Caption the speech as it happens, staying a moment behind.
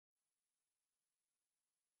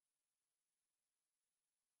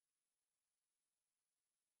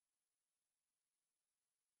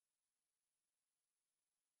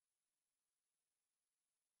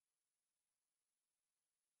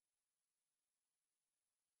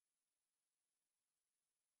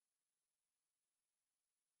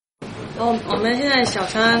我们现在小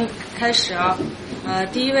三开始啊，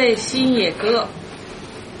第一位新野哥，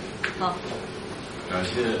好。感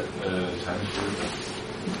谢禅师，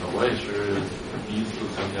我也是第一次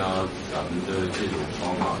参加咱们的这种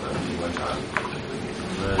方法的内观禅。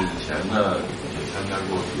以前呢也参加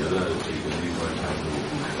过别的这个内观禅修，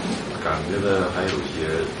感觉的还有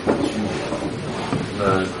些区别。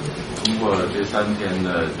那通过这3天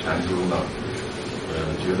的禅修呢，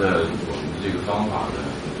觉得我们这个方法呢，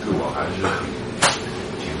对我还是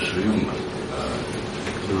挺实用的。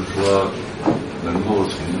就是说，能够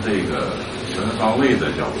从这个全方位的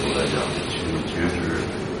角度来讲，去觉知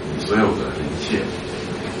所有的一切，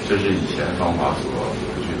这是以前方法所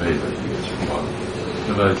不具备的一个情况。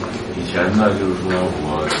那么以前呢，就是说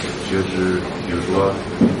我觉知，比如说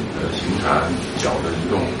行禅脚的移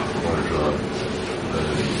动，或者说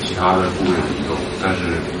其他的部位的移动，但是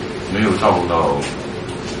没有照顾到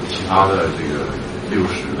其他的这个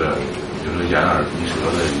60的，比如说眼耳鼻舌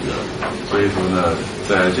的一个，所以说呢，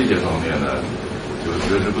在这些方面呢，就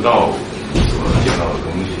觉知不到所见到的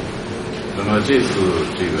东西。那么这次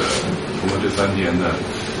这个通过这3天呢，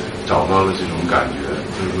找到了这种感觉，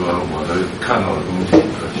就是说我的看到的东西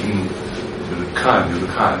和听，就是看就是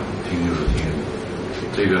看，听就是听。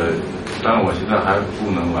这个当然我现在还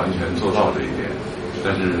不能完全做到这一点，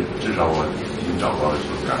但是至少我已经找到了这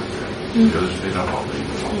种感觉，我觉得是非常好的一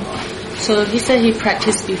个方法。So he said he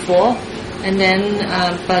practiced before, and then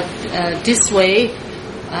but this way,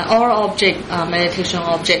 all object are meditation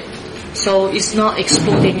object. So it's not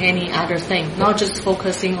excluding any other thing, not just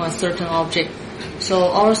focusing on certain object. So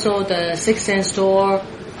also the sixth sense door,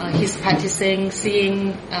 he's practicing,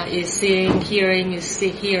 seeing is seeing, hearing is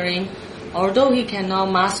hearing. Although he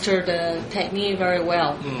cannot master the technique very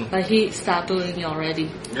well, but he start doing it already.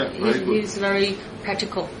 Yeah, very good. He's very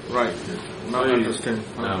practical. Right. Now I understand.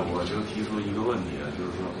 我就提出一个问题啊，就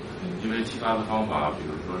是说，因为其他的方法，比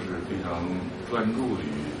如说是非常专注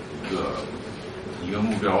于一个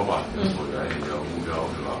目标吧，所缘也叫目标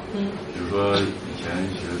是吧？比如说以前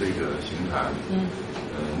学这个行禅，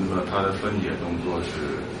那么它的分解动作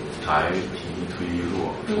是抬、提、推、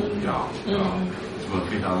落、手、压，那么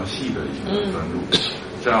非常细的一个专注，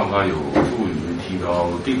这样的话有助于提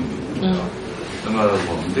高定力。那么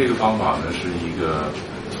我们这个方法呢是一个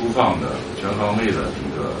粗放的、全方位的一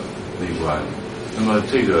个内观，那么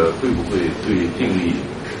这个会不会对定力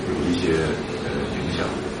有一些影响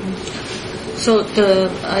？So the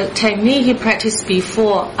technique he practiced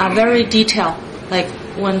before are very detailed, like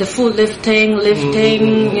when the foot lifting,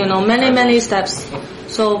 you know, many steps.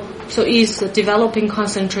 So he's developing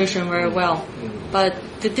concentration very well. But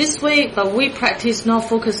this way, but we practice not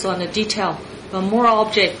focus on the detail, but more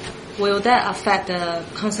object. Will that affect the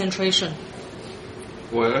concentration?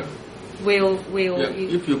 Well, yeah,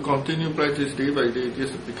 if you continue practice day by day,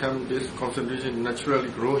 this concentration naturally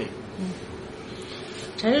growing.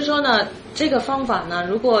 禅师说呢，这个方法呢，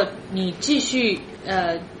如果你继续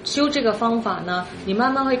修这个方法呢，你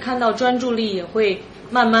慢慢会看到专注力也会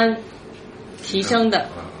慢慢提升的，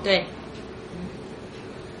对。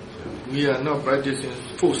We are not practicing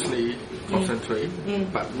forcefully concentrate,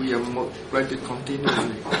 but we are practicing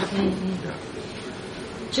continuously.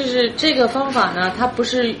 就是这个方法呢，它不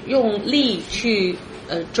是用力去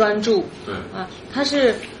专注，对啊，它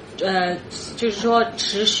是就是说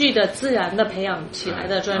持续的自然的培养起来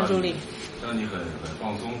的专注力。让你很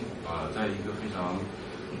放松啊，在一个非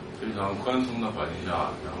常宽松的环境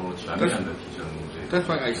下，然后全面的提升这个。That's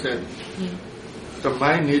why I said. The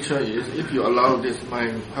mind nature is, if you allow this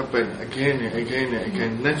mind happen again and again and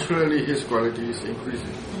again, naturally its quality is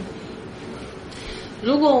increasing.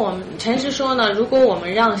 如果我们禅师说呢，如果我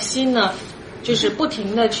们让心呢，就是不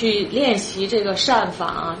停的去练习这个善法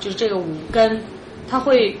啊，就是这个五根，它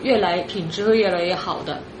会品质会越来越好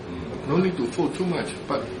的。No need to force too much,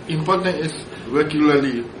 but important is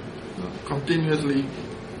regularly, continuously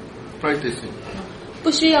practicing.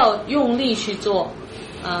 不需要用力去做，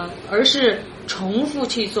而是重复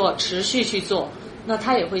去做，持续去做，那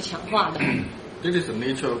它也会强化的。This is the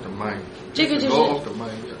nature of the mind. 这个就是 law of the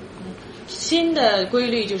mind. 心的规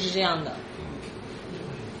律就是这样的。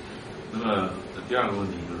那么第二个问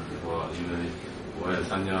题就是说，因为我也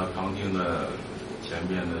参加旁听的前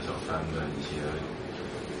边的小三的一些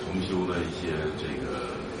重修的一些这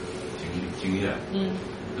个经验，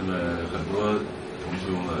那么很多同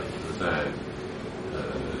修呢是在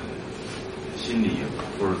心理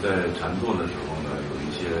或者在禅坐的时候呢，有一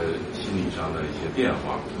些心理上的一些变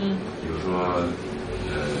化，比如说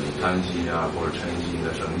贪心啊或者嗔心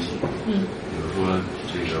的升起，比如说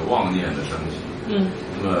这个妄念的升起，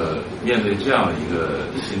那么面对这样一个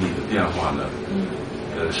心理的变化呢，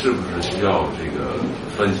是不是需要这个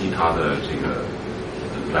分析它的这个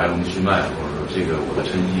来龙去脉，或者说这个我的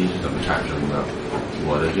嗔心是怎么产生的，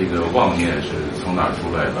我的这个妄念是从哪儿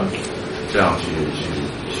出来的，这样去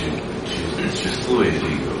思维这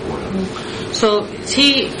个过程。So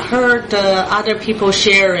he heard the other people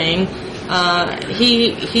sharing.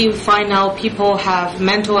 He find out people have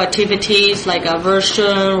mental activities like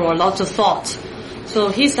aversion or lots of thoughts. So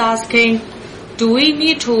he's asking, do we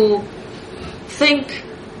need to think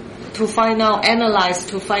to find out, analyze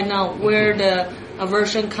to find out where the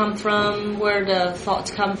aversion come from, where the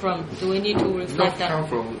thoughts come from? Do we need to reflect that? Come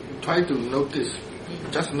from. Try to notice.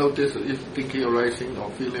 Just notice if thinking arising or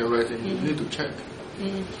feeling arising. You need to check.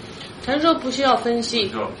 禅师说不需要分析，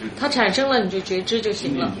它产生了你就觉知就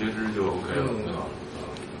行了。心理觉知就 OK 了。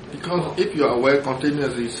Because if you are aware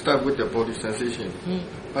continuously, start with the body sensation.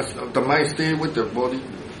 But the mind stay with the body.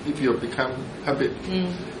 If you become habit,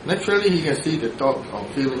 naturally he can see the thought or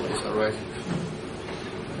feeling is arising.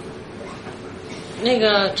 那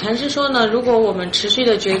个禅师说呢，如果我们持续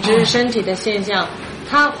的觉知身体的现象，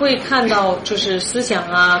他会看到就是思想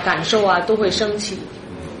啊、感受啊都会升起。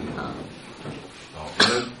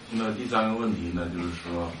那第三个问题呢，就是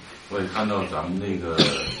说，我也看到咱们那个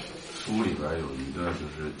书里边有一个，就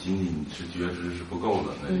是仅仅是觉知是不够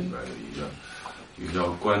的，那里边有一个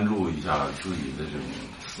要关注一下自己的这种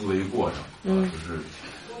思维过程，就是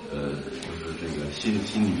这个心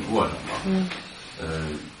理过程嘛，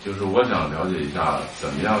就是我想了解一下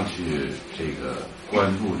怎么样去这个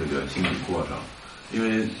关注这个心理过程，因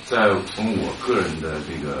为从我个人的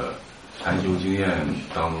这个禅修经验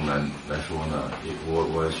当中来说呢，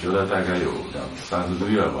我学了大概有2-3-4个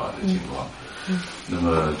月吧的情况。那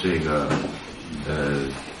么这个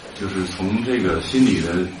就是从这个心理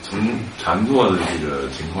的从禅坐的这个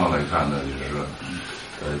情况来看呢，就是说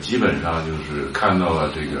基本上就是看到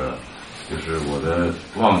了这个就是我的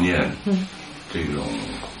妄念这种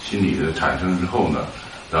心理的产生之后呢，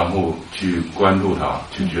然后去关注它，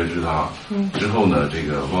去觉知它，之后呢，这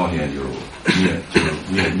个妄念就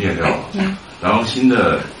灭掉了，然后新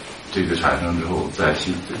的这个产生之后，再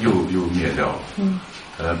又灭掉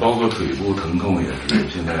了，包括腿部疼痛也是，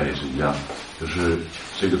现在也是一样，就是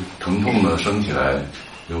这个疼痛呢升起来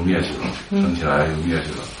又灭去了，升起来又灭去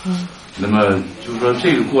了，那么就是说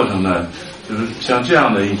这个过程呢，就是像这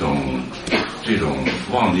样的一种这种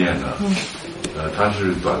妄念呢。它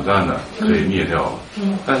是短暂的，可以灭掉了。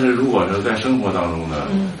但是如果是在生活当中呢，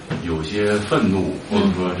有些愤怒或者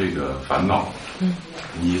说这个烦恼，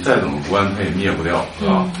你再怎么不安配灭不掉，是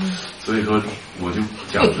吧？所以说，我就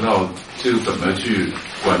想知道这个怎么去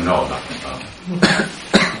关照它啊。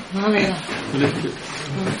哪里了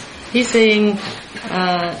？He's saying,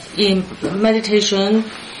 in meditation,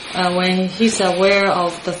 when he's aware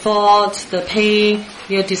of the thoughts, the pain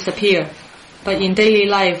will disappear. But in daily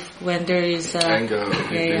life, when there is anger,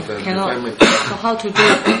 cannot. So how to do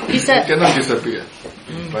it? He said, it cannot disappear,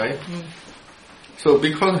 right? So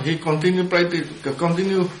because he continue practice,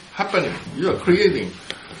 continue happening, you are creating.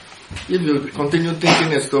 If you continue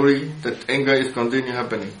thinking a story, that anger is continue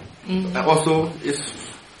happening. And also, its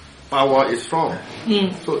power is strong.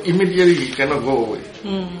 So immediately it cannot go away.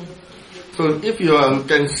 So if you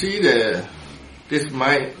can see this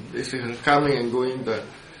mind is coming and going,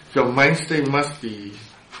 your mind state must be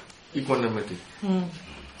equanimity,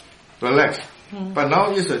 relaxed. But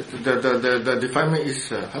now the defilement is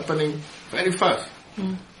happening very fast,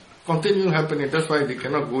 continue happening. That's why they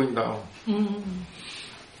cannot going down.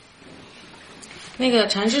 那个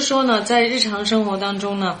禅师说呢，在日常生活当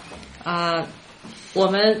中呢，我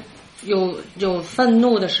们有愤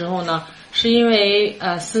怒的时候呢，是因为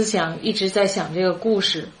思想一直在想这个故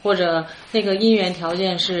事，或者那个因缘条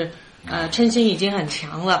件是。嗔心已经很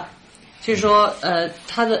强了，就是说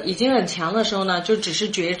他的已经很强的时候呢，就只是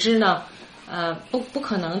觉知呢，不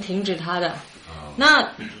可能停止他的。那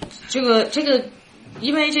这个，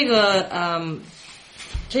因为这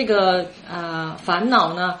个烦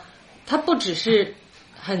恼呢，它不只是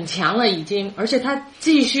很强了已经，而且它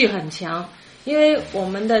继续很强，因为我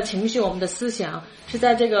们的情绪、我们的思想是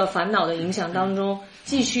在这个烦恼的影响当中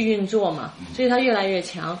继续运作嘛，所以它越来越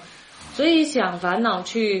强。所以想烦恼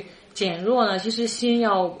去减弱呢，其实心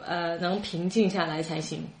要能平静下来才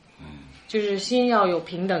行，就是心要有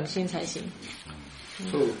平等心才行。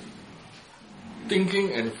So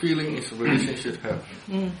thinking and feeling is relationship have.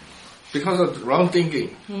 Because of wrong thinking,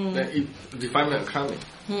 then it defilement coming.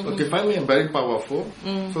 So defilement very powerful.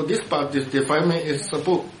 So this defilement is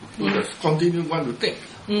supposed to continue want to think.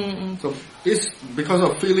 So it's because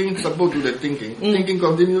of feeling supposed to the thinking. Thinking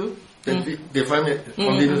continue. Then defilement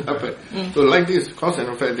continues happen. So like this, cause and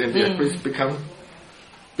effect, then the place become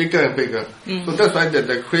bigger and bigger. So that's why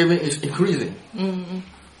the craving is increasing.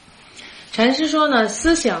 禅师说呢，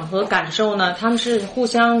思想和感受呢，他们是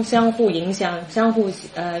相互影响、相互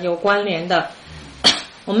有关联的。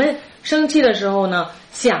我们生气的时候呢，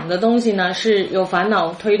想的东西呢是有烦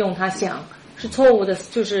恼推动他想，是错误的，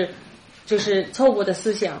就是错误的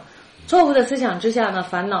思想。错误的思想之下呢，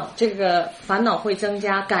烦恼会增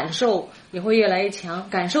加，感受也会越来越强，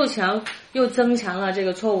感受强又增强了这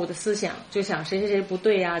个错误的思想，就想谁谁谁不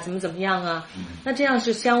对啊，怎么样啊，那这样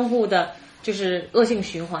是相互的，就是恶性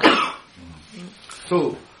循环。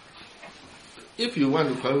So, if you want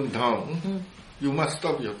to calm down, you must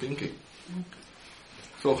stop your thinking.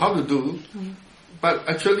 So how to do? But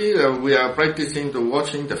actually, we are practicing the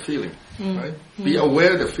watching the feeling, right? Be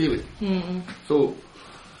aware of the feeling. So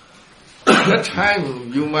that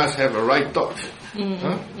time you must have a right thought.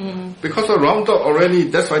 Because a wrong thought already,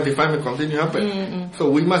 that's why defilement continue happen. So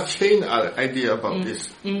we must change our idea about this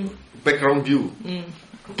background view.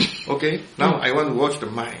 Okay, now I want to watch the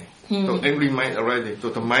mind. So every mind already.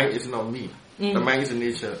 So the mind is not me. The mind is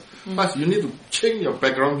nature. First, you need to change your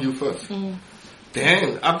background view first.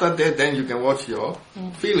 Then after that, then you can watch your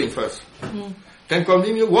feeling first. Then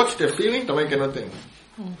continue watch the feeling, the mind cannot think.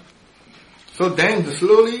 So then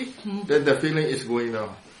slowly, the feeling is going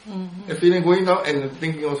down. The feeling going down and the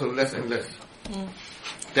thinking also less and less.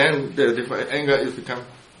 Then the anger is become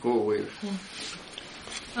go away.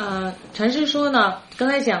 禅师说呢，刚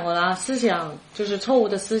才讲过了，思想就是错误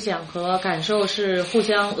的思想和感受是互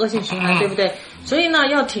相恶性循环，对不对？所以呢，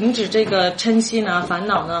要停止这个嗔心呢、烦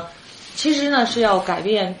恼呢，其实呢是要改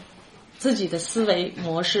变自己的思维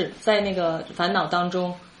模式，在那个烦恼当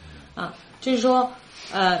中啊，就是说，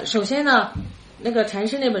首先呢，那个禅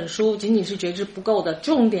师那本书仅仅是觉知不够的，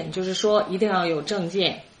重点就是说一定要有正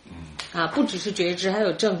见啊，不只是觉知，还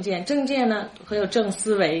有正见。正见呢，还有正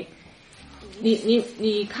思维。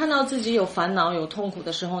你看到自己有烦恼有痛苦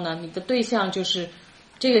的时候呢，你的对象就是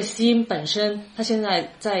这个心本身，它现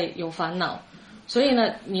在在有烦恼，所以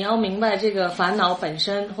呢，你要明白这个烦恼本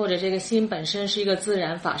身或者这个心本身是一个自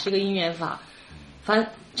然法，是一个因缘法，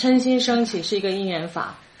嗔心升起是一个因缘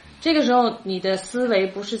法。这个时候你的思维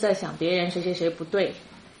不是在想别人谁谁谁不对，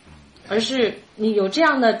而是你有这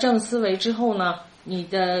样的正思维之后呢，你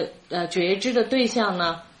的觉知的对象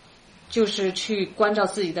呢，就是去关照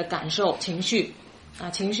自己的感受、情绪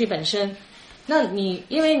啊，情绪本身。那你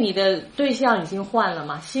因为你的对象已经换了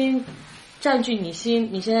嘛，心占据你心，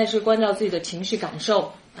你现在是关照自己的情绪感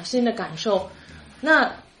受啊，心的感受，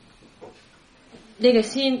那个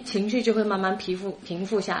心情绪就会慢慢平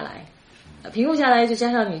复下来，平复下来，就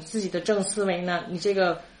加上你自己的正思维呢，你这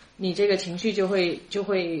个情绪就会就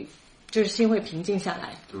是心会平静下来。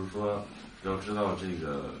就是说，要知道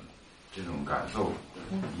这种感受，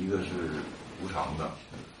一个是无常的，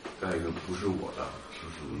再一个不是我的，是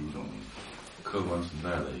属于一种客观存在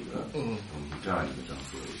的一个东西，这样一个正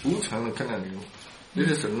思维。无常的看到你，这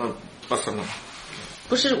是什么发生了？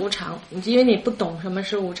不是无常，因为你不懂什么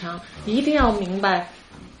是无常，你一定要明白，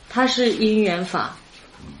它是因缘法。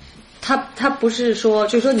它不是说，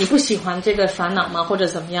就是说你不喜欢这个烦恼吗？或者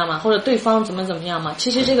怎么样吗？或者对方怎么样吗？其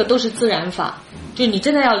实这个都是自然法，就你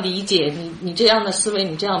真的要理解你这样的思维，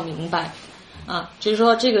你这样明白啊，就是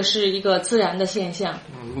说这个是一个自然的现象。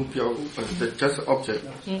目标 just object。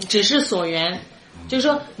只是所缘，就是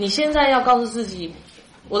说你现在要告诉自己，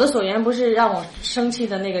我的所缘不是让我生气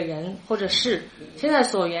的那个人或者是，现在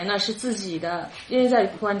所缘呢是自己的，因为在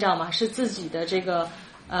关照嘛，是自己的这个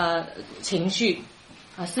情绪。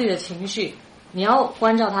自己的情绪，你要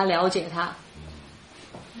关照他，了解他，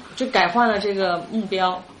就改换了这个目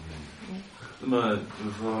标。那么就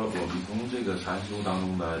是说，我们从这个禅修当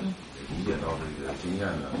中呢，理解到这个经验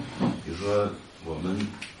呢，比如说我们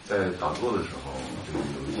在打坐的时候，这个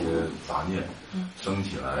有一些杂念升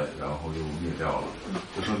起来，然后又灭掉了，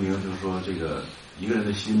就说明就是说，这个一个人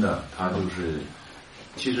的心呢，他就是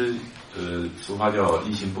其实俗话叫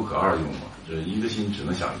一心不可二用嘛，就是一个心只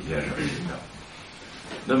能想一件事情这样。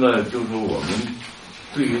那么就是说，我们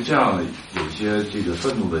对于这样有些这个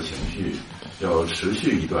愤怒的情绪，要持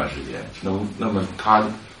续一段时间。那么它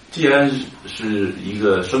既然是一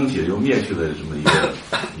个升起又灭去的这么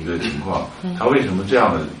一个情况，它为什么这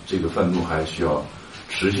样的这个愤怒还需要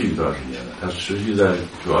持续一段时间呢？它持续在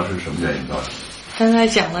主要是什么原因造成？刚才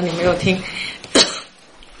讲了，你没有听。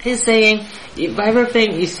He's saying if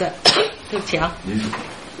everything is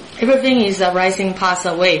everything is arising, pass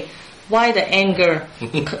away. Why the anger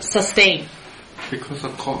sustain? Because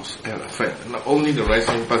of cause and effect. Not only the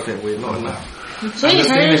rising passing away, not enough. 所以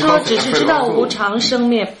禅师说，只是知道无常生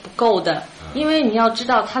灭不够的，因为你要知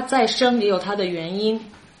道它再生也有它的原因。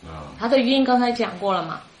它的原因刚才讲过了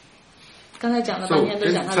嘛。刚才讲了半天都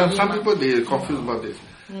讲他的因 some 嘛。 people they confused about this.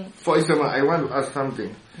 For example, I want to ask something.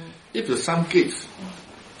 If to some kids,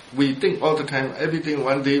 we think all the time everything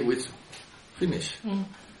one day will finish.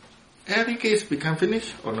 Every case become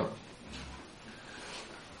finished or not?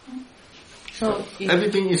 So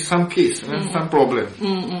Everything is some case, some problem.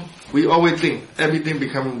 We always think everything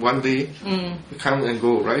become one day, come and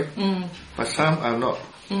go, right? But some are not.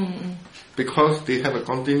 Because they have a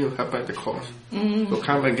continue happen the course. So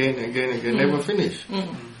come again, never finish.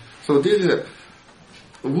 So this is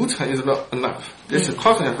Wu Chang is not enough. This is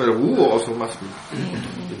cause and effect. Wu also must be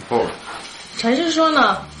involved. 禅师说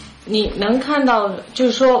呢，你能看到就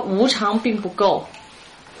是说无常并不够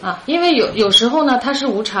啊，因为有时候呢它是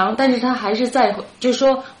无常，但是它还是在，就是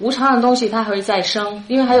说无常的东西它还会再生，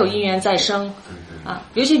因为还有因缘再生啊。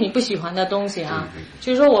尤其你不喜欢的东西啊，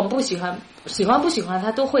就是说我们不喜欢不喜欢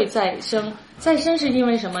它都会再生，再生是因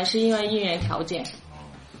为什么？是因为因缘条件。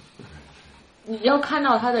你要看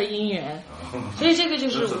到它的因缘，所以这个就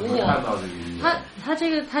是无我。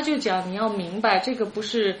他就讲你要明白，这个不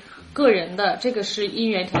是个人的，这个是因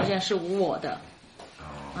缘条件，是无我的。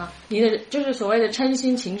啊，你的就是所谓的嗔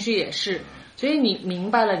心情绪也是，所以你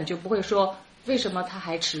明白了，你就不会说为什么它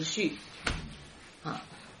还持续。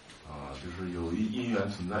就是有因缘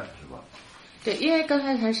存在，是吧？对，因为刚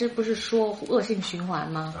才禅师不是说恶性循环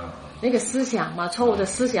吗？那个思想嘛，错误的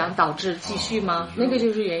思想导致继续吗？那个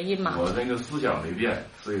就是原因嘛。我那个思想没变，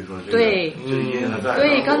所以说这个对，这个因还在。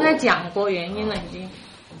对，刚才讲过原因了，已经。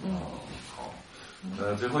好。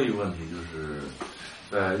最后一个问题就是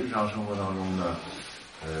在日常生活当中呢，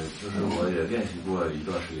就是我也练习过一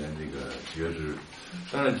段时间这个觉知，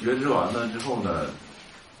但是觉知完了之后呢，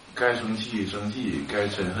该生气生气，该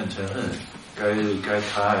嗔恨嗔恨，该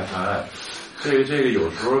贪爱贪爱。这个有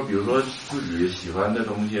时候，比如说自己喜欢的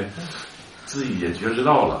东西，自己也觉知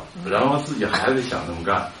到了，然后自己还得想这么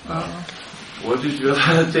干我就觉得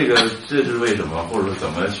这是为什么，或者说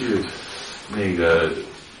怎么去那个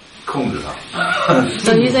控制它。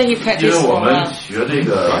So he said he practiced 因为我们学这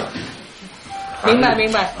个，明白。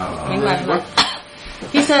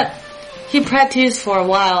He said he practiced for a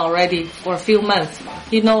while already, for a few months.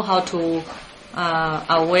 He know how to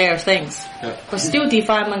aware things, but still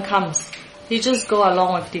defilement comes. He just go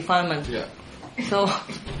along with defilement. Yeah. So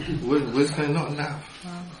wisdom not enough.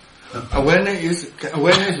 Awareness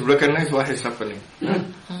recognize what is happening.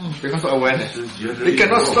 Because of awareness, they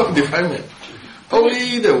cannot stop defilement.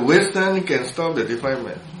 Only the wisdom can stop the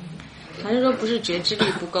defilement. 还是说不是觉知力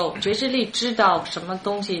不够，觉知力知道什么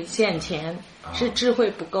东西现前，是智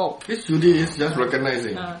慧不够。This duty is just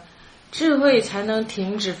recognizing. 智慧才能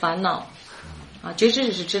停止烦恼觉知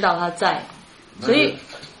只是知道它在，所以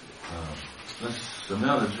那什么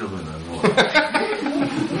样的智慧能够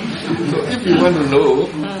So if you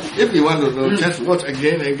want to know, just watch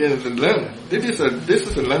again and again and learn. This is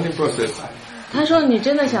a learning process. 他说你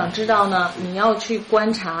真的想知道呢，你要去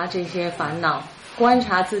观察这些烦恼，观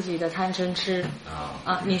察自己的贪嗔痴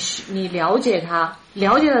你了解它，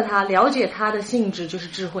了解它的性质就是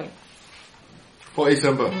智慧。For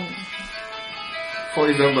example,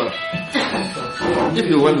 if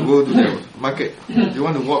you want to go to the market, you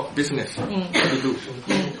want to walk business, what you do?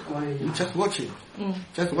 You just watching.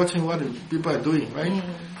 Just watching what people are doing, right?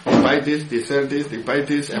 They buy this, they sell this, they buy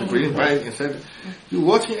this, and bring buy and sell. You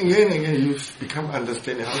watching again and again, you become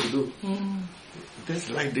understanding how to do. That's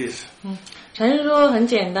like this. 禅师说很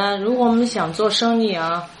简单，如果我们想做生意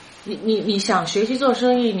你想学习做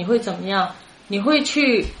生意，你会怎么样？你会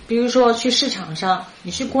去，比如说去市场上，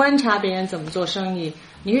你去观察别人怎么做生意，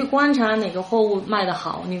你会观察哪个货物卖得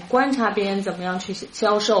好，你观察别人怎么样去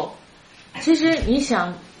销售。其实你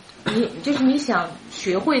想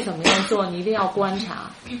学会怎么样做，你一定要观察，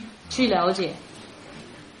去了解。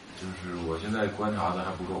就是我现在观察的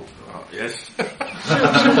还不够，是吧？Yes. 是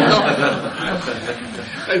不够。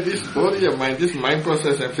Like this body of mind, this mind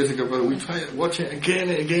process and physical body, we try watching again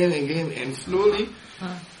and again and again, and slowly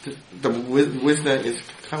the wisdom is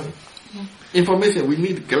coming. Information, we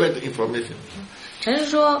need to collect the information. 禅师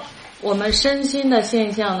说，我们身心的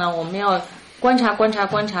现象呢，我们要观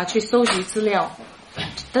察，去搜集资料。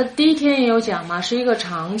但第一天也有讲嘛，是一个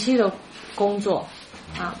长期的工作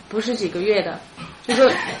不是几个月的，就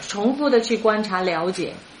是重复的去观察了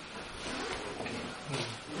解。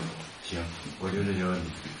行，我就这些问题，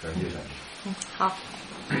感谢禅师。好。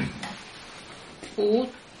吴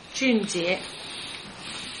俊杰。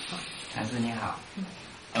禅师你好。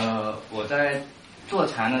我在坐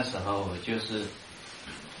禅的时候，就是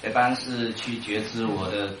一般是去觉知我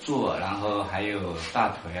的坐，然后还有大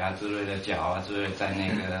腿之类的脚之类在那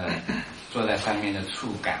个坐在上面的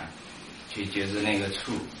触感，去觉知那个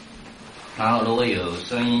触。然后如果有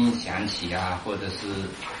声音响起啊，或者是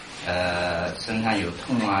身上有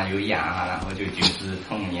痛啊有痒啊，然后就觉知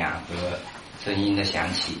痛痒和声音的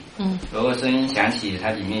响起。如果声音响起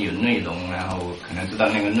它里面有内容，然后我可能知道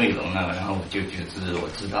那个内容了，然后我就觉知我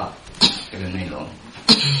知道这个内容，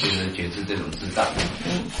就是觉知这种知道。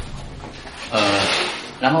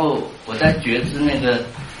然后我在觉知那个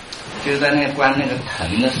就是在那个观那个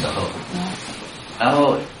疼的时候，然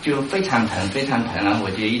后就非常疼非常疼，然后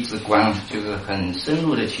我就一直观，就是很深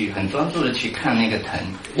入的去很专注的去看那个疼，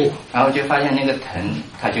然后就发现那个疼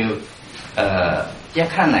它就要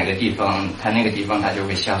看哪个地方，它那个地方它就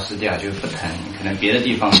会消失掉，就不疼，可能别的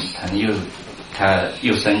地方疼它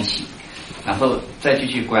又升起，然后再继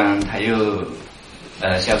续观它又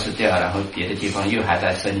消失掉，然后别的地方又还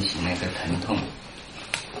在升起那个疼痛，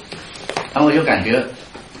然后我就感觉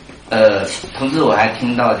同时我还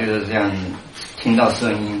听到就是这样听到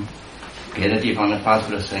声音，别的地方的发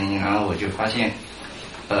出的声音，然后我就发现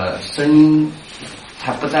声音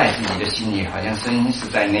它不在自己的心里，好像声音是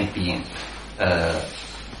在那边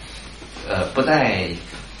不在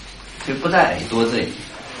耳朵这里，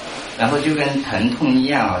然后就跟疼痛一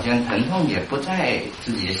样，好像疼痛也不在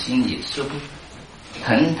自己的心里，似乎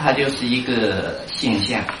疼它就是一个现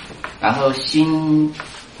象，然后心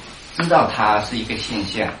知道它是一个现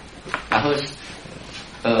象，然后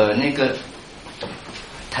那个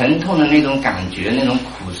疼痛的那种感觉，那种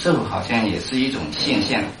苦受好像也是一种现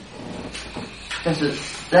象，但是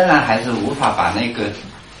仍然还是无法把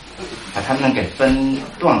它们给分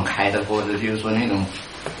断开的，或者就是说那种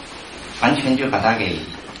完全就把它给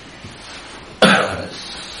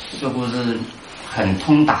似乎是很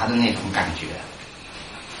通达的那种感觉。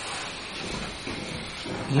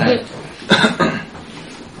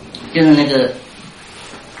就是那个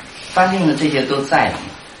发现的这些都在了，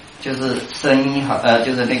就是声音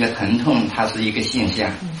就是那个疼痛它是一个现象，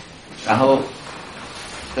然后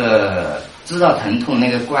知道疼痛那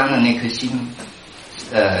个观的那颗心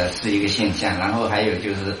是一个现象，然后还有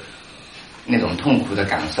就是那种痛苦的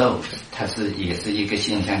感受它也是一个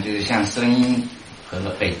现象，就是像声音和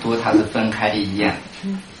耳朵它是分开的一样，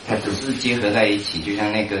它只是结合在一起，就像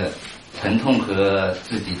那个疼痛和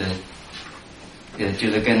自己的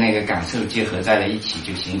就是跟那个感受结合在了一起，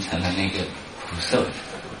就形成了那个苦受。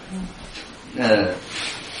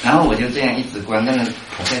然后我就这样一直观，但是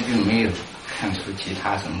好像就没有看出其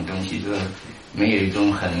他什么东西，就是没有一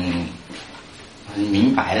种很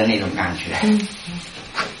明白的那种感觉。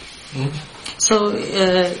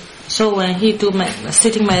So when he do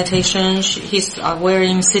sitting meditation, he's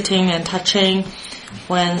wearing, sitting and touching.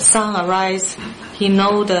 When sound arise, he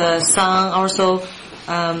know the sound. Also,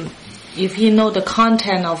 if he know the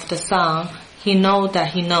content of the sound, he know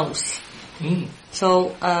that he knows.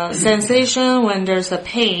 So sensation, when there's a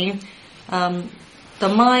pain, the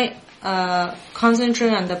mind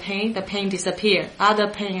concentrate on the pain disappear. Other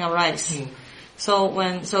pain arise.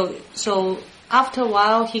 So after a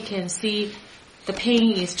while, he can see the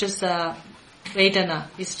pain is just a Vedana,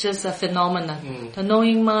 it's just a phenomenon. The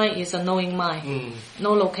knowing mind is a knowing mind,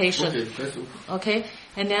 no location. Okay,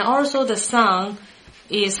 and then also the sound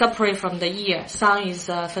is separate from the ear. Sound is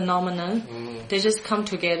a phenomenon. They just come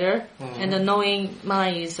together, and the knowing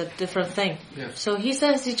mind is a different thing. Yes. So he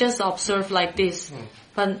says he just observe like this,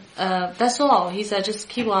 but that's all. He said just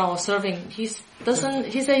keep on observing. He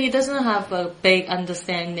said he doesn't have a big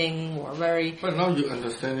understanding or very. But now you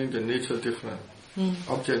understanding the nature different.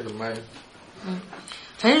 Object of mind.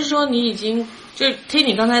 还是说你已经就听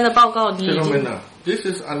你刚才的报告，你已经 Phenomena. This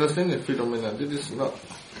is understanding phenomena. This is not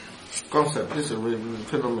concept. This is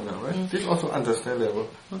phenomena, right? This also understandable.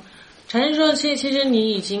 禅师说，其实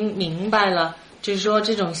你已经明白了，就是说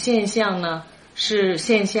这种现象呢是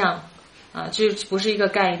现象啊，就不是一个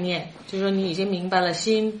概念。就是说你已经明白了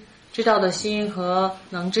心知道的心和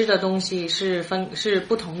能知的东西是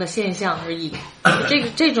不同的现象而已。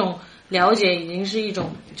这种了解已经是一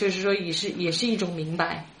种，就是说也是一种明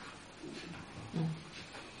白。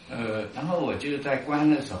然后我就是在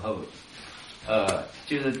观的时候，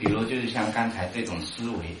就是比如就是像刚才这种思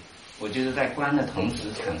维，我就是在观的同时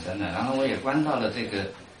产生的，然后我也观到了这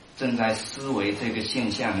个正在思维这个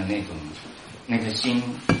现象的那个心，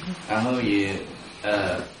然后也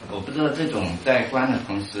我不知道这种在观的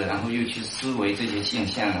同时，然后又去思维这些现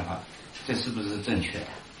象的话，这是不是正确的？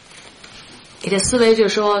你的思维就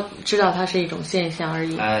是说知道它是一种现象而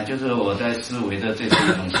已。就是我在思维的这是一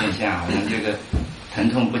种现象，好像这个疼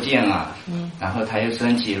痛不见了，然后它又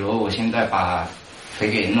升起。如果我现在把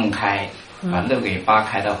腿给弄开，把肉给扒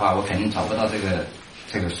开的话，我肯定找不到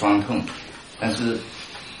这个酸痛。但是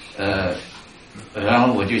然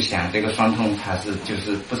后我就想，这个酸痛它是就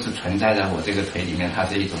是不是存在在我这个腿里面，它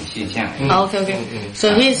是一种现象。Okay.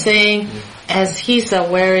 So he's saying, as he's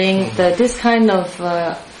wearing this kind of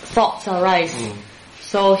thoughts arise.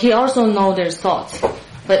 So he also knows there's thoughts,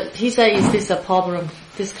 but he said, "Is this a problem?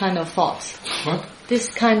 This kind of thoughts? What? This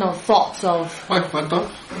kind of thoughts of What thought?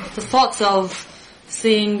 the thoughts of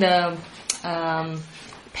seeing the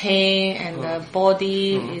pain and the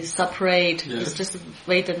body is separate. It's just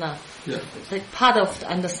Vedana. Yeah. Like part of the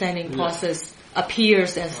understanding process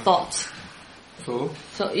appears as thoughts. So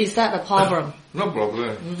is that a problem? No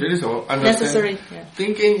problem. There is all understand. Necessary. Yeah.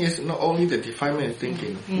 Thinking is not only the defilement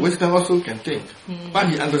thinking. Wisdom also can think. But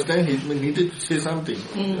he understand he needed to say something.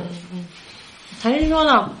 禅师说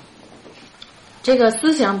呢，这个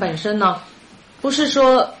思想本身呢，不是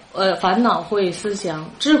说烦恼会思想，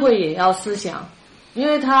智慧也要思想，因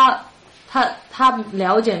为他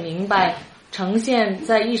了解明白，呈现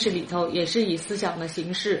在意识里头也是以思想的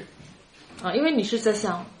形式啊，因为你是在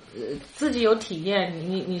想自己有体验，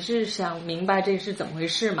你是想明白这是怎么回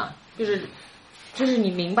事嘛，就是你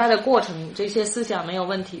明白的过程，这些思想没有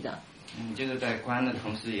问题的。就是在观的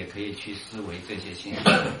同时，也可以去思维这些现象。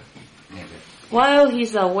那个。While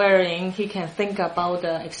he's wearing, he can think about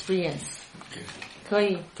the experience. 可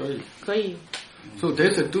以。So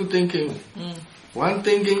there's a two thinking. One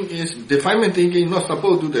thinking is defilement thinking, not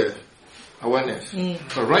supposed to do the awareness.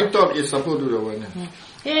 The right thought is supposed to do the awareness.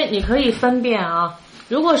 因为你可以分辨啊，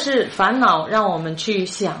如果是烦恼让我们去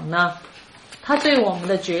想呢，它对我们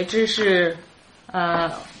的觉知是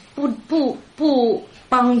不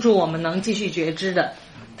帮助我们能继续觉知的。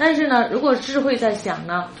但是呢，如果智慧在想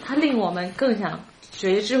呢，它令我们更想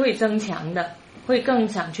觉知会增强的，会更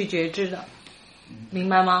想去觉知的，明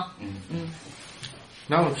白吗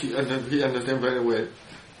？Now he understand very well.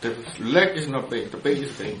 The leg is not pain. The pain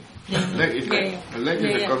is pain. Leg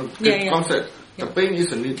is a concept. The pain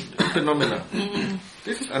is a phenomenon.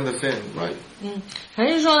 This is understand, right? 还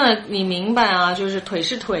是说呢，你明白啊，就是腿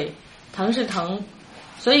是腿，疼是疼，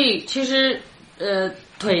所以其实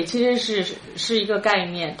腿其实是一个概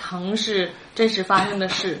念，疼是真实发生的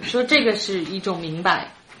事，说这个是一种明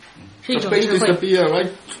白，是一种智慧。The pain disappear, right?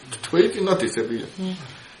 腿 did not disappear.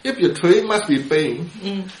 If your 腿 must be pain,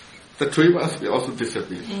 the 腿 must be also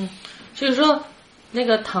disappear. 就是说那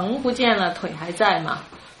个疼不见了，腿还在嘛？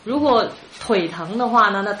如果腿疼的话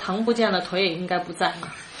呢，那疼不见了，腿也应该不在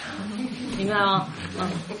嘛？明白吗？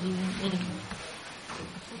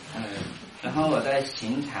然后我在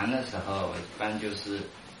行禅的时候，我一般就是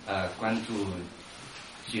关注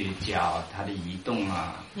去脚它的移动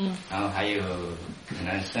啊，然后还有可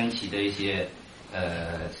能升起的一些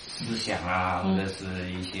思想啊，或者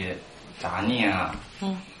是一些杂念啊，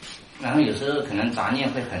然后有时候可能杂念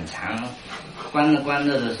会很长，关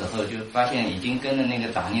着的时候就发现已经跟着那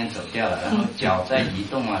个杂念走掉了，然后脚在移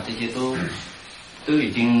动啊，这些都已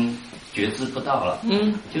经觉知不到了。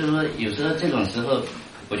就是说有时候这种时候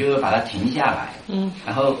我就会把它停下来，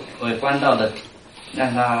然后我关到的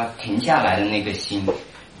让它停下来的那个心，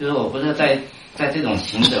就是我不知道在这种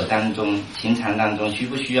行走当中、行禅当中，需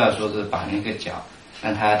不需要说是把那个脚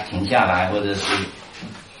让它停下来，或者是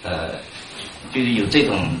就是有这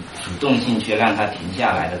种主动性去让它停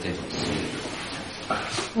下来的这种事。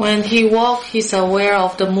When he walks, he's aware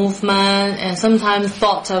of the movement, and sometimes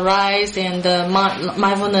thoughts arise, and the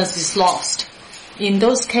mindfulness is lost. In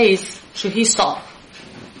those cases, should he stop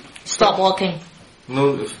walking?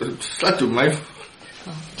 No, start to mindful.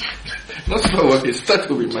 Not stop walking, start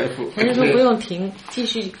to be mindful. 还是说不用停，继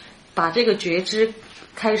续把这个觉知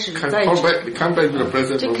开始在 come back to the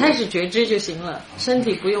present 就开始觉知就行了，身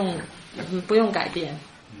体不用改变。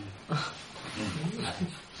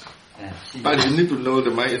But you need to know the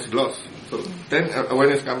mind is lost. So then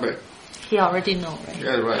awareness come back. He already know, right?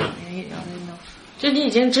 Yeah, right. He already know. 就你已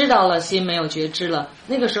经知道了心没有觉知了，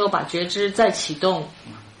那个时候把觉知再启动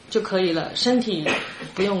就可以了，身体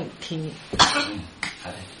不用停。好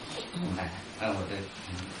的，明白。我的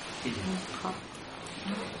谢谢。好。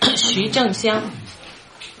徐正香，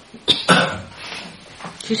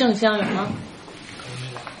徐正香有吗？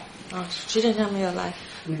啊，徐正香没有来。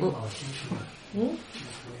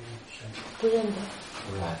不认得。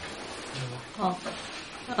哦，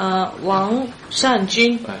王善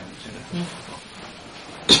军。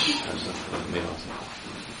没老师，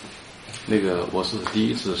那个我是第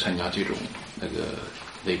一次参加这种那个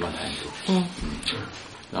内观禅修，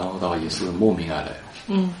然后的话也是慕名而来，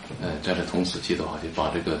在这同时期的话，就把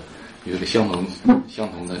这个有一个相同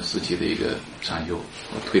的时期的一个禅修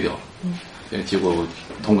我退掉了，结果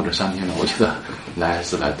通过这3天呢，我觉得还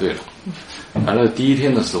是来对了。完了第一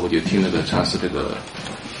天的时候就听那个禅师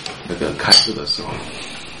那个开示的时候，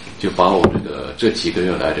就把我这几个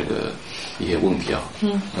月来这个一些问题啊，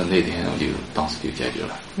那天我就当时就解决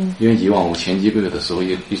了。因为以往我前几个月的时候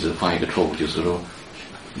一直犯一个错误，就是说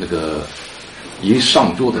那个一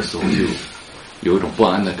上座的时候就有一种不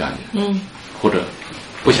安的感觉，或者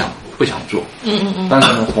不想做，但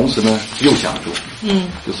是呢，同时呢又想做，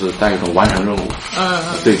就是带一种完成任务，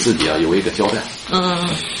对自己啊有一个交代，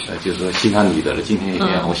就是说心安理得了，今天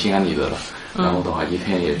然后心安理得了，然后的话一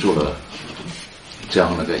天也做了这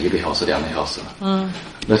样那个1个小时2个小时了，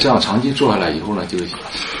那这样长期做下来以后呢，就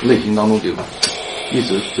内心当中就一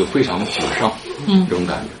直就非常沮丧，这种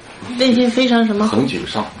感觉，内心非常什么？很沮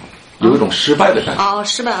丧，有一种失败的感觉。哦，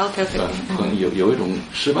失败 ，OK， 有一种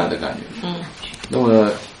失败的感觉。那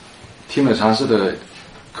么听了禅师的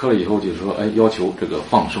课了以后，就是说，要求这个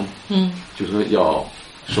放松，就是说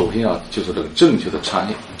首先就是这个正确的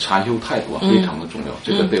禅修态度非常的重要，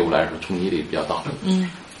这个对我来说冲击力比较大。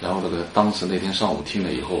然后当时那天上午听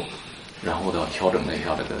了以后，然后呢调整了一下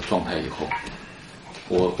这个状态以后，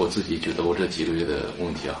我自己觉得我这几个月的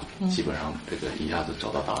问题基本上这个一下子找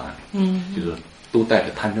到答案。就是都带着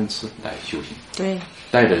贪嗔痴来修行，对，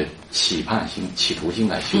带着期盼心、企图心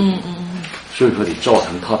来修行。所以说你造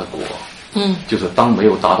成它的果，就是当没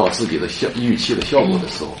有达到自己的预期的效果的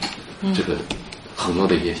时候，这个很多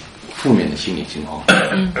的一些负面的心理情况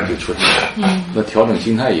就出现了。那调整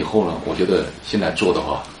心态以后呢，我觉得现在做的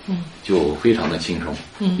话，就非常的轻松。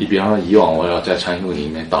你比方说以往我要在禅修里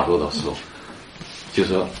面打坐的时候，就是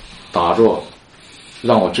说打坐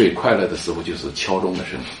让我最快乐的时候就是敲钟的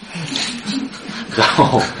声音，然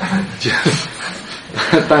后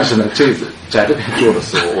但是呢，在这边做的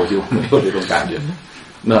时候我就没有这种感觉。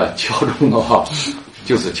那敲钟的话，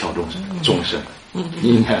就是敲钟声，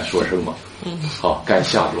应该说声嘛。好，该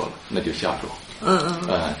下坐了，那就下坐。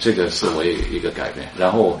这个是我一个改变。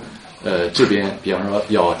然后这边比方说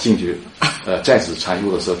要进去再次禅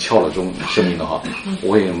修的时候敲了钟声音的话，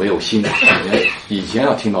我也没有以前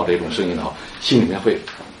要听到这种声音的话，心里面会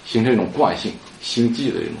形成一种惯性心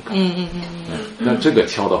悸的这种感觉。那这个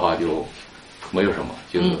敲的话就没有什么，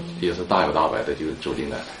就是也是大摇大摆的就走进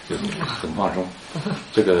来，就是很放松。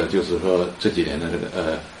这个就是说这几年的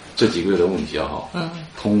这几个月的问题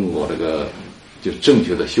通过这个就正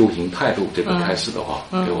确的修行态度这个开始的话，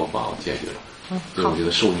给我把我解决了。所以我觉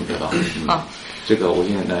得受益得到。好，这个我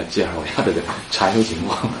现在来介绍一下这个禅修情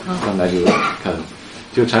况。刚才就看，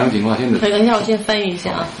就禅修情况现在。等一下，我先翻译一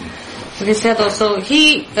下啊。Okay, so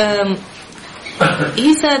he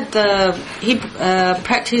said he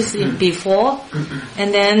practiced it before,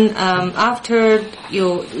 and then after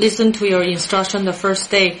you listen to your instruction the first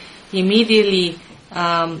day, immediately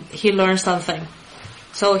he learned something.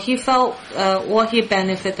 So he felt what he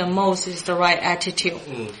benefited the most is the right attitude.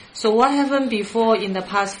 So what happened before in the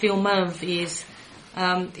past few months is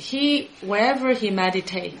wherever he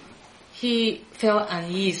meditate, he felt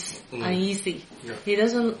uneasy. Yeah. He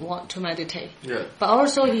doesn't want to meditate. Yeah. But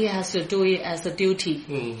also he has to do it as a duty.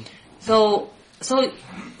 So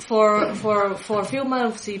for a few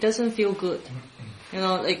months he doesn't feel good.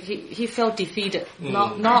 Like he felt defeated,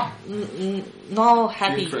 not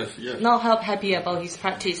happy, not happy about his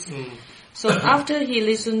practice. So after he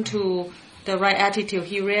listened to the right attitude,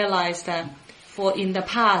 he realized that in the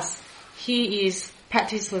past he is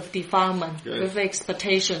practiced with defilement, with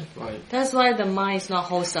expectation. Right. That's why the mind is not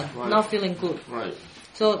wholesome, not feeling good. Right.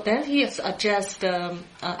 So then he adjusts the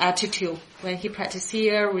attitude when he practices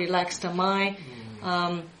here, relax the mind,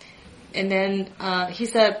 and then he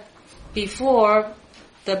said before.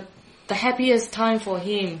 The happiest time for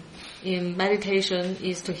him in meditation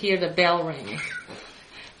is to hear the bell ring.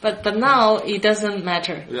 But now it doesn't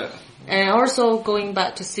matter. Yeah. And also going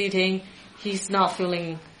back to sitting, he's not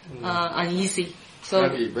feeling uneasy. So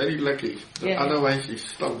very lucky. Yeah. Otherwise he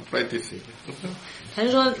stopped practicing. 他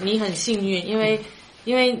就说你很幸运，因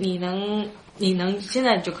为你能现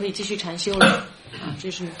在你就可以继续禅修了，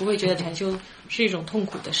就是你不会觉得禅修是一种痛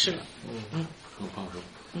苦的事了。很放松。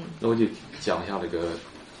那我就讲一下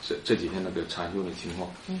这几天那个禅修的情况。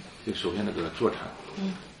就首先那个坐禅。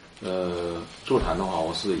坐禅的话，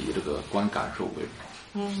我是以这个观感受为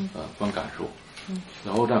主。观感受。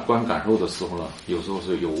然后在观感受的时候呢，有时候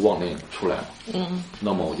是有妄念出来嘛。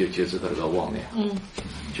那么我就觉知到这个妄念。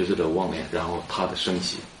觉知这个妄念，然后它的升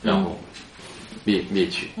起，然后灭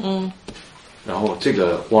去。然后这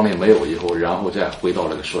个妄念没有以后，然后再回到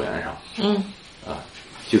那个所缘上。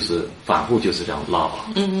就是反复就是这样拉拔，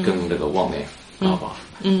跟这个妄念拉拔。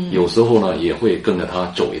有时候呢也会跟着他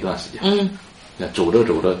走一段时间。那走着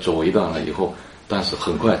走一段了以后，但是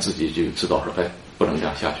很快自己就知道说，不能这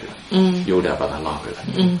样下去了。有点把它拉回来。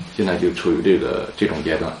现在就处于这种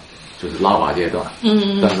阶段，就是拉拔阶段。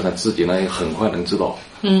但是呢，自己呢也很快能知道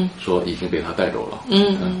说已经被他带走了，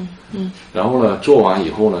然后呢，做完以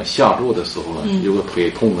后呢，下坐的时候呢，有个腿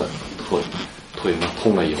痛的腿呢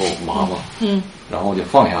痛了以后麻嘛，然后就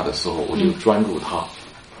放下的时候，我就专注它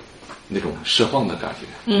那种释放的感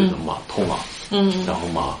觉，就是痛麻，然后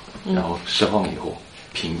麻，然后释放以后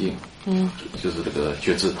平静，就是这个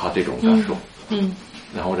觉知它这种感受，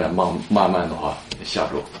然后再慢慢的话下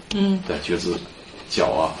坐，再觉知脚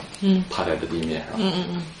啊，踏在这地面上，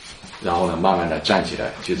然后呢，慢慢的站起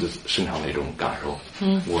来，觉知身上的一种感受，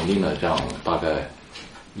稳定的这样大概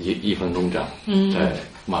1分钟这样，再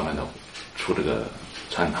慢慢的出这个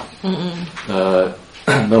禅堂，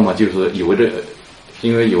那么就是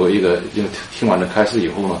因为有一个，因为听完了开示以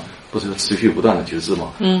后呢，不是持续不断的觉知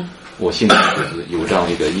嘛，我心里就是有这样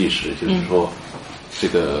一个意识，就是说这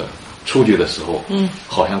个出去的时候，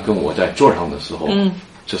好像跟我在座上的时候，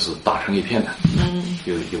这是打成一片的，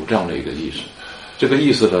有这样的一个意识。这个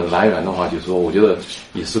意识的来源的话，就是说，我觉得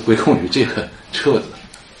也是归功于这个册子，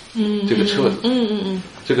这个册子，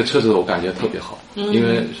这个册子我感觉特别好，因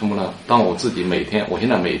为什么呢？当我自己我现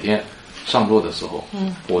在每天上座的时候，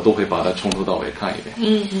我都会把它从头到尾看一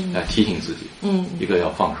遍，来提醒自己，一个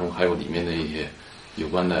要放松，还有里面的一些有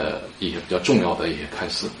关的一些比较重要的一些开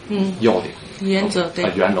示，要点、原则，对，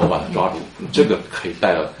原则把它抓住，这个可以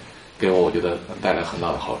给我觉得带来很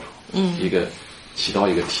大的好处，一个起到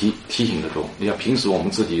一个提醒的作用。你像平时我们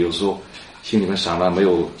自己有时候心里面散乱没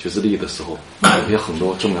有觉知力的时候，有些很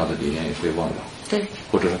多重要的理念也会忘掉，对，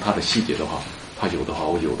或者是它的细节的话，它有的话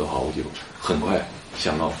我就很快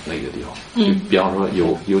想到那个地方，就比方说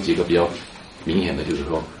有几个比较明显的，就是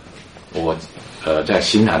说我在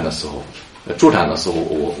行禅的时候，坐禅的时候，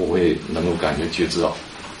我会能够感觉觉知啊，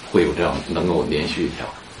会有这样能够连续一条。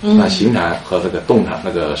那行禅和这个动禅、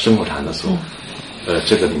那个生活禅的时候，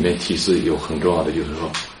这个里面提示有很重要的，就是说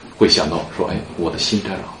会想到说，哎，我的心在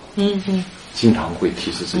哪？经常会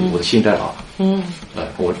提示自己，我的心在哪？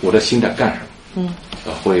我的心在干什么？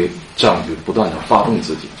会这样就不断的发动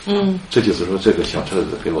自己。这就是说这个小册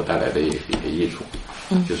子给我带来的一个益处，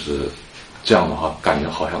就是这样的话，感觉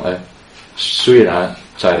好像哎，虽然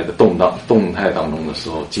在这个动态当中的时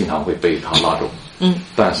候，经常会被它拉走，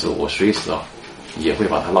但是我随时啊也会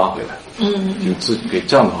把它拉回来，就自己给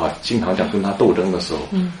这样的话，经常讲跟它斗争的时候，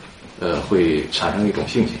会产生一种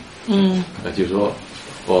性情，就是说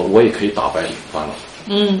我也可以打败你烦恼，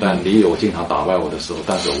但你有经常打败我的时候，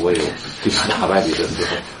但是我也有经常打败你的时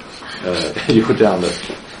候，有这样的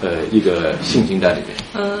一个性情在里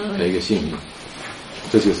面，一个性情，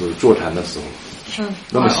这就是坐禅的时候。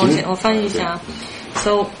那么我翻译一下。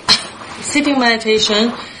So sitting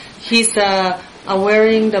meditation, he's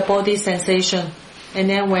awareing the body sensation, and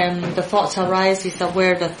then when the thoughts arise, he's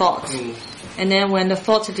aware of the thoughts, and then when the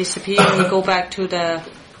thoughts disappear, he go back to the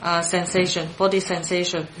sensation, body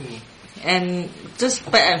sensation, and just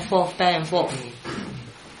back and forth.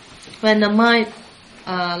 When the mind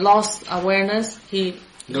lost awareness, he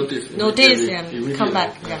notice and come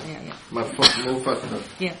back.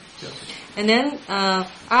 Yeah. And then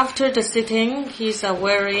after the sitting, he's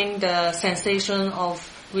awareing the sensation of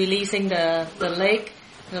releasing the leg,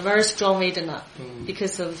 the very strong vedana,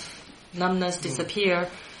 because of numbness disappear.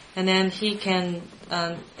 And then he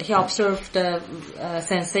observe the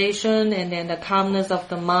sensation and then the calmness of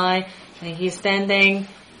the mind. And he's standing,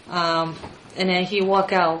 and then he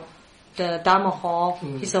walk out the Dharma hall.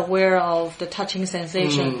 He's aware of the touching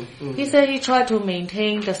sensation. He said he tried to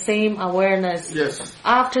maintain the same awareness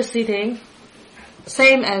after sitting,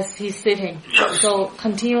 same as he's sitting. So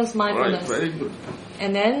continuous mindfulness. Right, very good.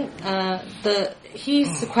 And then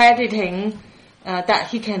he's crediting that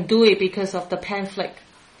he can do it because of the pamphlet,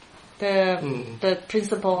 the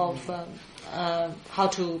principle of how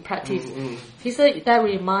to practice. He said that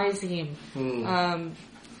reminds him.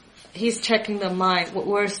 He's checking the mind.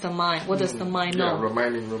 Where's the mind? What does the mind know?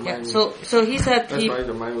 Reminding. Yeah. So he said that's why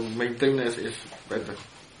the mind maintenance is better.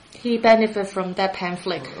 He benefit from that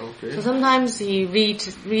pamphlet. Okay. So sometimes he read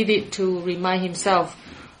it to remind himself.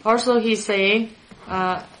 Also, he's saying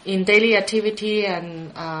in daily activity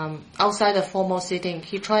and outside the formal sitting,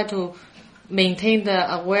 he tried to maintain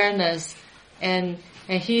the awareness, and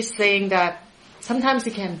he's saying that sometimes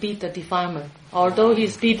he can beat the defilement. Although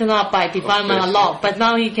he's beaten up by defilement a lot, but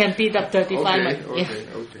now he can beat up the defilement. Okay.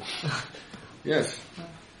 Yes.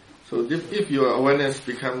 So if your awareness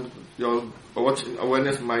becomes your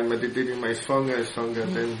awareness mind, meditating mind stronger and stronger,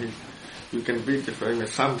 then you can beat the defilement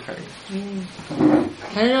sometimes.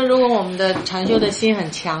 反正如果我们的禅修的心很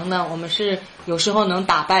强呢，我们是有时候能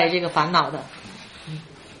打败这个烦恼的。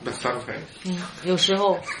But sometimes. 有时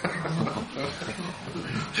候。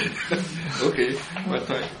Okay. What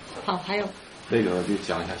time? 好，还有。那个就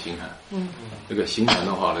讲一下行禅。这个行禅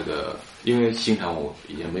的话，那个因为行禅我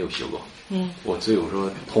以前没有学过，我只有说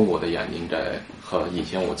通过我的眼睛和以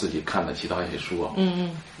前我自己看的其他一些书啊，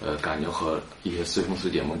感觉和一些师兄师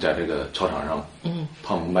姐们在这个操场上，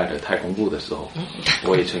他们迈着太空步的时候，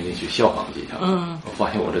我也曾经去效仿几下，我发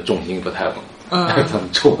现我的重心不太稳，他们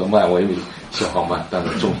走得慢，我也没效仿慢，但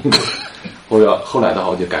是重心后来的话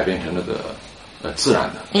我就改变成那个自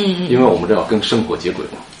然的，因为我们这要跟生活接轨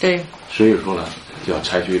嘛，对，所以说呢，就要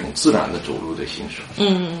采取一种自然的走路的形式，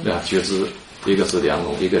觉知，一个是两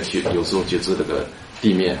种，一个有时候觉知这个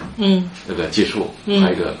地面，那个接触，还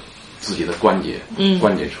有一个自己的关节，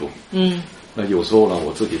关节处，那有时候呢，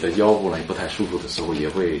我自己的腰部呢不太舒服的时候，也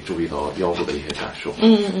会注意到腰部的一些感受，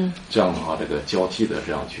这样的话，这个交替的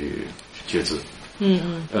这样去觉知。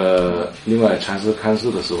另外禅师看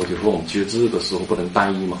事的时候，就说我们觉知的时候不能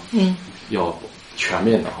单一嘛，要全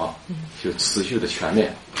面的哈，就持续的全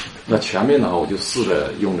面。那全面的话，我就试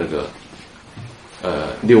着用这个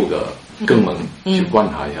6个根门去观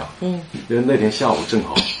察一下。因为那天下午正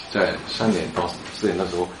好在3点到4点的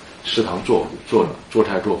时候，食堂做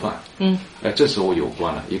菜做饭。这时候有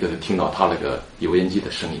关了，一个是听到他那个油烟机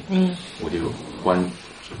的声音，我就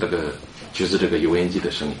这个觉知这个油烟机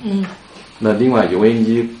的声音。那另外油烟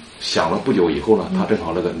机响了不久以后呢，它正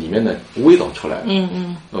好那个里面的味道出来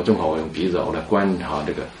了。正好我用鼻子我来观察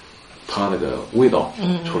这个它那个味道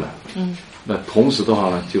出来。那同时的话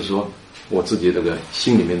呢，就是说我自己这个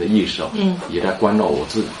心里面的意识也在关照我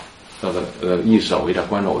自己，那个意识我也在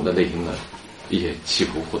关照我的内心的一些起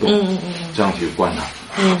伏活动，这样去观察。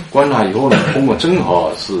观察以后呢，通过正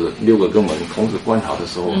好是6个根本同时观察的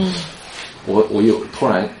时候，我有突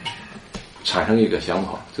然产生一个想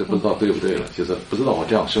法，这不知道对不对了，就是不知道我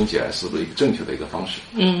这样升起来是不是一个正确的一个方式。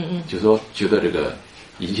就是说觉得这个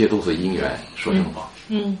一切都是因缘所生法。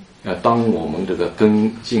当我们这个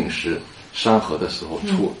根境是山河的时候，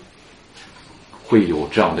会有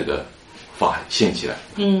这样这个法现起来。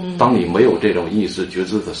当你没有这种意识觉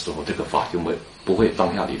知的时候，这个法就不会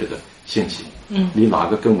当下你这个现起。你哪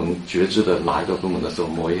个根本觉知的哪一个根本的时候，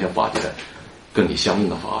某一些法就来跟你相应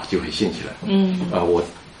的法就会现起来。我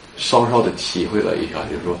稍稍的体会了一下，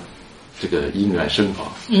就是说这个因缘生法，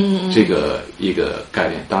这个一个概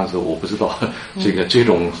念，但是我不知道这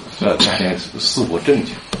种概念是否正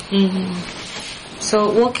确。So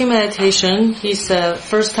walking meditation, he's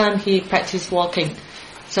first time he practiced walking.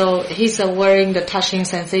 So he's wearing the touching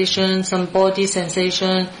sensation, some body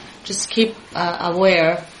sensation, just keep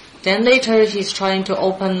aware. Then later he's trying to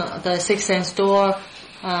open the sixth sense door.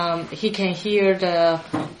 He can hear the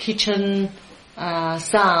kitchen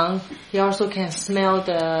sound. He also can smell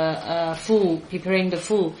the food, preparing the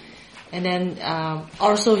food. And then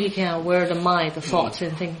also he can aware the mind, the thoughts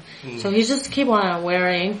and things. So he just keep on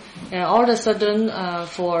wearing, and all of a sudden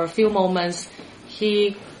for a few moments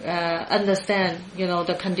he understand,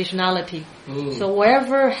 the conditionality. So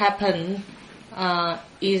whatever happen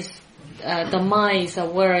is the mind is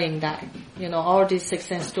wearing that, all this sixth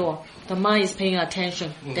sense door. The mind is paying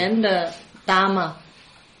attention. Then the Dharma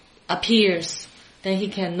appears. Then he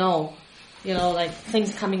can know, like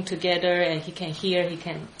things coming together, and he can hear, he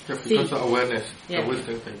can see. Because of awareness, yeah. The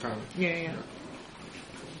wisdom can come. Yeah.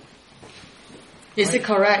 Is it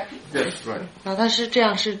correct? Yes, right. 他是这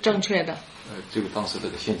样是正确的。这个当时这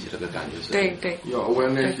个现起这个感觉是。对。Your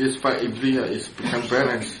awareness is by Ibriya is become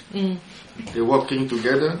balanced. They're working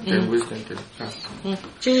together, then wisdom can come.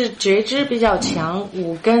 就是觉知比较强，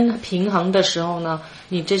五根平衡的时候呢，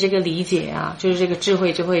你这个理解啊，就是这个智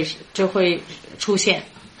慧就会出现。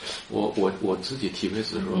我自己体会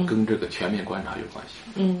是说跟这个全面观察有关系。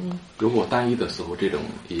如果单一的时候，这种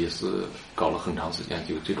也是搞了很长时间，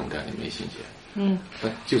就这种概念没兴趣。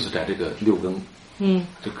但就是在这个6根，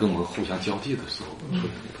这根门互相交替的时候出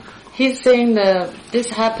现这种。He's saying that this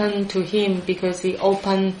happened to him because he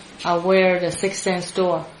opened aware the sixth sense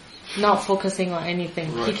door, not focusing on anything.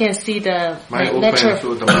 Right. He can see the mind nature. Open,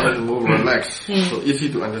 so the mind move relaxed, so easy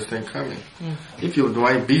to understand coming. If your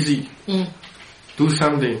mind busy, do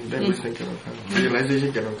something, then wisdom cannot come.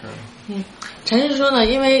 Realization cannot come. 禅师说呢，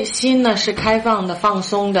因为心呢是开放的、放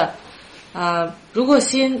松的，如果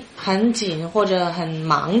心很紧或者很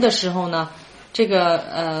忙的时候呢，这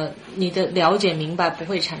个你的了解明白不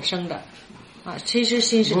会产生的，其实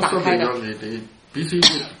心是打开的。They busy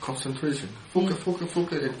with concentration, focus,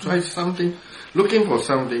 and try something, looking for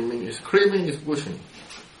something, means craving is pushing.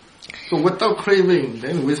 So without craving,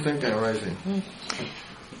 then wisdom can arise.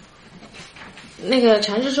 那个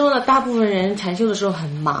禅师说呢，大部分人禅修的时候很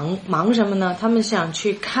忙，忙什么呢？他们想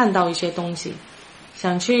去看到一些东西，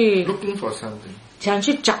想去 looking for something， 想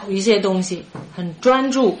去找一些东西，很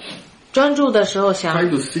专注，专注的时候想 try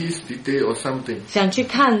to seize detail or something， 想去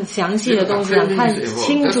看详细的东西，想看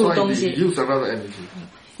清楚东西。use a lot of energy。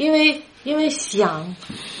因为想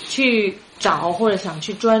去找或者想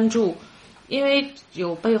去专注，因为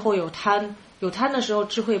背后有贪的时候，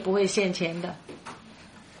智慧不会现前的。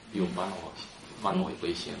有烦恼也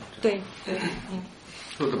危险。对。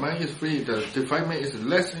So the mind is free. The defilement is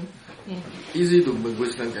less easy to make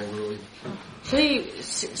wisdom can grow. 所以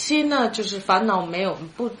心呢，就是烦恼没有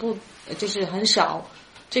不就是很少，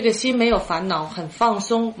这个心没有烦恼，很放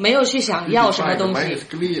松，没有去想要什么东西。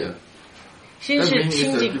心是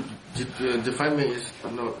清净。Defilement is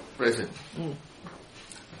not present.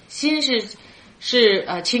 心是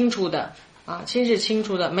清楚的啊，心是清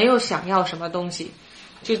楚的，没有想要什么东西，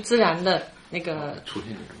就自然的那个出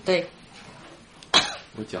现的。对。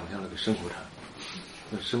我讲一下那个生活禅。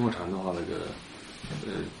那生活禅的话，那个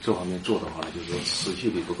这方面做的话呢，就是说持续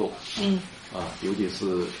力不够。尤其是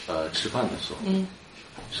吃饭的时候。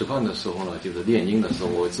吃饭的时候呢，就是念经的时候，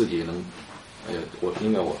我自己能，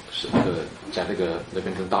因为我是在那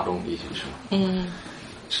边跟大众一起吃嘛。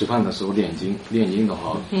吃饭的时候念经的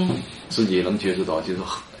话，自己能觉知到，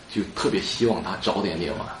就特别希望他早点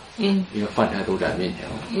念完。因为饭菜都在面前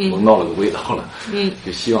了，闻到了个味道了。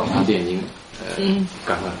就希望他念经。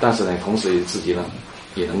赶快，但是呢，同时自己呢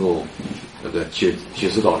也能够觉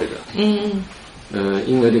知到这个。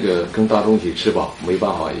因为这个跟大众一起吃吧，没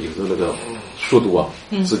办法，有时候那个速度啊，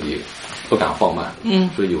自己不敢放慢。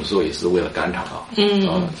所以有时候也是为了赶场啊。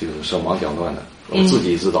就是手忙脚乱的，我自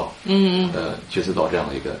己知道。觉知到这样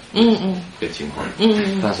的一个情况。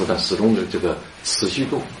但是呢，始终的这个持续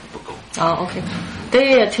度不够。OK.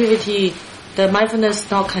 Daily activity, the mindfulness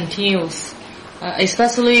not continuous.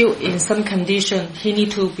 Especially in some condition, he need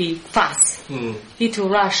to be fast. Need to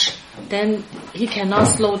rush. Then he cannot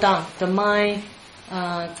slow down. The mind.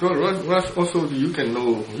 Rush also you can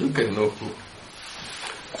know.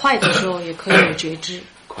 快的时候也可以有觉知。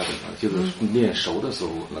快的时候就是练熟的时候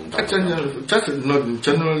能达到。Just not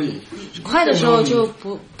generally. 快的时候就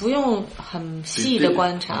不用很细的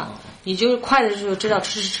观察。你就快的时候知道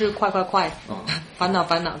吃快，烦恼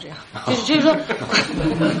这样，就是说，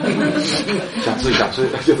想吃，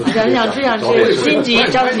心急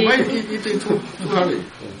着急。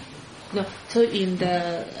No, so in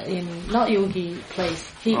not yogi place,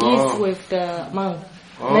 he is with the monk.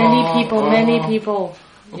 Many people.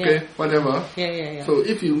 Okay, whatever. Yeah. So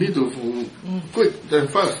if you need to quick, then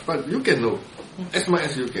fast, but you can know as much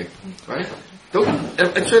as you can, right?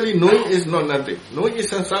 Actually, knowing is not nothing. Knowing is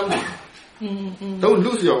something. Don't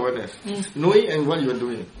lose your awareness. Knowing and what you are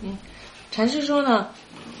doing. 禅师说呢，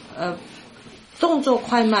动作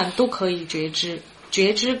快慢都可以觉知，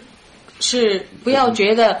觉知是不要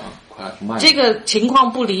觉得这个情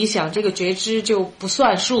况不理想，这个觉知就不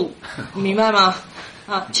算数，明白吗？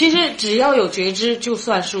其实只要有觉知就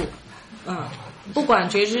算数，不管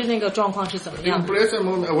觉知那个状况是怎么样。Present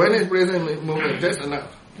moment, awareness present moment, that's enough.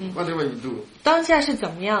 Whatever you do. 当下是怎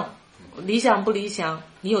么样，理想不理想，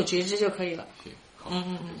你有觉知就可以了。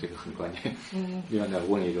这个很关键。另外再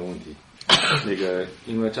问一个问题，那个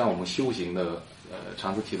因为在我们修行的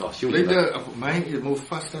常常提到修行的。Later, mind is move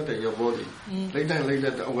faster than your body.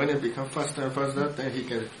 Later, the awareness become faster and faster. Then he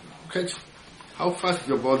can catch how fast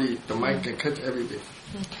your body, the mind can catch everything.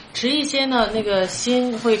 迟一些呢，那个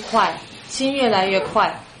心会快，心越来越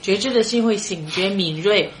快，觉知的心会醒觉敏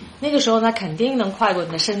锐，那个时候它肯定能快过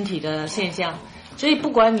你的身体的现象。所以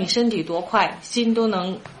不管你身体多快，心都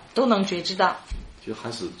能觉知到。就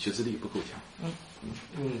还是觉知力不够强。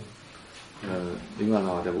另外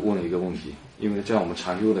呢，再问一个问题，因为在我们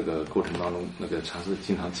禅修那个过程当中，那个禅师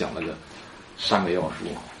经常讲那个3个要素，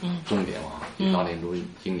重点《大念珠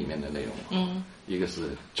经》里面的内容，一个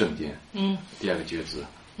是正见，第二个觉知，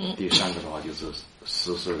第三个的话就是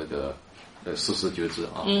实施那个实施觉知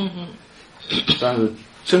啊。但是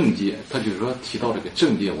正见，他就是说提到这个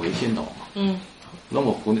正见为先导嘛。那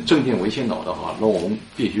么正见为先导的话，那我们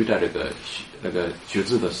必须在那个觉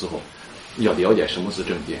知的时候，要了解什么是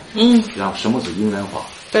正见，然后什么是因缘法，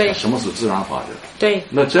对，什么是自然法则，对。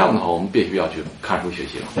那这样的话，我们必须要去看书学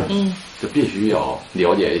习了，就必须要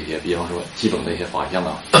了解一些，比方说基本的一些法相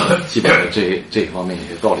啊，基本的这一方面一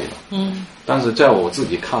些道理了。但是在我自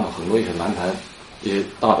己看了很多一些南禅一些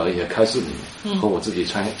大的一些开示里面，和我自己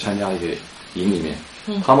参加一些营里面，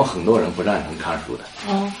他们很多人不赞成看书的。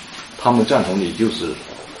他们赞同你就是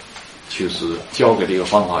教给这个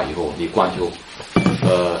方法以后，你观修，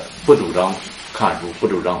不主张看书，不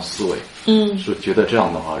主张思维，是觉得这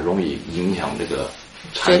样的话容易影响这个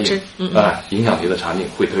禅定，影响你的禅定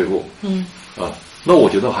会退步，那我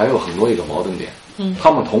觉得还有很多一个矛盾点，他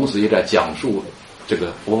们同时也在讲述这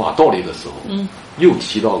个佛法道理的时候，又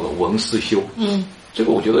提到了闻思修，这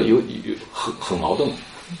个我觉得有很矛盾。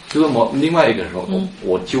就是另外一个说，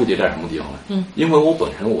我纠结在什么地方呢？因为我本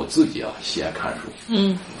身我自己喜爱看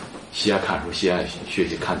书，喜爱看书，喜爱学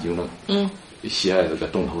习看经论，喜爱这个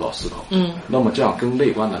动头脑思考，那么这样跟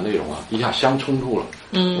内观的内容一下相冲突了，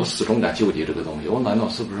我始终在纠结这个东西。我难道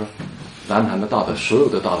是不是南传的大德所有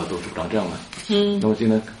的大德都主张这样呢？那么今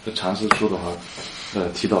天禅师说的话，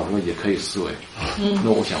提到说也可以思维，那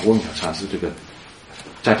我想问一下禅师，这个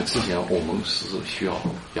在这之前我们是需要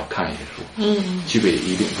看一些书，具备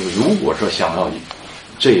一定就是如果说想要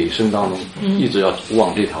这一生当中一直要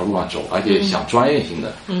往这条路上走，而且想专业性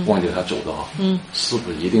的往这条走的话，是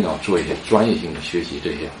不是一定要做一些专业性的学习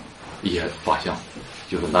这些一些法相，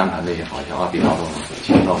就是南传的一些法相，阿毗达宗、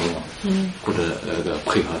清道宗或者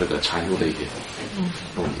配合这个禅修的一些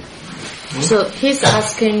东西。So he's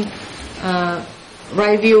asking,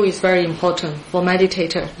 right view is very important for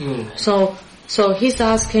meditator. So he's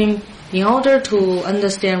asking, in order to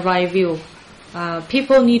understand right view,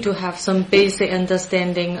 people need to have some basic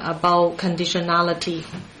understanding about conditionality,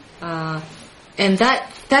 and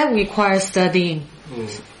that requires studying.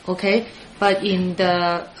 Okay, but in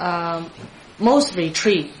the most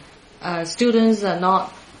retreat, students are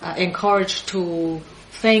not encouraged to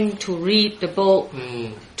think, to read the book,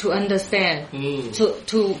 to understand,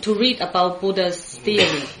 to read about Buddha's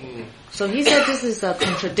theory. So he said this is a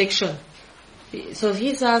contradiction. So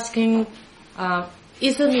he's asking,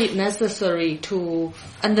 isn't it necessary to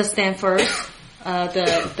understand first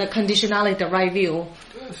the conditionality, the right view?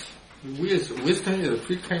 Wisdom is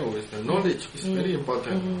three kinds of wisdom. Knowledge is very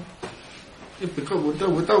important. Because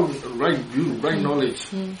without right view, right knowledge,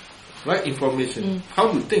 right information,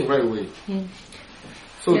 how to think right way.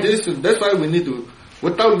 So that's why we need to,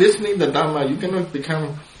 without listening the Dharma, you cannot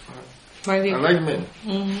become enlightenment.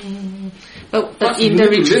 But in the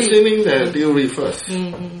retreat, listening the theory first,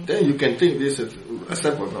 then you can think this is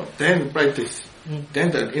acceptable or not. Then practice.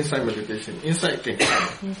 Then the insight meditation, insight can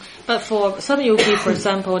come. But for some yogi, for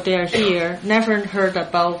example, they are here, never heard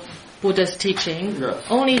about Buddha's teaching,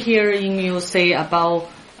 only hearing you say about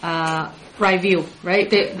right view, right?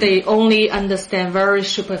 They only understand very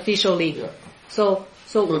superficially. So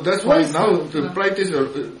that's why now the practice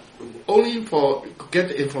only for get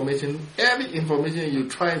the information. Every information you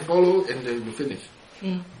try and follow, and then you finish.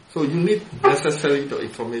 So you need necessary the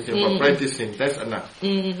information for practicing. That's enough.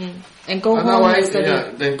 And go otherwise, home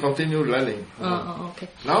and then continue learning. Okay.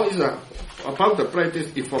 Now it's about the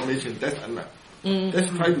practice information. That's enough. Let's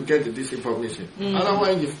try to get this information.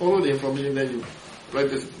 Otherwise, you follow the information, then you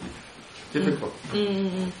practice difficult.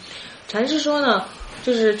 禅师说呢，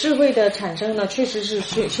就是智慧的产生呢，确实是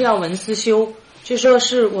需要闻思修，就说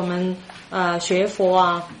是我们学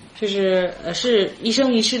佛就是是一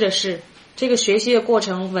生一世的事。这个学习的过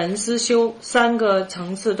程，闻思修三个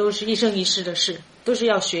层次都是一生一世的事，都是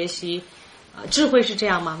要学习。智慧是这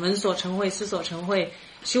样嘛，闻所成慧，思所成慧，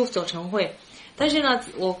修所成慧。但是呢，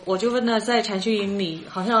我就问他，在禅修营里，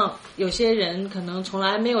好像有些人可能从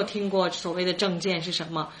来没有听过所谓的正见是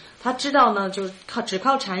什么。他知道呢，就是只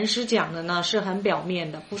靠禅师讲的呢，是很表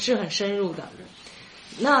面的，不是很深入的。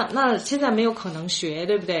那现在没有可能学，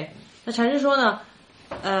对不对？那禅师说呢，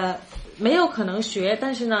没有可能学，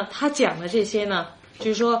但是呢，他讲的这些呢，就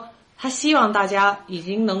是说他希望大家已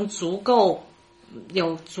经能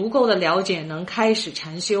有足够的了解，能开始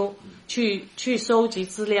禅修，去搜集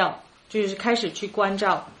资料，就是开始去关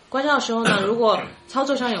照。关照的时候呢，如果操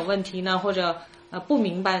作上有问题呢，或者不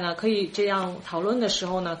明白呢，可以这样讨论的时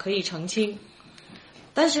候呢，可以澄清。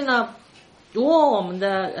但是呢，如果我们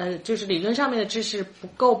的就是理论上面的知识不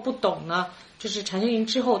够不懂呢，就是禅修营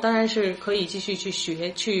之后当然是可以继续去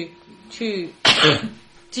学，去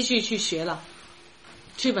继续去学了，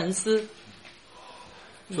去闻思。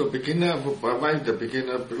So beginner, why the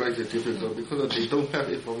beginner practice difficult? Because they don't have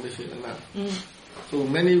information enough. So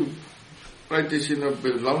many practitioners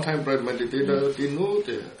with long time meditator, they know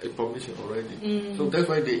the information already. So that's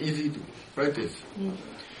why they easy to practice.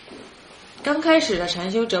 刚开始的禅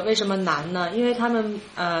修者为什么难呢？因为他们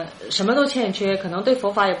什么都欠缺，可能对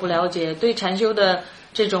佛法也不了解，对禅修的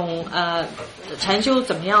这种禅修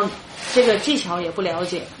怎么样这个技巧也不了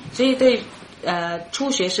解，所以对初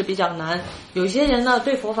学是比较难。有些人呢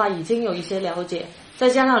对佛法已经有一些了解，再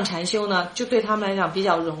加上禅修呢，就对他们来讲比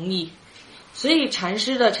较容易。所以禅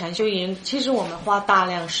师的禅修营，其实我们花大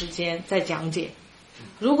量时间在讲解。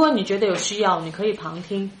如果你觉得有需要，你可以旁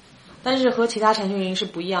听，但是和其他禅修营是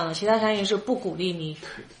不一样的。其他禅修营是不鼓励你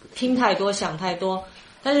听太多、想太多，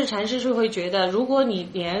但是禅师是会觉得，如果你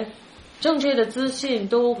连正确的资讯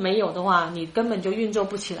都没有的话，你根本就运作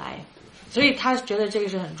不起来。所以他觉得这个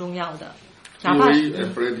是很重要的。theory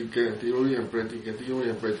and practical, theory and practical, theory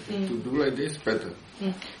and practical. To do like this better.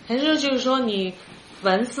 还是就是说你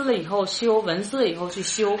闻思了以后修，闻思了以后去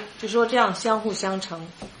修，就说这样相互相成。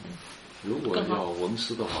如果要闻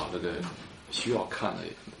思的话，那个需要看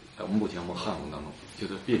的，目前我们汉文当中就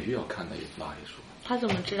是必须要看的哪一书？他怎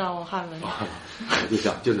么知道我汉文？我就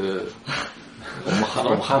想就是我们汉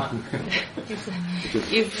文。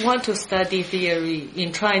If you want to study theory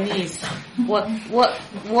in Chinese, what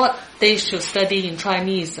they should study in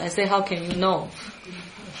Chinese? I say, how can you know?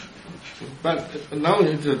 But now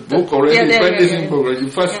it's a book already, practicing book. You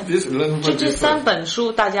first this learn first. 这3本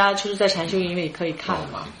书大家就是在禅修营里可以看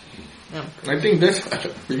嘛。I think that's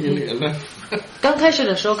beginning enough. 刚开始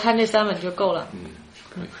的时候看这3本就够了。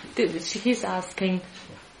He's asking,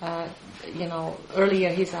 earlier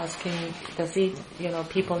he's asking, does he,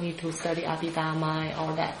 people need to study Abhidharma and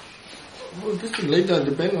all that? Well, this later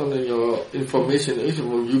depend on your information. If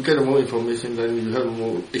you get more information, then you have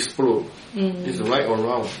more explore. It's right or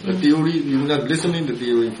wrong. The theory, you're not listening to the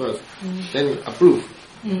theory first, then you approve,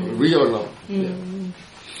 real or not.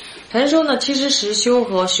 禅说呢，其实实修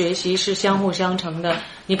和学习是相互相成的。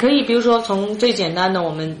你可以比如说从最简单的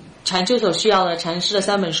我们禅修所需要的禅师的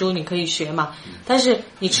3本书你可以学嘛，但是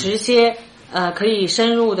你持些可以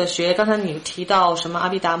深入的学，刚才你提到什么阿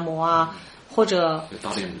毗达摩啊，或者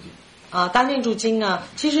大念住经啊，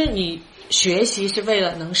其实你学习是为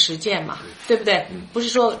了能实践嘛，对不对？不是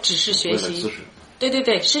说只是学习，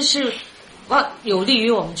对，是有利于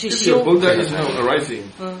我们去修。Buddha is now arising.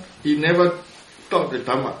 He never taught the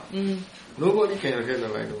Dhamma. Nobody can get the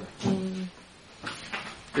right way.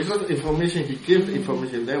 Because information, he gives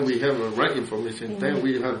information, then we have the right information, then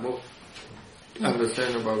we have more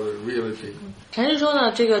understand about the reality. 禅师说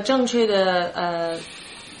呢，这个正确的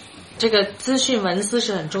这个资讯闻思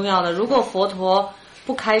是很重要的。如果佛陀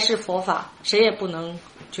不开示佛法，谁也不能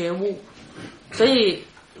觉悟。所以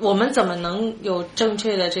我们怎么能有正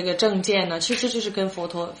确的这个正见呢？其实就是跟佛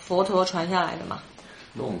陀传下来的嘛。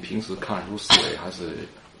那我们平时看书思维还是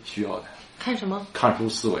需要的。看什么？看书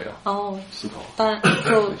思维啊。思考。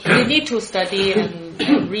So we need to study and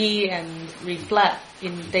read and reflect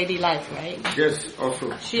in daily life, right? Yes,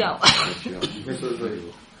 also. 需要。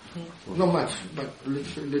Not much, but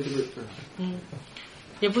little bit.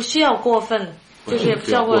 也不需要过分，就是也不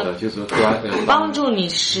需要过分，就是帮助你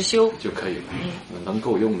实修就可以了。能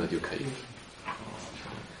够用的就可以。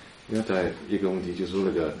因为在一个问题就是说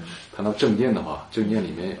那个谈到正见的话，正见里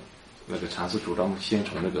面那个禅师主张先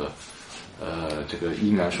从那个这个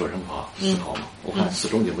因缘所生法思考嘛。我看始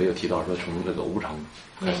终就没有提到说从这个无常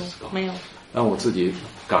开始思考。没有。那我自己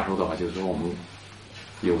感受的话，就是说我们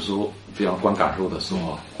有时候比方光感受的时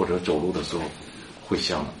候，或者走路的时候，会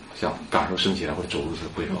想感受升起来，或者走路时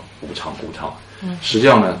会说无常。实际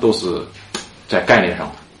上呢，都是在概念上。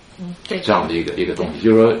这样的一个东西，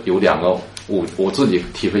就是说有2个我自己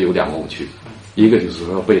体会有2个误区，一个就是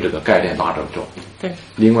说被这个概念拉着走，对，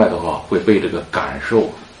另外的话会被这个感受，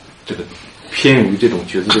这个偏于这种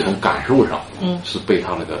觉知这种感受上，是被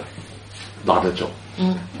他那个拉着走，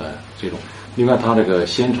这种，另外他这个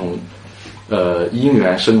先从因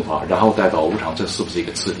缘生法，然后再到无常，这是不是一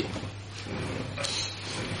个次第？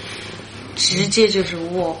直接就是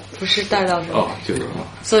我，不是带到什么。就是。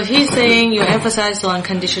So he's saying you emphasize on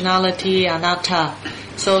conditionality, anatta.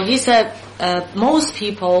 So he said most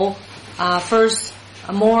people are first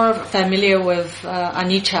more familiar with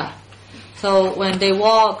anicca. So when they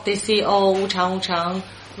walk, they see无常，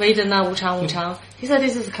 Vedana 无常。He said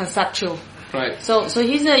this is conceptual. Right. So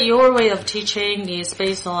he said your way of teaching is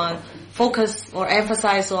based on focus or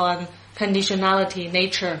emphasize on conditionality,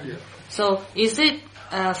 nature. Yeah. So is it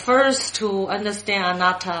first to understand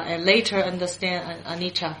anatta and later understand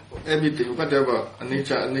anicca? Everything, whatever,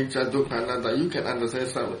 anicca, dukkha, anatta, you can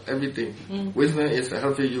understand everything. Wisdom is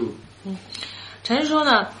helping you. 禅师说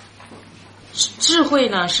呢，智慧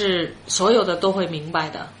呢是所有的都会明白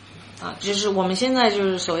的。就是我们现在就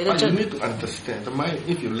是所谓的正。You need to understand the mind.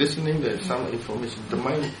 If you're listening to some information, the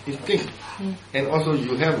mind is think, and also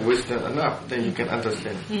you have wisdom enough, then you can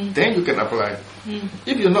understand. Then you can apply.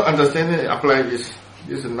 If you're not understanding, apply this.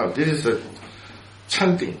 This is not. This is a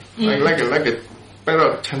chanting, like a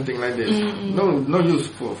better chanting like this. No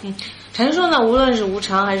useful. 禅师说呢，无论是无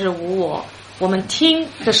常还是无我，我们听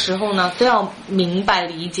的时候呢，都要明白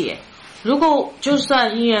理解。如果就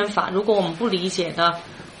算因缘法，如果我们不理解呢？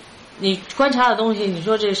你观察的东西，你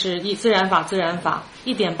说这是自然法，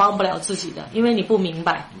一点帮不了自己的，因为你不明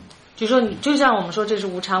白。就说你就像我们说这是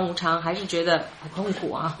无常，还是觉得很痛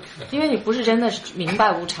苦啊，因为你不是真的明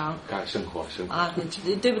白无常生活啊，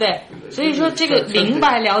对不对？所以说这个明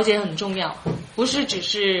白了解很重要，不是只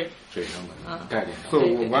是水上的概念。So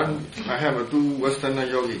one, I have two Western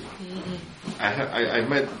yogi. I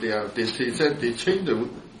met they said they changed the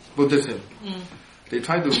Buddhism. They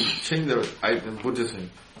try to change the Buddhism.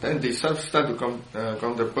 Then they start to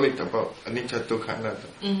contemplate about anicca, dukkha, anatta.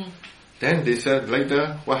 Then they said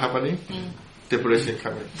later, what happening? Depression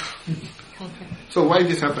coming. Okay. So why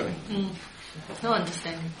this happening? No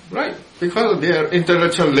understanding. Right, because their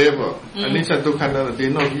intellectual level, anicca, dukkha, anatta, they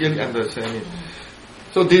not really understand it.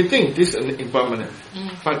 So they think this is impermanent,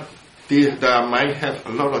 but the mind have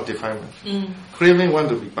a lot of defilement. Craving want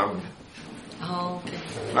to be permanent. Oh, okay.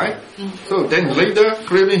 Right? So then later,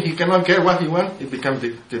 craving, he cannot get what he wants, he becomes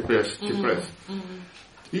depressed.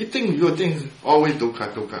 He think your thing is always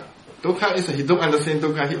dukkha. Dukkha is, he don't understand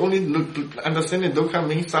dukkha, he only understand dukkha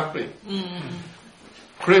means suffering.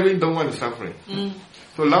 Craving don't want suffering.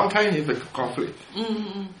 So long time is a conflict.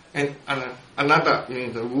 And another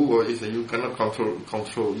means the rule is that you cannot control,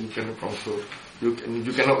 you cannot control. You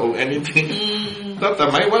cannot owe anything. Not the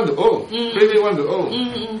mind want to owe, craving want to owe.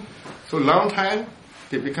 So long time,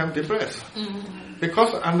 they become depressed.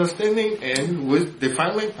 Because understanding and with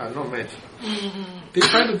defilement are not matched. They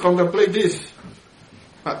try to contemplate this,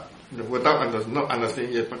 but without not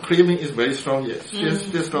understanding yet. But craving is very strong yet,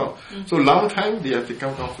 still strong. So long time, they have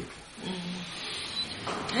become conflict.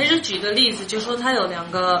 还是举个例子，就说他有2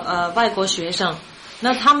个外国学生，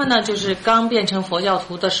那他们呢就是刚变成佛教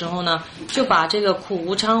徒的时候呢，就把这个苦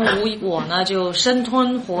无常无我呢就生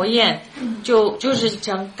吞活咽，就是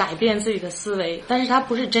想改变自己的思维，但是他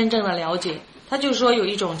不是真正的了解，他就说有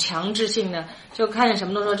一种强制性的，就看见什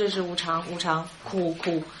么都说这是无常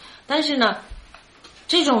苦，但是呢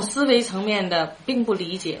这种思维层面的并不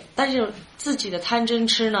理解，但是自己的贪嗔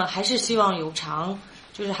痴呢还是希望有常，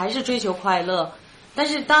就是还是追求快乐，但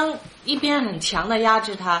是当一边很强的压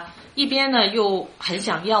制他，一边呢又很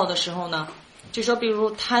想要的时候呢，就说比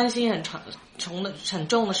如贪心很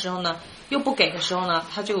重的时候呢，又不给的时候呢，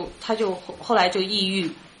他就后来就抑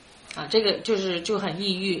郁啊，这个就很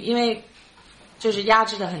抑郁，因为就是压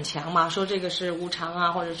制的很强嘛，说这个是无常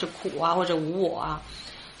啊，或者是苦啊，或者无我啊，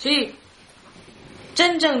所以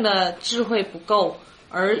真正的智慧不够，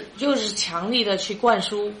而又是强力的去灌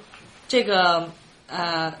输这个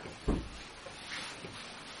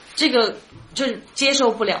就是接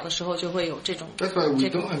受不了的时候，就会有这种。That's why we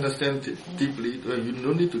don't understand it deeply. You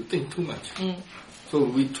don't need to think too much. So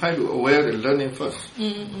we try to aware and learning first.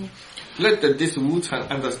 Let this Wu-Tang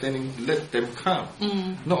understanding let them come.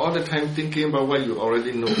 Not all the time thinking about what you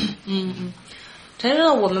already know. 陈师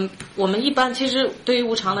呢，我们一般其实对于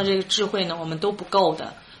无常的这个智慧呢，我们都不够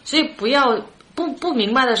的，所以不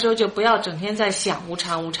明白的时候就不要整天在想无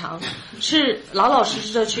常，是老老实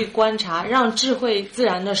实的去观察，让智慧自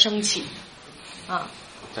然的升起啊。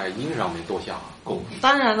在因上面多下功夫。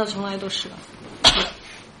当然了，从来都是了。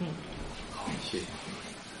好，谢谢。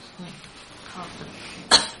好。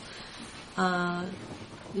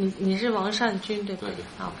你是王善君对不对？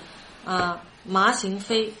好。麻行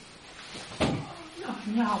飞。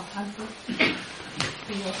你好，禅师。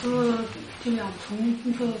我是这样，从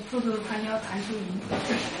这次参加禅修营之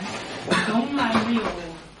前，从来没有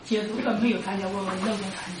没有参加过任何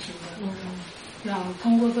禅修的。这样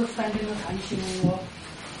通过这3天的禅修，我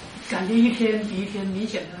感觉一天比一天明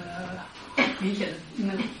显的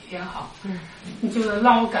那个体验好。就是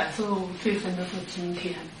让我感受最深的是今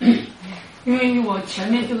天，因为我前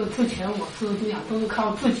面之前我是这样都是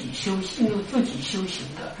靠自己修行的。自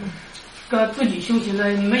己修行的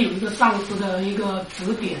没有一个上师的一个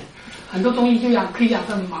指点，很多东西就可以讲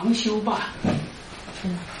是盲修吧。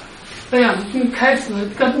这样就开始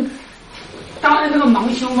当然这个盲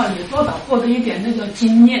修嘛，也多少获得一点那个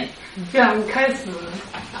经验。这样开始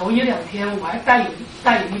头1-2天我还带有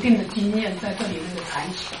一定的经验在这里那个禅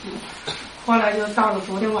修，后来就到了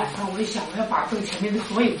昨天晚上，我一想我要把这个前面的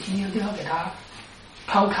所有经验都要给它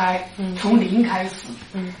抛开，从零开始。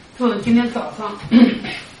就是今天早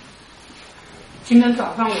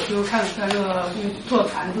上我就开始在这个做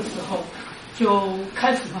禅的时候，就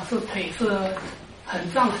开始嘛是腿是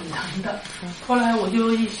很胀很疼的。后来我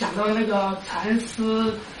就一想到那个禅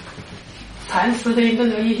师的那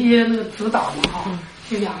个一些那个指导嘛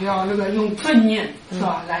就想要那个用正念是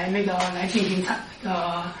吧来进行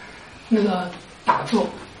那个打坐。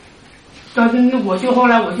后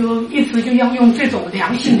来我就一直就要用这种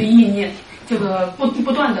良性的意念，这个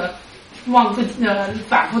不断的往自己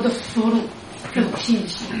反复的输入，这种信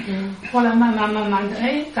息。后来慢慢的，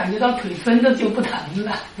感觉到腿真的就不疼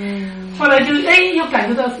了。后来就又感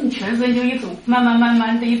觉到全身就一种慢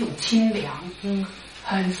慢的一种清凉。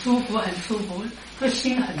很舒服，这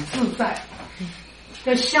心很自在。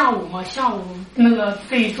在下午那个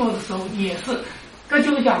这一做的时候也是，这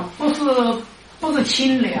就是讲不是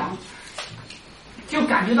清凉，就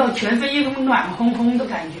感觉到全身一种暖烘烘的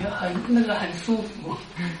感觉，很舒服。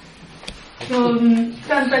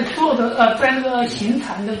但在做的在那个行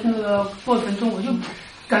禅的那个过程中，我就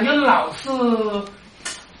感觉老是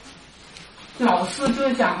就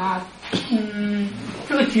是讲啊，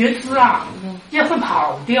这个觉知啊，也会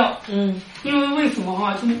跑掉。因为为什么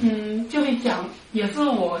哈？就是讲，也是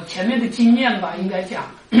我前面的经验吧，应该讲。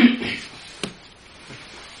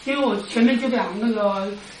因为我前面就讲那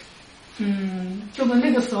个，就是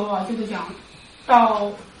那个时候啊，就是讲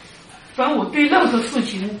到，反正我对任何事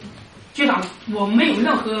情，就讲我没有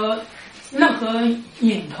任何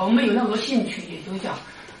瘾头，没有任何兴趣，也就是讲，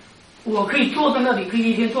我可以坐在那里，可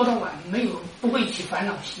以一天坐到晚，不会起烦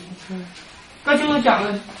恼心。那就是讲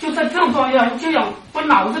了，就在这种状态下，就讲我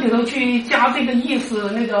脑子里头去加这个意识，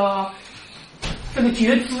这个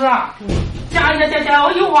觉知啊，加，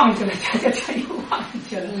我又忘记了，加又忘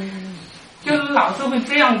记了，就是老是会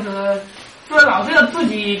这样子，所以老是要自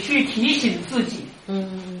己去提醒自己。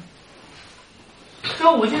所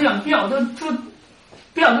以我就想，不晓得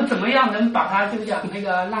怎么样能把它就讲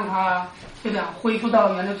让它就讲恢复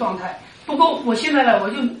到原来状态。不过我现在呢，我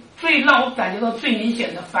就让我感觉到最明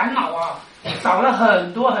显的烦恼啊，少了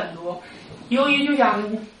很多。由于就讲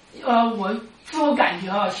我自我感觉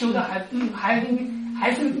啊修的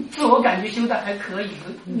还是自我感觉修的还可以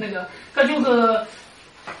的这就是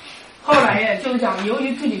后来就是讲，由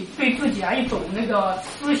于自己对自己啊一种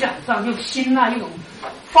思想上就心啊一种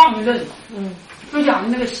放任，就讲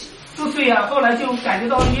那个之所以啊，后来就感觉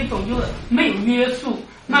到一种就是没有约束，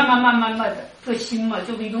慢慢的这心嘛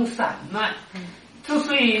就是一种散漫。之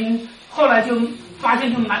所以后来就发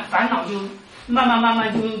现就烦恼就慢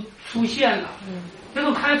慢就出现了。这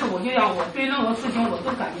个开始我就讲，我对任何事情我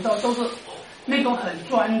都感觉到都是那种很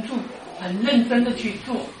专注、很认真的去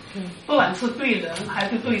做，不管是对人还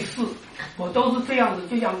是对事，我都是这样子，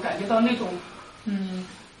就想感觉到那种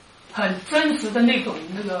很真实的那种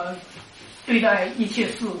对待一切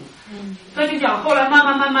事物。这就讲后来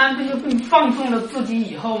慢慢这就更放纵了自己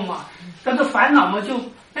以后嘛，但是烦恼嘛就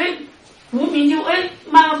无名就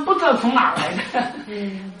慢慢不知道从哪来的，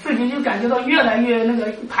自己就感觉到越来越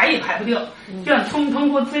排也排不掉，就想通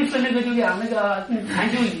过这次就讲禅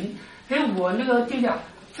修营，我就讲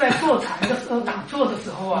在坐禅的时候打坐的时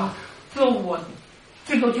候啊，就我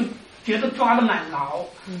这个就觉得抓得蛮牢，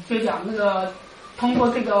就讲通过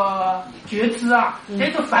这个觉知啊，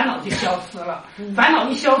这烦恼就消失了，烦恼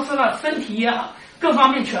一消失了，身体也好，各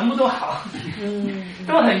方面全部都好，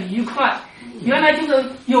都很愉快。原来就是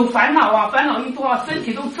有烦恼啊，烦恼一多啊，身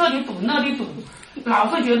体都这里堵那里堵，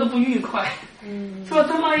老是觉得不愉快。说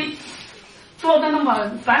这么做的那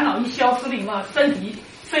么烦恼一消失了嘛，身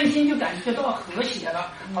心就感觉到和谐了，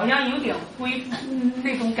好像有点恢复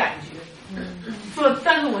那种感觉。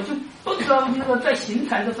但是我就不知道在行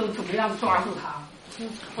禅的时候怎么样抓住它。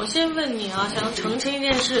我先问你啊，想澄清一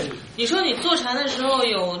件事，你说你坐禅的时候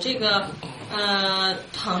有这个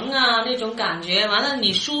疼啊那种感觉，完了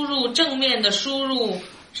你输入正面的输入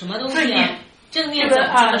什么东西啊？正面怎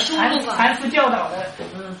么输入法？禅师教导的，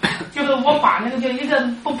就是我把就一个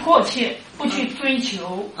不迫切，不去追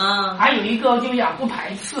求，还有一个就讲不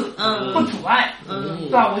排斥，不阻碍，是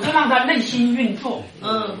吧？我就让他内心运作，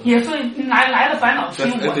也是来了烦恼心，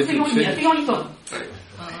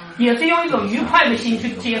也是用一种愉快的心去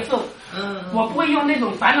接受，我不会用那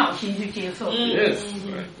种烦恼心去接受。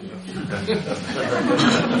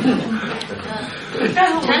但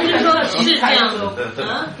是禅师说是这样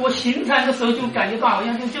的，我行禅的时候就感觉到好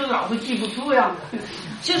像就老是记不住样子。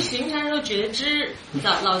就行禅的时候觉知，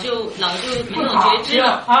老就没有觉知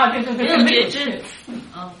了对，没有觉知。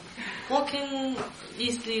Walking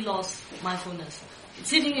easily lost mindfulness.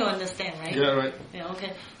 Sitting you understand, right? Yeah, right. Yeah,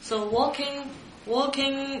 okay. So walking,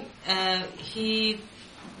 he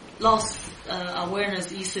lost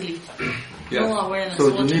awareness easily. Yeah. No awareness. So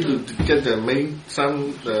you need to get the main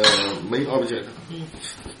object.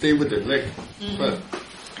 Stay with the leg first.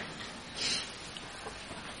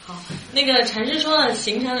 好，禅师说呢，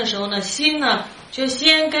行禅的时候呢，心呢就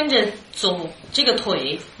先跟着走这个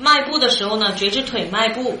腿，迈步的时候呢，觉知腿迈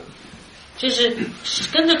步，就是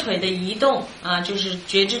跟着腿的移动啊，就是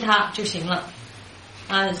觉知它就行了。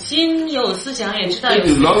心有思想也知道有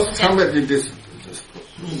思想。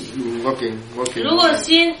如果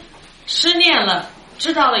心失念了，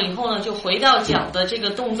知道了以后呢，就回到脚的这个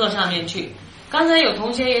动作上面去，刚才有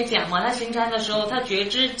同学也讲嘛，他行禅的时候，他觉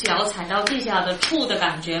知脚踩到地下的触的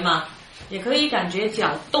感觉嘛，也可以感觉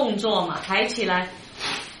脚动作嘛，抬起来，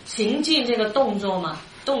行进这个动作嘛，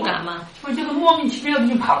动感嘛。我这个莫名其妙的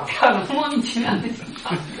就跑掉了，莫名其妙的就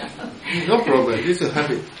跑掉了。No problem, this is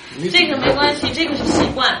habit. 这个没关系，这个是习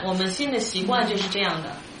惯，我们新的习惯就是这样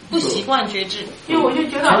的，不习惯觉知。因为我就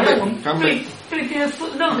觉得好像我们对这些事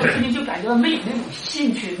任何事情就感觉到没有那种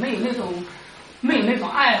兴趣，没有那种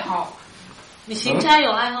爱好。你行禅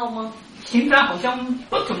有爱好吗？行禅好像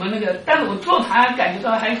不怎么那个，但是我坐禅感觉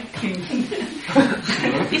到还挺。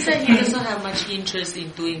He said he doesn't have much interest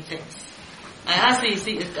in doing things. I asked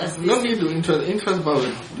him, does No need to interest about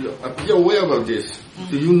it. Be aware about this.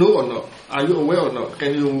 Do you know or not? Are you aware or not?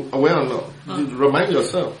 Can you aware or not? You remind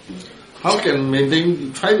yourself. How can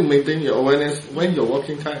try to maintain your awareness when you're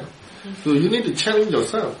walking time? So you need to challenge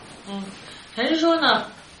yourself. 还是说呢，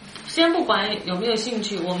先不管有没有兴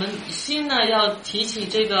趣，我们心呢要提起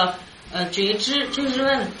这个觉知，就是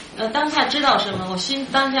问当下知道什么，我心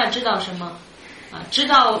当下知道什么啊？知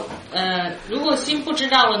道如果心不知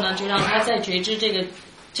道了呢，就让他再觉知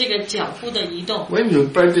这个脚步的移动。When you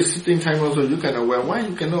practice sitting time also, you can aware. Why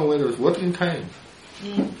you cannot aware the walking time?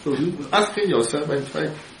 So you asking yourself and try.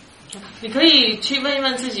 你可以去问一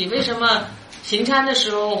问自己，为什么行禅的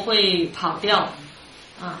时候会跑掉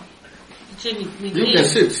啊？就你可以。You can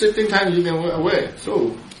sitting time. You can aware.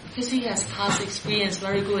 So. Because he has past experience,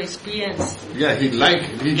 very good experience. Yeah, he like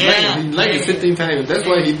sitting time. That's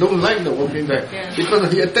why he don't like the walking time. Yeah.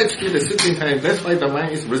 Because he attached to the sitting time. That's why the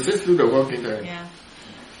mind is resist to the walking time. Yeah.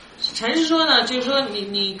 禅师说呢，就是说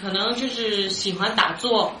你可能就是喜欢打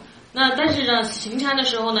坐，那但是呢，行禅的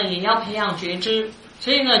时候呢，也要培养觉知，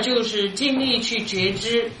所以呢，就是尽力去觉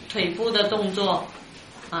知腿部的动作，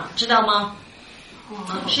啊，知道吗？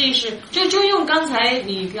啊，试一试，就用你刚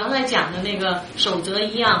才讲的那个守则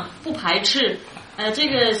一样，不排斥，这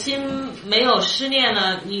个心没有失念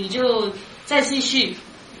了，你就再继续，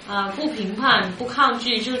不评判，不抗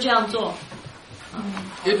拒，就这样做。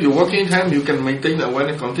If you walking time, you can maintain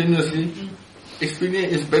awareness continuously.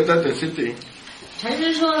 Experience is better than sitting. 禅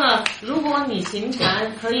师说呢，如果你行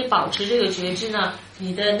禅可以保持这个觉知呢，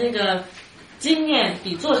你的那个经验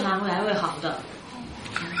比坐禅还会好的。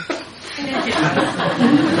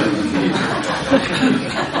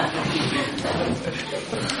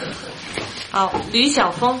好，徐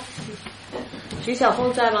晓峰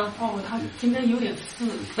在吗？他今天有点事。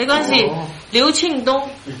没关系，刘庆东。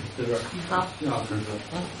这边。好。你好，陈师。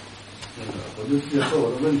我就直接说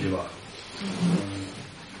我的问题吧。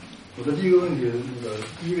我的第一个问题，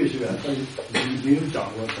第一位学员他您有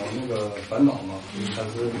讲那个烦恼嘛？但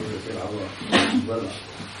是回答过，问了。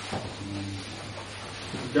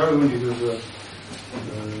第二个问题就是，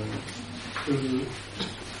就是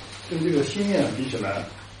跟这个心念比起来，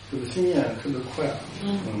就是心念特别快，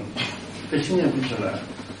跟心念比起来，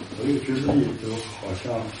我这个觉知力就好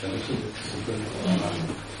像显得是10分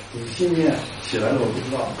就是心念起来了我不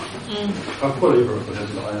知道，他过了一会儿我才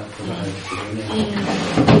知道，哎呀，可能还起了个念，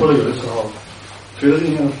或者有的时候随着这个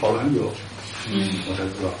念头跑了很久，我才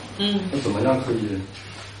知道，那怎么样可以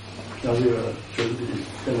让这个觉知力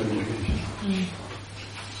更加敏锐一些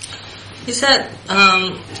？He said,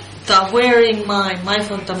 the awareing mind,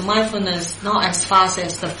 the mindfulness, not as fast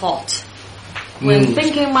as the thought. When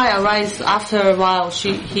thinking might arise, after a while,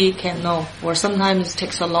 he can know, or sometimes it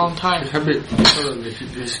takes a long time.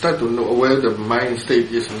 You start to know where the mind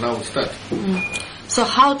state is now start. So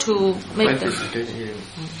how to make that?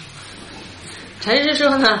 禅师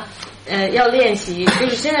说呢，要练习，就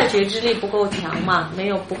是现在觉知力不够强嘛，没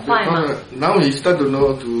有不快嘛。Now he start to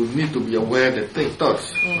know to need to be aware that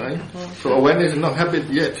thoughts, right? So awareness is not habit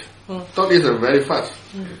yet. Thought is very fast.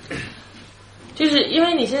 就是因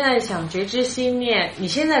为你现在想觉知心念，你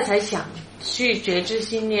现在才想去觉知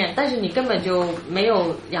心念，但是你根本就没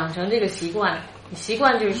有养成这个习惯。习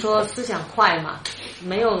惯就是说思想快嘛，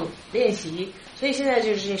没有练习，所以现在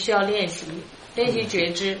就是需要练习觉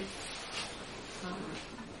知。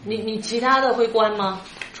你其他的会关吗？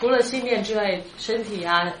除了心念之外，身体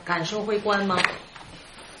啊感受会关吗？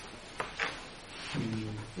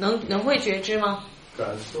能会觉知吗？感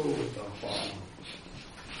受的话，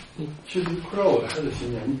其实会让我开始心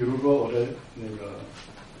念。你比如说我在那个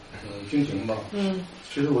进行吧，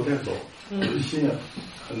其实我在走，我的心念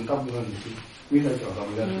很大部分是没在脚上，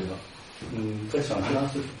没在腿上，在想其他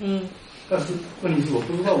事情。但是问题是我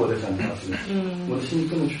不知道我在想其他事情，我的心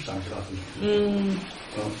根本去想其他事情。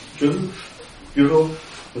就是比如说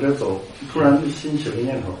我在走，突然心起了个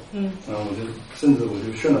念头，我就甚至我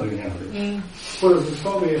就炫到这个念头里，或者是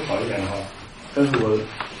稍微好一点的话，但是我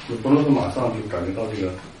不能说马上就感觉到这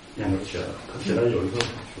个念头起来了，它起来有一个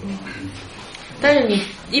但是你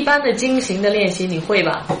一般的经行的练习你会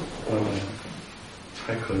吧？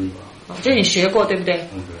还可以吧。就是你学过对不对？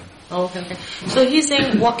对。Okay. So he's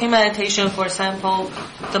saying walking meditation, for example,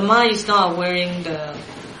 the mind is not wearing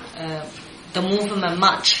the movement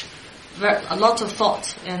much. A lot of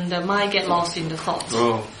thoughts, and the mind get lost in the thoughts.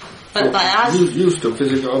 Oh. But as use the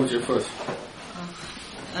physical object first.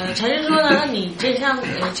 禅师说呢，那你这像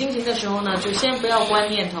经行的时候呢，就先不要观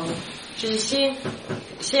念头，就是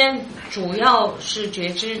先主要是觉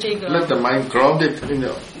知这个。Let the mind grounded in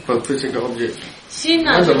the physical object. 心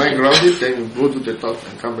呢 Once the mind grounded, then you go to the thought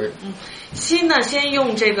and come back. 心呢，先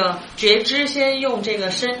用这个觉知，先用这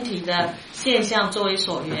个身体的现象作为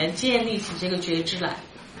所缘，建立起这个觉知来。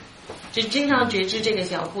就经常觉知这个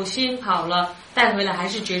脚步，心跑了带回来还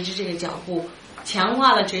是觉知这个脚步，强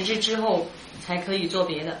化了觉知之后才可以做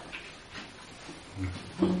别的。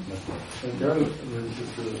第二个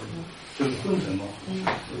就是昏沉嘛。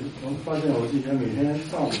我发现我以前每天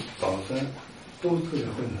上午早晨都特别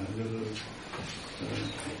昏沉，就是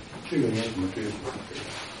这个应该怎么对付？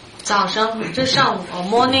早上就上午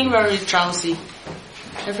morning very drowsy.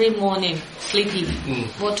 Every morning, sleepy.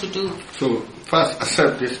 What to do? So first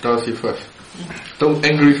accept this drowsy first. Don't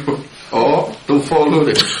angry or don't follow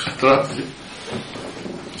the drowsy.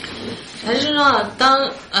 还是说，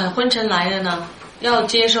当昏沉来了呢，要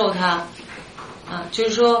接受它，就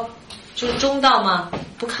是说，就是中道嘛，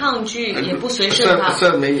不抗拒，也不随顺它。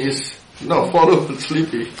Accept means not follow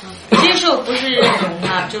sleepy. 接受不是认同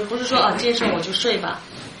它，就不是说接受我就睡吧，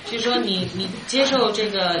就是说你接受这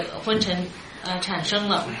个昏沉。产生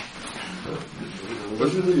了。我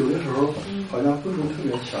就是有的时候，好像昏沉特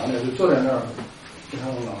别强烈，就坐在那儿，你看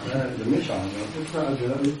我脑袋也没想什么，就突然觉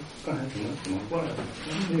得，刚才怎么过来的，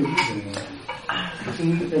没有意识那种感觉，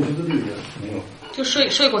心念觉知力也没有，就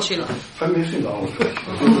睡过去了，还没睡着我。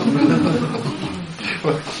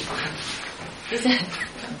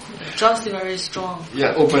Just very strong.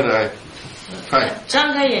 Yeah, open eye. Fine.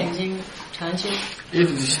 张开眼睛，禅修。If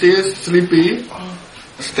you stay sleepy,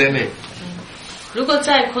 standing. 如果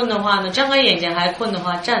再困的话呢，张开眼睛还困的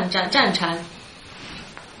话，站禅。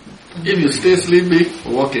If you stay sleepy,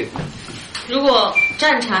 walking. 如果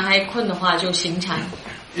站禅还困的话，就行禅。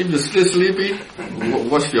If you stay sleepy,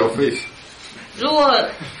 wash your face. 如果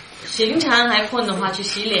行禅还困的话，去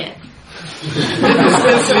洗脸。If you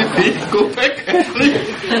stay sleepy, go back and sleep.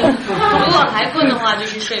 如果还困的话，就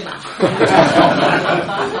去睡吧。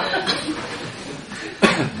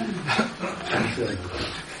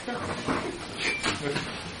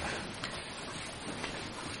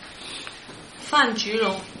范菊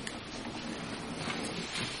荣。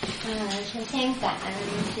首先感恩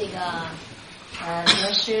这个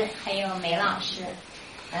罗师还有梅老师。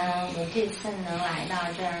我这次能来到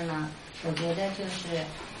这儿呢，我觉得就是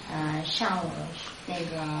上午那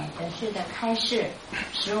个德师的开示，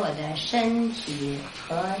使我的身体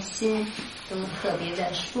和心都特别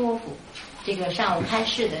的舒服。这个上午开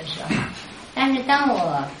示的时候，但是当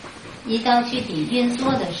我一到具体运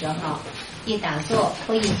作的时候，一打坐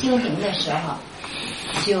或一经行的时候，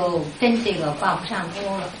就跟这个挂不上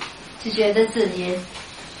钩了，就觉得自己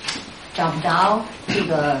找不着这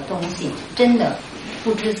个东西，真的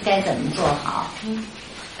不知该怎么做好。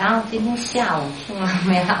然后今天下午听了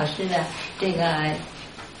梅老师的这个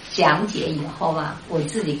讲解以后吧，我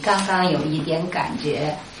自己刚刚有一点感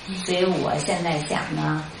觉，所以我现在想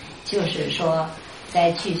呢，就是说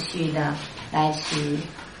再继续的来去。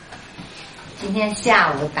今天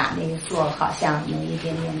下午打那个坐好像有一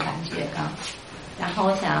点点感觉刚，然后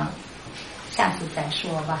我想下次再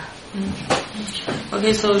说吧。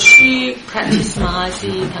Okay, so she practiced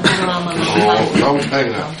Mahasi Panorama long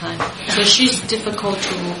time. So she's difficult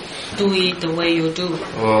to do it the way you do.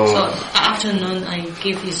 So afternoon I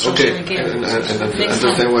give instruction again. And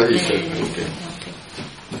understand what he said. Okay.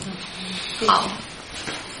 好。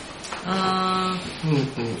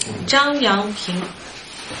张阳平。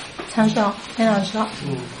参照梅老师好。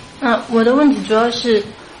我的问题主要是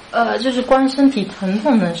就是关身体疼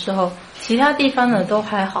痛的时候，其他地方呢都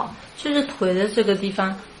还好，就是腿的这个地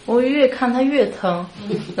方，我越看它越疼，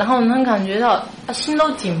然后能感觉到心都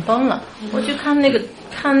紧绷了。我去看那个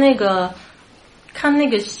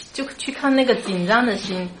就去看那个紧张的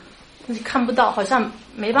心，看不到，好像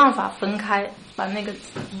没办法分开，把那个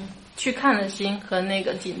去看的心和那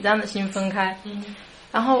个紧张的心分开，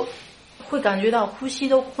然后会感觉到呼吸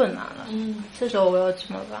都困难了。这时候我要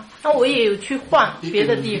怎么办？那我也有去换别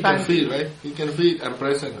的地方。You can feel, right? You can feel I'm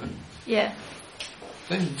present. Yeah.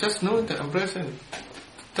 Then just know that I'm present.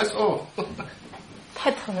 That's all.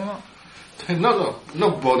 太疼了。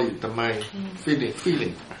Not body, the mind.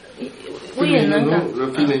 Feeling. 我也能感。The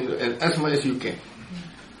feeling as much as you can.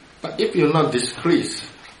 But if you're not discreet,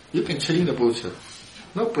 you can change the posture.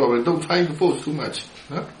 No problem. Don't try to pose too much.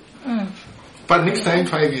 Huh? But next time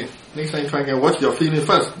try again. Next time try again. Watch your feeling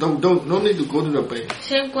first. No need to go to the pain.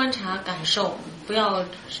 先观察感受，不要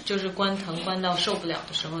就是观疼观到受不了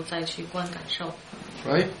的时候再去观感受。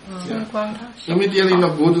Right? 先观察。Immediately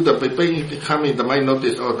not go to the pain coming. The mind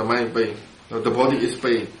notice, oh, the mind pain. Or the body is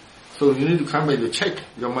pain. So you need to come back to check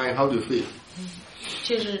your mind how to feel.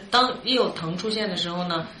 就是当一有疼出现的时候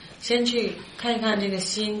呢，先去看一看这个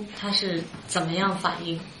心它是怎么样反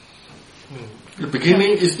应。The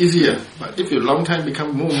beginning is easier, but if you long time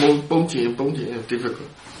become more bulgy and difficult.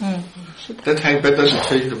 是的。 That time better to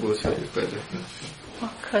change the posture is better.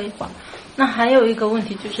 可以吧？那还有一个问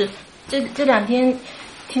题就是，这2天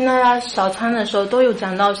听大家早餐的时候都有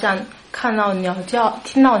讲到，像看到鸟叫、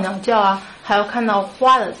听到鸟叫啊，还有看到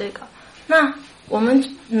花的这个。那我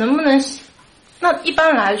们能不能？那一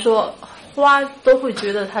般来说，花都会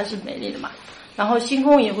觉得它是美丽的嘛，然后星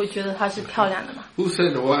空也会觉得它是漂亮的嘛。Who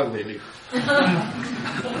said the word 美丽？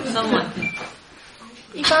 Someone.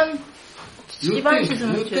 一般是这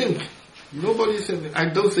么觉得。Nobody said I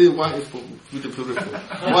don't say why is beautiful.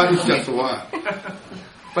 Why is just why.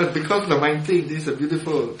 But because the mind thinks this is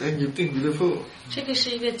beautiful, then you think beautiful. 这个是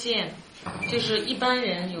一个见，就是一般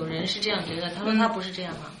人有人是这样觉得，他说他不是这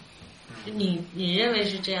样啊。你认为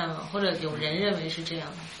是这样啊，或者有人认为是这样。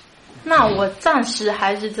那我暂时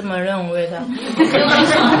还是这么认为的。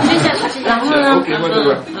然后呢？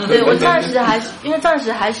对，我暂时还是因为暂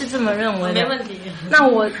时还是这么认为的。没问题。那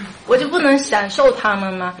我就不能享受它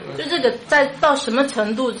们吗？就这个到什么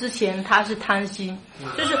程度之前它是贪心，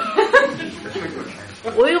就是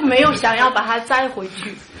我又没有想要把它摘回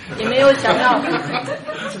去，也没有想要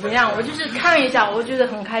怎么样，我就是看一下，我觉得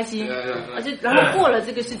很开心，然后过了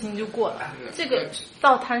这个事情就过了，这个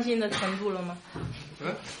到贪心的程度了吗？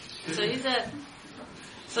 So he said,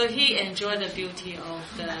 so he enjoyed the beauty of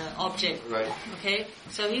the object. Right. Okay.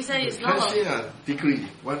 So he said it's not. 贪心啊 degree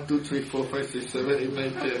 1, 2, 3, 4, 5, 6, 7, 8,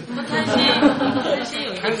 9, 10. 不贪心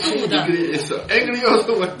有一个度的。 Degree is angry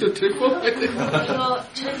also 1, 2, 3, 4, 5. 说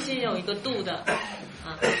嗔心有一个度的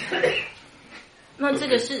啊。那这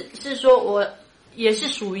个是说我也是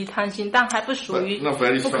属于贪心，但还不属于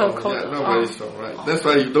不可控的。Not very strong, right? That's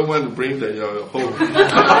why you don't want to bring your home.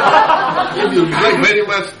 If you like very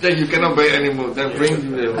much, then you cannot bear anymore. Then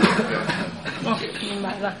bring the home. 明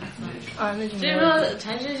白了。那就所以说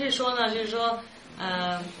禅师是说呢，就是说，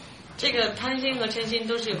这个贪心和嗔心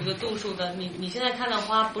都是有一个度数的。你现在看到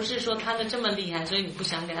花，不是说贪的这么厉害，所以你不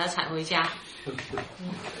想给它采回家。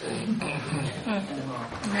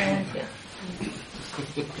没问题。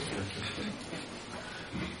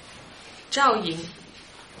赵莹，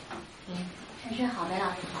禅师好，梅老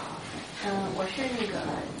师好，我是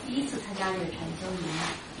第一次参加这个禅修营，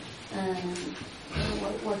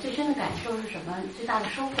我最深的感受是什么？最大的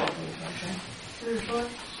收获可以说是，就是说，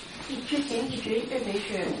之前一直认为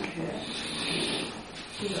是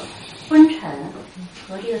这个昏沉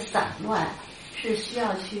和这个散乱是需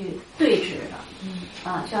要去对峙的，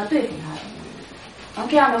需要对付它的。然后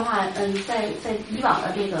这样的话，在以往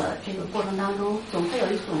的这个过程当中，总会有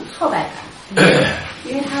一种挫败感，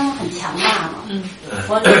因为他们很强大嘛。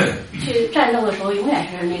我去战斗的时候，永远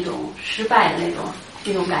是那种失败的那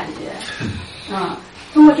种感觉。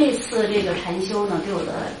通过这次这个禅修呢，给我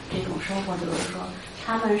的这种收获就是说，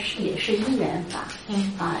他们也是因缘法，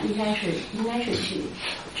应该是去，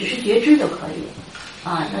只是觉知就可以，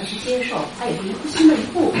要去接受，它也是一心的一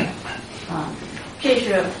部分，这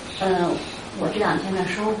是我这2天的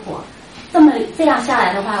收获。这样下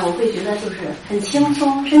来的话，我会觉得就是很轻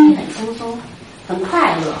松，身体很轻松，很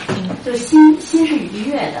快乐，就心是愉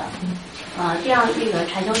悦的，这样这个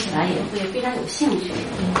禅修起来也会非常有兴趣。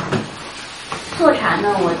坐禅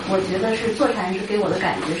呢，我觉得是坐禅是给我的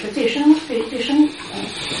感觉是最深一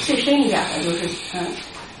点的，就是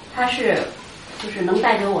它是就是能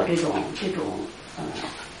带给我这种觉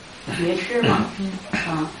知嘛，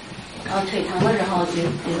腿疼的时候觉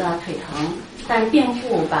得腿疼，但并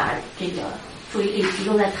不把这个注意力集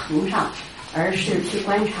中在疼上，而是去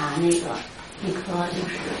观察一颗就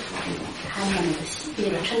是这种贪的心，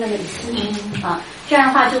嗔的心这样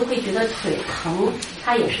的话就会觉得腿疼，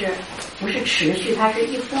它也是不是持续，它是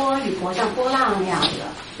一波一波，像波浪那样的，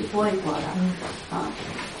一波一波的，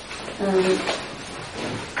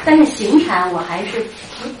但是行禅我还是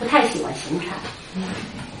不太喜欢行禅。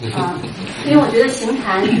因为我觉得行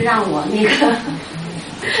禅是让我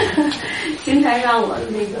行禅让我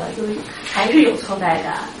就是还是有挫败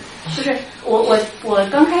感，就是我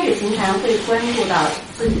刚开始行禅会关注到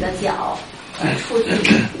自己的脚触自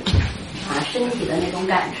己身体的那种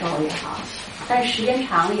感受也好，但是时间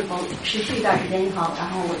长了以后，持续一段时间以后，然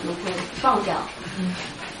后我就会忘掉，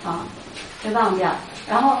会忘掉，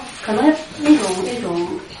然后可能这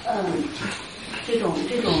种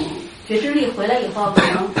觉知力回来以后，可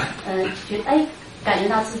能觉得感觉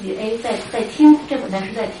到自己在听，这会儿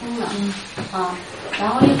是在听了，然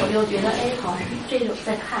后一会儿又觉得好像是这种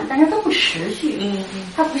在看，但是都不持续，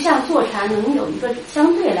它不像坐禅能有一个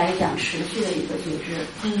相对来讲持续的一个觉知，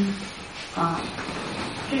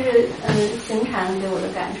这是行禅给我的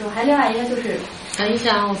感受。还另外一个就是，等一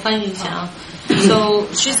下，我翻译一下啊。So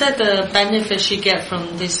she said the benefit she get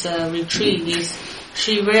from this retreat is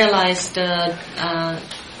she realized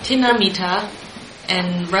Tejaniya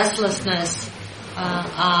and restlessness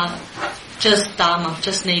are just dharma,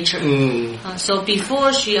 just nature. So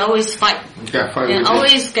before she always fight and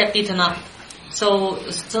always get beaten up. So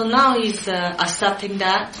now he's accepting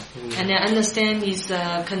that and then understand his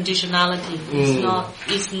conditionality.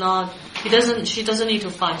 It's not. She doesn't need to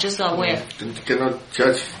fight. Just aware. Cannot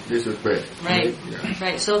judge this is bad. Right.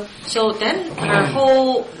 Right. So then her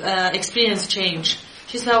whole experience changed.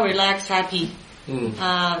 She's now relaxed, happy.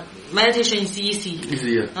 Meditation is easy.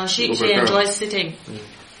 Easier. She enjoys sitting.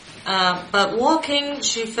 But walking,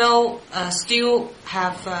 she felt still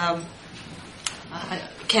have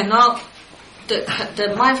cannot.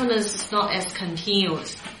 The mindfulness is not as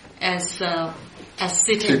continuous as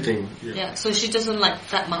sitting. Yeah. So she doesn't like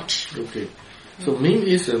that much. Okay. So main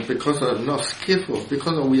is because not skillful.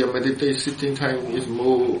 Because we are meditating, sitting time is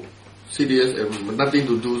more serious and nothing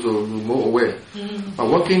to do, so more aware. But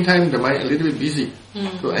walking time, the mind a little bit busy,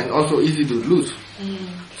 so and also easy to lose.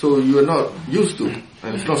 So you are not used to,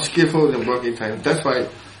 and it's not skillful in walking time. That's why.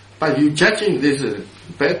 But you judging this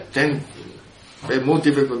bad, then it's more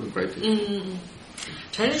difficult to practice.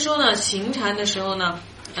 禅师说呢，行禅的时候呢，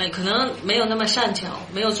可能没有那么善巧，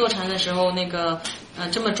没有坐禅的时候那个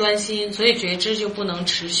这么专心，所以觉知就不能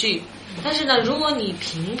持续。但是呢，如果你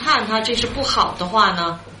评判它这是不好的话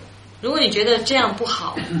呢，如果你觉得这样不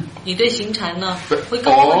好，你对行禅呢会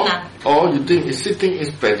更困难。Or you think sitting is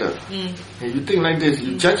better. And you think like this,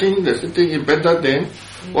 you judging the sitting is better than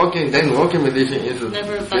walking. Then walking meditation is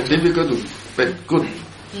difficult to but good.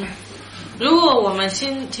 如果我们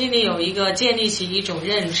心里有一个建立起一种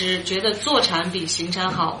认知，觉得坐禅比行禅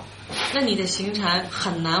好，那你的行禅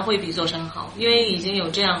很难会比坐禅好，因为已经有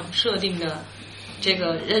这样设定的这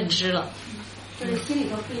个认知了。就是心里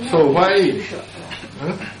头不应该 So why?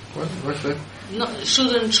 What's that? No,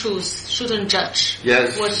 shouldn't choose, shouldn't judge.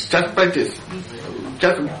 Yes, just practice.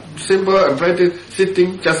 Just simple practice,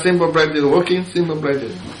 sitting, just simple practice, walking, simple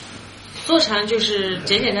practice. 坐禅就是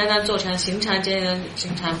简简单单坐禅，行禅简简单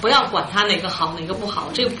行禅，不要管它哪个好哪个不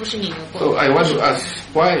好，这个不是你的过。 So I want to ask,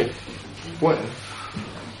 why?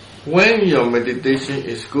 When your meditation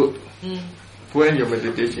is good, when your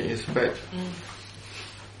meditation is bad,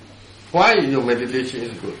 why your meditation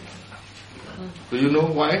is good? Do you know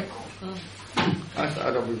why? Ask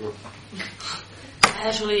other people. I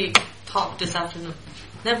actually talked this afternoon.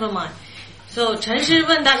 Never mind. So 禅师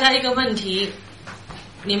问大家一个问题。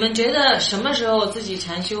你们觉得什么时候自己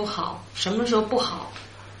禅修好，什么时候不好？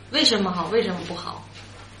为什么好？为什么不好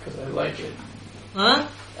 ？Because I like it.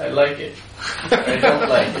 I like it. I don't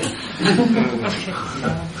like it.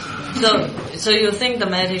 So you think the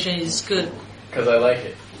meditation is good? Because I like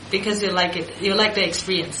it. Because you like it. You like the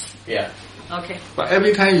experience. Yeah. Okay. But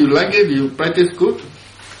every time you like it, you practice good?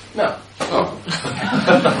 No. Oh.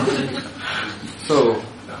 So.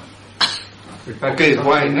 Okay,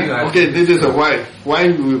 why? Okay, this is a why. Why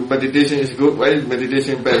meditation is good? Why is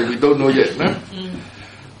meditation bad? We don't know yet. No?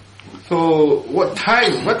 So what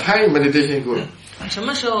time meditation is good? 什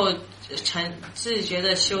么时候禅自己觉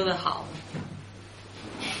得修得好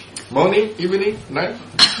Morning, evening, night?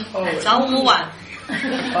 早午晚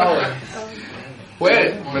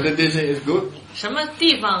Where meditation is good? 什么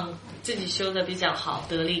地方自己修得比较好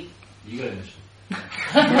得力？一个人是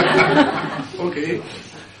Okay.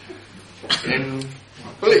 In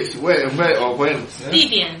place, where or when? 地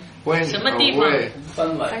点 When 什么地方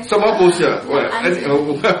Sunlight. 什么posture?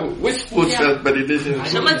 Which posture meditation?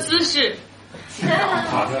 什么姿势？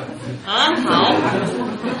好。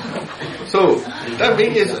 So that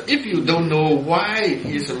means if you don't know why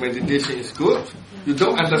is meditation is good, you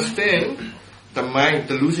don't understand the mind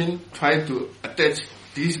delusion try to attach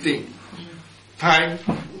these things. Time,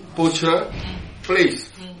 posture, place.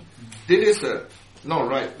 This is not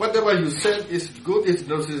right. Whatever you said is good, is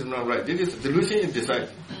not right. This is delusion in design.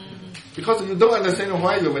 Because you don't understand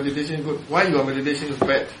why your meditation is good, why your meditation is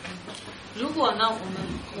bad. 如果呢，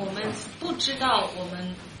我们不知道我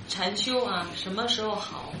们禅修啊什么时候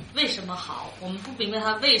好，为什么好，我们不明白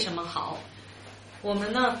它为什么好，我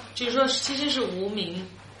们呢，就是说，其实是无明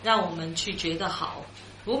让我们去觉得好。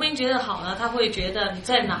无明觉得好呢，他会觉得你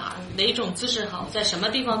在哪一种姿势好，在什么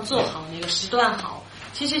地方做好，哪个时段好。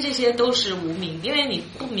其实这些都是无明，因为你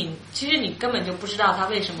不明，其实你根本就不知道它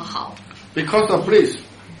为什么好。Because of place,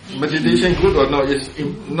 meditation good or not is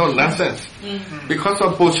no nonsense. Because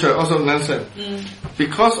of posture also nonsense.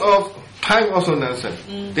 Because of time also nonsense.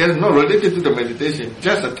 There is no relative to the meditation.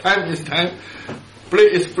 Just the time is time,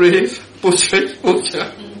 place is place, posture is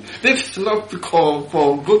posture. This is not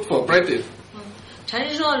for good for practice. 禅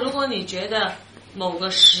师说，如果你觉得某个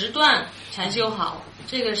时段禅修好，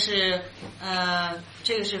这个是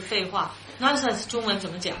废话。Nonsense 中文怎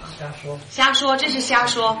么讲啊？瞎说，这是瞎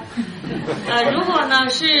说。如果呢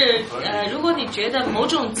是如果你觉得某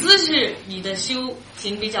种姿势你的修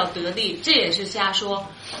行比较得力，这也是瞎说。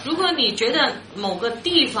如果你觉得某个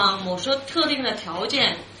地方某说特定的条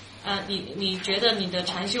件，你觉得你的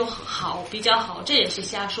禅修好比较好，这也是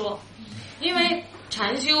瞎说。因为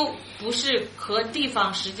禅修不是和地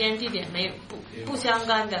方、时间、地点不相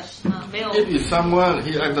干的没有。If someone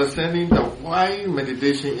he understanding the why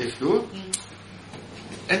meditation is good,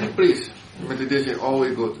 any place meditation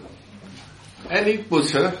always good. Any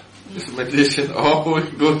posture is meditation always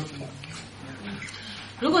good.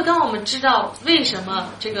 如果当我们知道为什么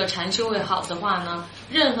这个禅修会好的话呢，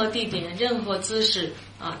任何地点、任何姿势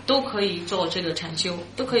都可以做这个禅修，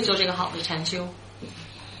都可以做这个好的禅修。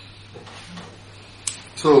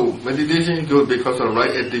So meditation is good because of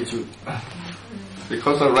right attitude.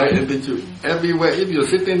 Because of right attitude. Everywhere, if you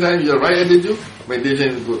sitting time, your right attitude,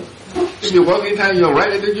 meditation is good. If you walking time, your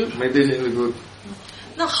right attitude, meditation is good.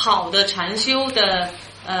 那好的禅修的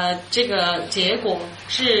这个结果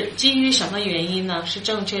是基于什么原因呢？是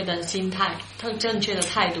正确的心态，正确的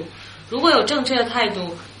态度。如果有正确的态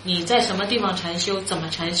度，你在什么地方禅修，怎么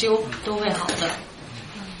禅修都会好的。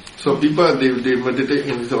So people they meditate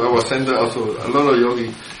in our center also. A lot of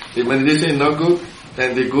yogi, the meditation is not good,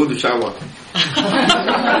 then they go to shower.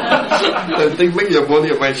 They make your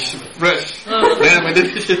body and mind fresh. Then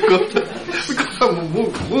meditation is good because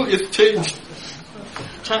mood is changed.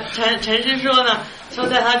 禅师说呢，说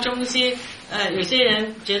在他中心，有些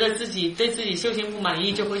人觉得自己对自己修行不满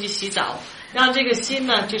意，就会去洗澡，让这个心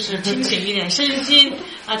呢就是清醒一点，身心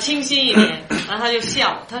清新一点，然后他就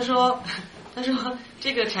笑，他说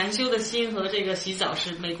这个禅修的心和这个洗澡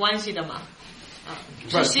是没关系的嘛。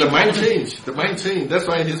But the mind change. That's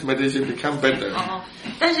why his meditation become better.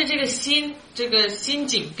 但是这个心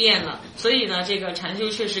境变了，所以呢，这个禅修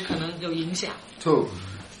确实可能有影响。So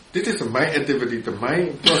this is the mind activity. The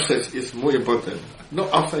mind process is more important, not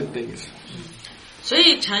outside things. 所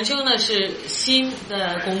以禅修呢是心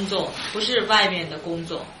的工作，不是外面的工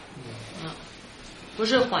作，不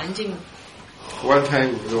是环境。One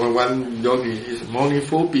time, one yogi is morning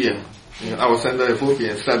 4 p.m. In our center at 4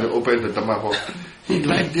 p.m. started to open the Dhamma hall. He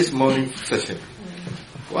liked this morning session.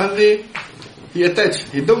 One day, he attached.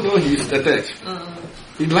 He don't know he is attached.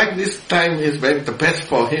 He liked this time is the best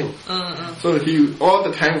for him. So he all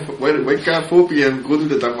the time when wake up 4 p.m. go to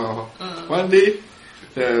the Dhamma hall. One day,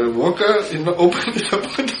 the worker open the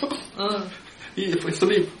Dhamma door. He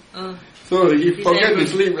sleep. So he forget to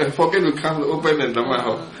sleep and forget to come to open the Dhamma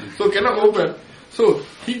hall. So cannot open. So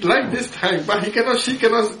he like this time, but she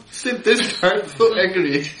cannot sit this time. So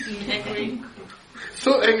angry.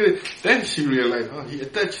 So angry. Then she realized, he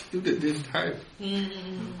attached to this time.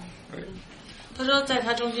 Right. 他说，在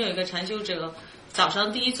他中间有一个禅修者，早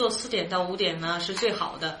上第一座4点到5点呢是最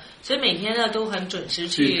好的，所以每天呢都很准时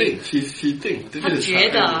去。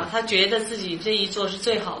他觉得自己这一座是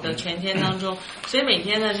最好的，全天当中，所以每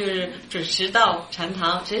天呢就是准时到禅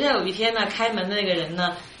堂。谁知道有一天呢，开门的那个人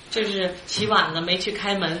呢，就是起晚了没去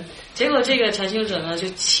开门，结果这个禅修者呢就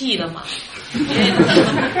气了嘛，就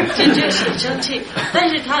是很生气。但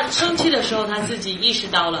是他生气的时候，他自己意识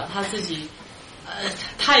到了他自己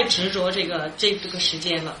太执着这个时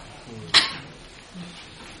间了。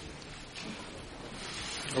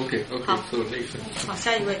OK， 好，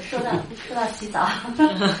下一位。说到洗澡，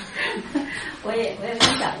我也分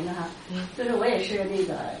享一个哈，就是我也是那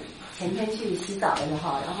个前天去洗澡的时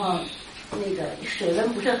候，然后那个水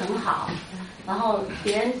温不是很好，然后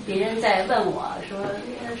别人在问我说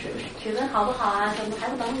那个水温好不好啊？什么还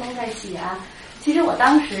能不能再洗啊？其实我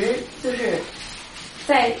当时就是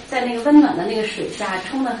在那个温暖的那个水下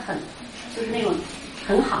冲得就是那种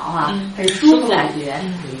很好啊，很舒服感觉，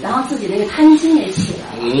然后自己那个贪心也起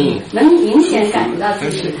来了，能明显感觉到自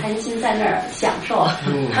己贪心在那儿享受。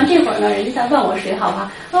然后这会儿呢，人家在问我水好不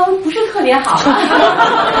好，不是特别好啊。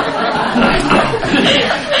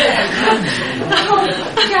然后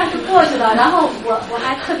这样就过去了。然后我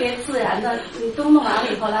还特别自然的都弄完了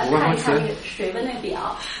以后来看一看那个水温那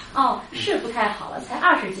表，是不太好了，才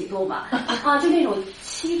20几度嘛，就那种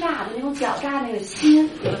欺诈的那种狡诈那个心，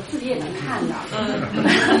我自己也能看到。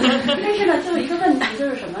但是呢，就有一个问题就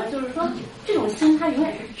是什么？就是说这种心它永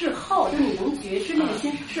远是滞后，就是你能觉知那个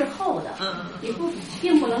心是滞后的，你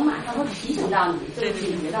并不能马上说提醒到你，就是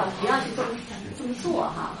警觉到不要去这么做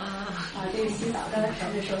哈。这个洗澡刚才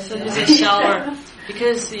陈志说 So there's a shower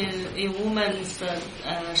because in women's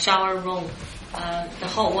shower room, the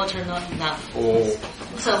hot water not enough. Oh.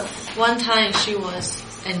 So one time she was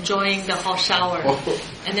enjoying the hot shower,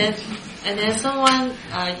 and then someone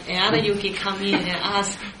another yuki come in and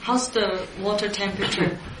ask how's the water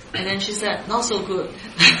temperature, and then she said not so good.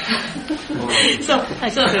 so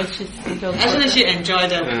actually she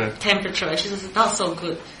enjoyed the temperature. She says not so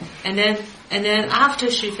good, and then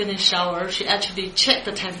after she finished shower, she actually checked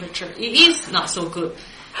the temperature. It is not so good.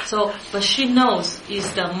 So, but she knows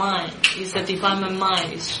it's the mind, it's the defilement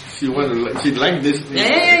mind. She like this.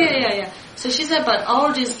 Yeah. So she said, but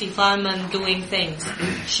all this defilement doing things,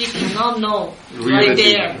 she cannot know right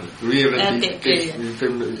there. Reality.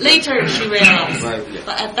 Later she realized. Right, yeah.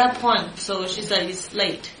 But at that point, so she said it's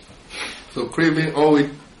late. So craving always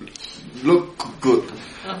look good.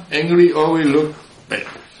 Angry always look bad.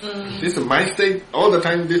 This is mind state all the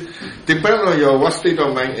time. This depends on your what state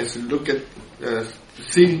of mind is look at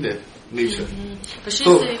seeing the nature.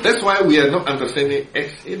 So that's why we are not understanding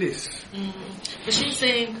as it is. But she's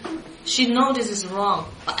saying she knows this is wrong,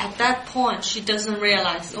 but at that point she doesn't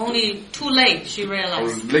realize. Only too late she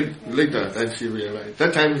realized. Later then she realized.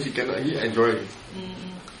 That time she cannot enjoy it.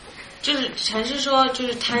 就是禅师说，就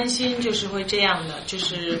是贪心就是会这样的，就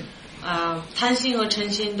是贪心和嗔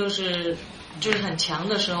心都是就是很强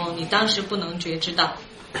的时候，你当时不能觉知到，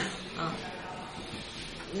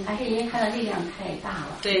还是因为它的力量太大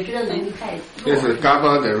了，对，觉知的能力太弱。这是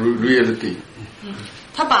cover the reality。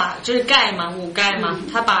他把就是盖嘛，五盖嘛，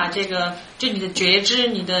他把这个就你的觉知，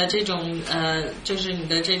你的这种就是你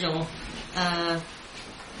的这种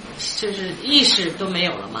就是意识都没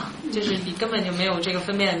有了嘛，就是你根本就没有这个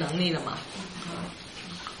分辨的能力了嘛。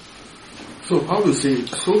So how to say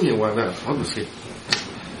说明完了 how to say？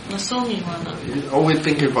 那说明完了。Always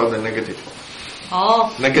thinking about the negative.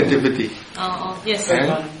 Negativity. Yes.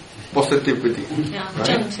 And positivity. Yeah, right?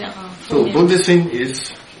 正向So Buddhism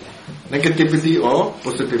is negativity or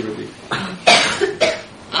positivity?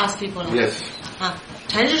 Ask people. Yes.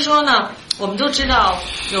 禅师说呢，我们都知道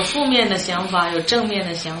有负面的想法，有正面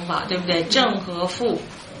的想法，对不对？正和负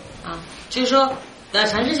就是说，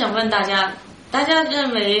禅师想问大家，大家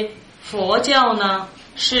认为佛教呢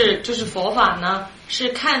就是佛法呢是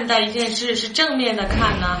看待一件事是正面的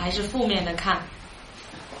看呢，还是负面的看？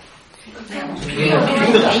没有，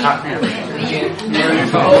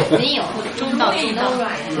中道。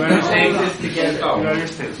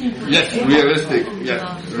Yes, realistic.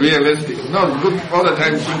 Yeah, realistic. Not good all the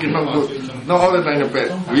time. Thinking not good. Not all the time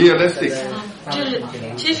bad. Realistic. 就是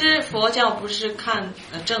其实佛教不是看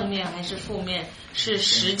正面还是负面，是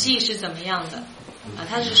实际是怎么样的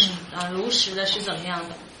它是如实的是怎么样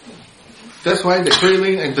的。That's why the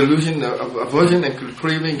craving and delusion, aversion and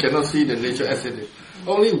craving cannot see the nature as it is.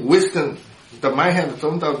 Only wisdom, the mind has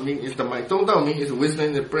Dongdao mean is the mind. Dongdao mean is wisdom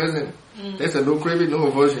in the present. There's no craving, no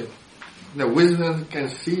aversion. The wisdom can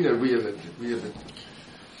see the reality.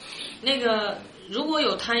 那个如果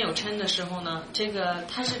有贪有嗔的时候呢，这个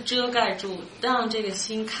它是遮盖住，让这个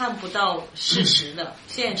心看不到事实的、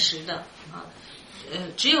现实的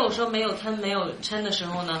只有说没有贪没有嗔的时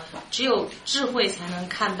候呢，只有智慧才能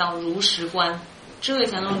看到如实观，智慧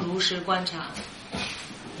才能如实观察。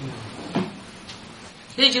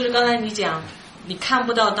所以就是刚才你讲，你看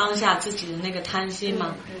不到当下自己的那个贪心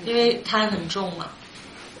嘛，因为贪很重嘛，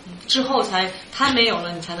之后才贪没有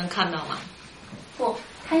了，你才能看到嘛。不，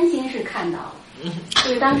贪心是看到了。就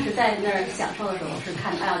是当时在那儿享受的时候是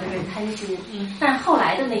看到这是贪心，但是后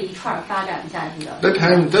来的那一串发展下去的。That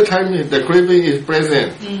time the craving is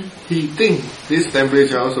present. He thinks this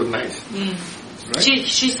temperature also nice. Right?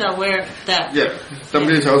 She's aware that. Yeah,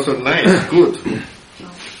 temperature also nice, good.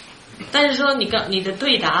 但是说你的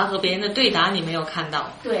对答和别人的对答你没有看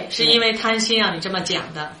到，对，是因为贪心让你这么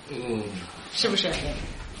讲的，是不是？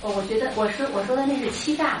我觉得我说的那是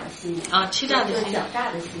欺诈的心欺诈的心，狡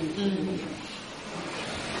诈的心，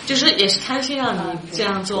就是也是贪心让你这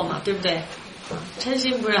样做嘛，对不对？嗔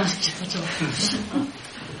心不让你这么做。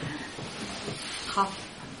好，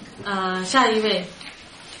下一位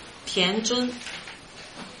田尊。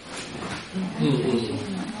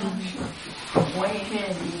我也是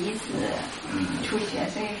第一次初学，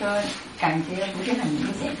所以说感觉不是很明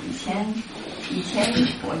显。以前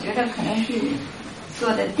我觉得可能是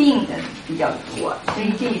做的定的比较多，所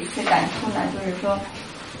以这一次感触呢，就是说，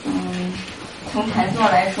从禅坐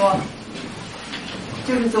来说，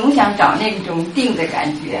就是总想找那种定的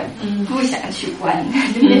感觉，不想去观，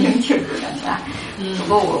就那种劲儿不想来。不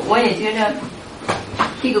过我也觉得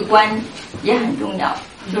这个观也很重要，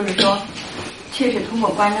就是说，确实通过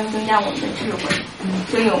观能增加我们的智慧。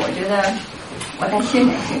所以我觉得我在现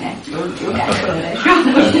在有感受的时候，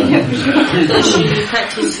我现在不是。She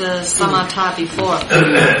practiced samatha before.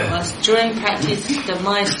 During practice, the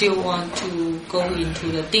mind still want to go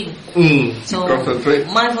into the ding. So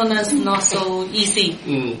mindfulness not so easy.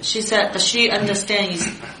 She said that she understands is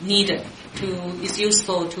needed it's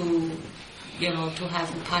useful to to have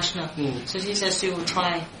vipassana. So she says she will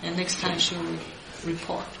try, and next time she will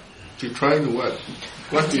report. To try the what?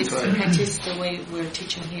 What do you try? Practice the way we're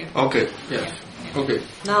teaching here. Okay, yeah. Okay.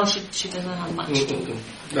 Now she doesn't have much.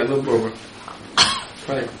 Yeah, no problem.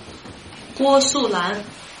 Try. 郭素兰。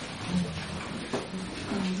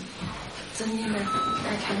尊敬的大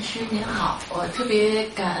禅师您好，我特别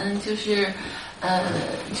感恩，就是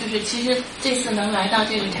其实这次能来到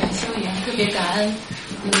这个禅修营，特别感恩，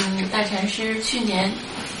大禅师去年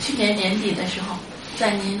年底的时候，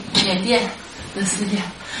在您缅甸的寺庙，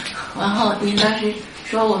然后您当时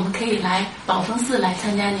说我们可以来宝峰寺来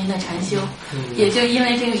参加您的禅修，也就因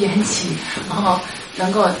为这个缘起，然后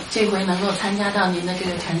这回能够参加到您的这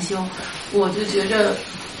个禅修，我就觉着，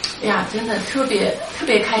哎呀，真的特别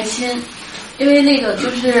开心。因为那个就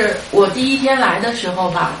是我第一天来的时候，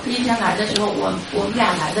我们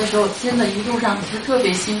俩来的时候，真的一路上是特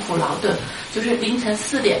别辛苦劳顿，就是凌晨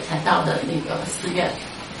4点才到的那个寺院，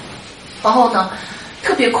然后呢，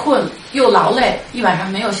特别困又劳累，一晚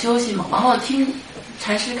上没有休息嘛，然后听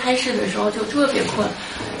禅师开示的时候就特别困，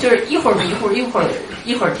就是一会儿迷糊，一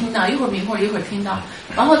会儿听到，一会儿迷糊，一会儿听到，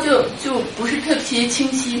然后就不是特别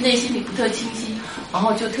清晰，内心里不特清晰，然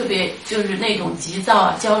后就特别就是那种急躁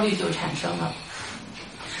啊、焦虑就产生了。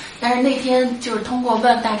但是那天就是通过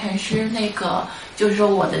问大禅师那个，就是说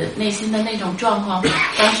我的内心的那种状况，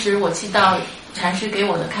当时我记到禅师给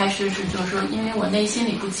我的开示是，就是说因为我内心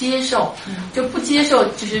里不接受，就不接受，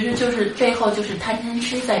就是背后就是贪嗔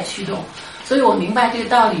痴在驱动。所以我明白这个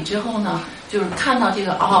道理之后呢，就是看到这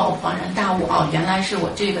个恍然大悟，原来是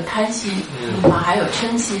我这个贪心还有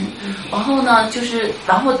嗔心，然后呢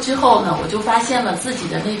之后呢，我就发现了自己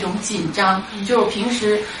的那种紧张，就是平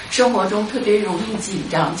时生活中特别容易紧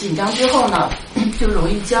张之后呢就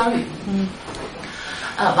容易焦虑。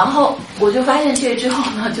然后我就发现这之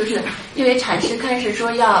后呢，就是因为禅师开始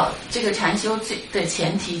说要这个禅修的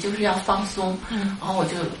前提就是要放松，然后我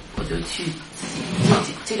就去自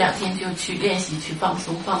己这2天就去练习去放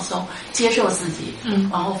松，接受自己，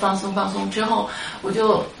然后放松之后，我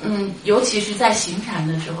就尤其是在行禅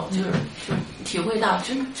的时候，就是体会到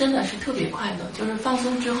真的是特别快乐，就是放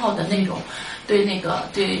松之后的那种对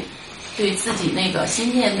自己那个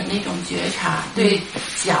心念的那种觉察，对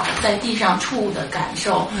脚在地上触的感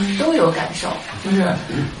受都有感受，就是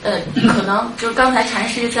可能就刚才禅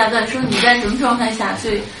师在问说你在什么状态下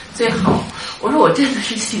最好，我说我真的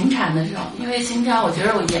是行禅的时候，因为行禅我觉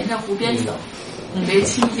得我沿着湖边走，特别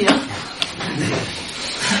清静，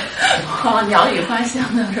鸟语花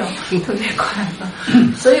香的时候特别快乐，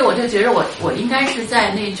所以我就觉得我应该是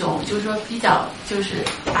在那种就是说比较就是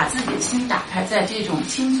把自己的心打开，在这种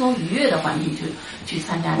轻松愉悦的环境去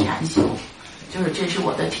参加禅修，就是这是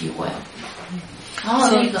我的体会。然后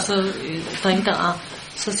那个等一等啊。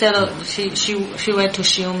So Sayadaw, she went to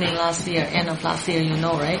Xiaoming last year, end of last year, you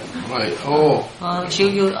know, right? Right. Oh.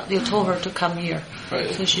 You told her to come here,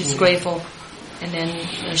 right. So she's grateful. And then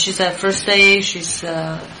she said first day she's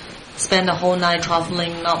spent the whole night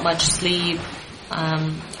traveling, not much sleep,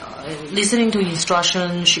 listening to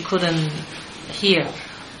instruction she couldn't hear.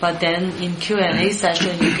 But then in Q&A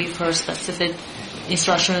session you give her specific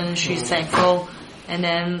instruction, she's thankful. And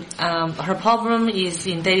then her problem is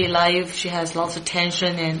in daily life she has lots of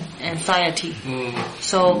tension and anxiety.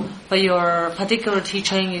 So, but your particular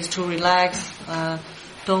teaching is to relax,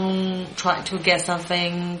 don't try to get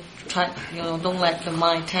something, don't let the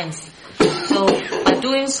mind tense. So by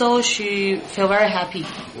doing so, she feel very happy.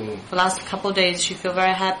 The last couple of days, she feel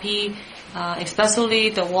very happy,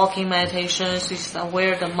 especially the walking meditation. She's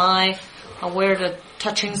aware of the mind, aware of the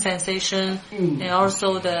touching sensation, and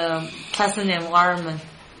also the pleasant environment.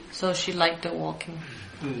 So she liked the walking.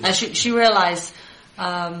 And she realized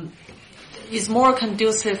it's more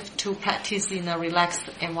conducive to practice in a relaxed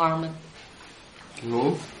environment.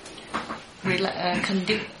 No.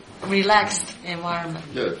 Relaxed environment.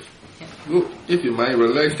 Yes. Good. If your mind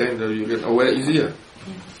relaxed, then you get aware easier.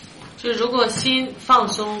 就如果心放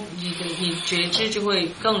松，你觉知就会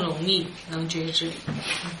更容易能觉知。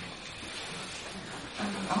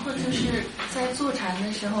然后就是在坐禅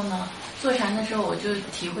的时候呢，我就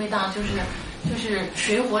体会到就是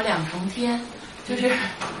水火两重天。就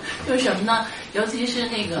是什么呢？尤其是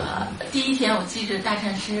那个第一天，我记着大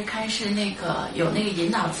禅师开示有那个引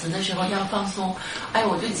导词的时候要放松，哎，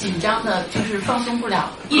我就紧张的，就是放松不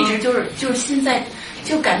了，一直就是心在，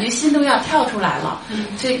就感觉心都要跳出来了。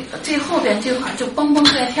这后边就蹦蹦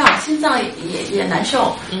在跳，心脏也难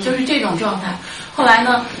受，就是这种状态。后来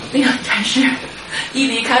呢，那个禅师一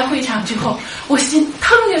离开会场之后，我心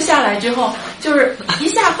腾就下来之后，就是一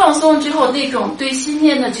下放松之后，那种对心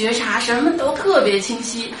念的觉察什么都特别清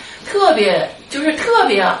晰，特别就是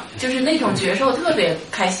那种觉受特别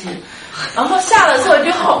开心。然后下了座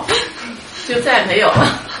之后就再也没有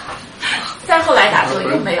了，再后来打坐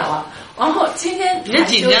又没有了。然后今天你的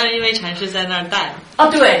紧张因为禅师在那儿带。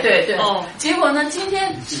对。结果呢，今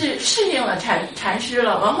天是适应了禅师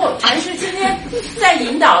了，然后禅师今天在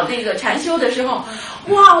引导那个禅修的时候，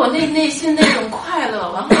哇，我内心那种快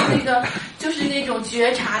乐，然后那个就是那种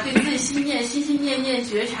觉察，对自己心念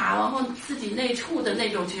觉察，然后自己内处的那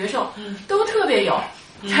种觉受，都特别有。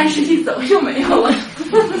禅师一走又没有了，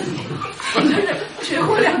就是水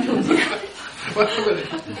火两重天。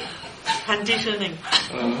Conditioning.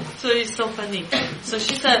 So it's so funny. So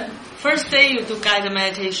she said, first day you do guided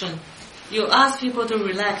meditation, you ask people to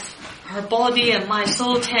relax. Her body and mind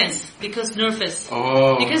so tense because nervous.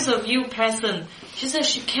 Because of you present. She said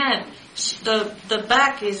she can't. The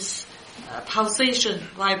back is pulsation,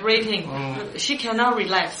 vibrating. She cannot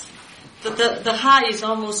relax. The heart is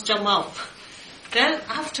almost jump up. Then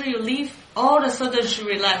after you leave, all of a sudden she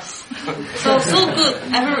relaxed. So good.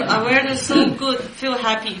 Every awareness so good. Feel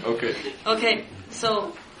happy. Okay.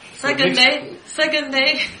 So second day.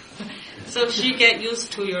 So she get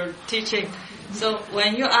used to your teaching. So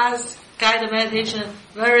when you ask guided meditation,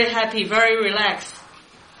 very happy, very relaxed.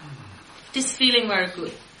 This feeling very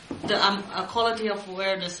good. The quality of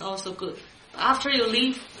awareness also good. After you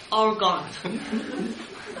leave, all gone.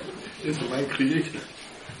 It's my creation.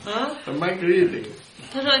 Huh? My creating.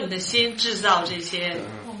 他说你的心制造这些，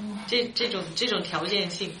这种条件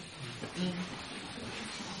性，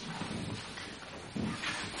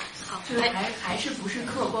好，还是不是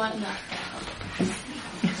客观的，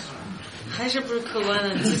还是不是客观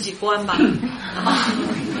的，你自己观吧。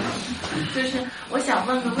就是我想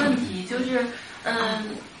问个问题，就是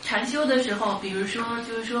禅修的时候，比如说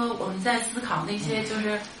就是说我们在思考那些就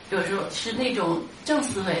是有时候是那种正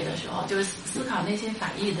思维的时候，就是思考那些法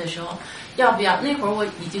义的时候，要不要那会儿我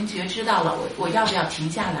已经觉知到了，我要不要停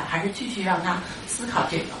下来，还是继续让他思考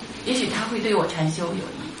这个？也许他会对我禅修有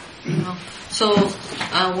益。So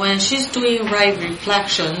when she's doing right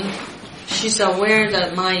reflection, she's aware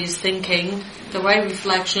that mind is thinking. The right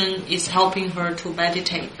reflection is helping her to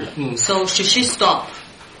meditate. So should she stop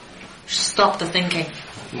the thinking?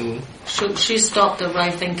 Should she stop the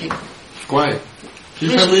right thinking? Why?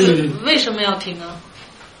 为什么要停呢？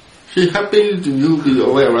 She helping you be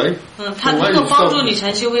aware, right? 他如果帮助你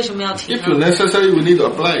禅修，为什么要停呢？ If necessary, we need to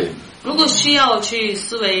apply. 如果需要去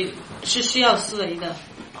思维，是需要思维的。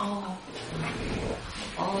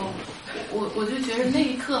我就觉得那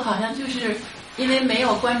一刻好像就是因为没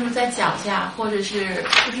有关注在脚下，或者是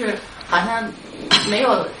就是好像没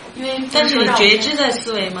有，因为但是你觉知在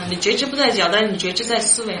思维吗？你觉知不在脚，但是你觉知在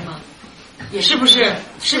思维吗？是不是？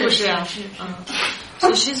是不是啊？是。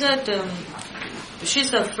So she said,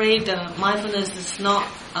 she's afraid mindfulness is not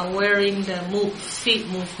awareing the feet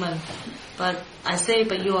movement. But I say,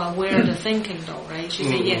 but you are aware of the thinking though, right? She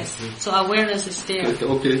said yes. So awareness is there.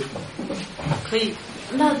 Okay. 可以。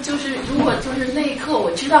那就是如果就是那一刻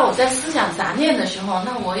我知道我在思想杂念的时候，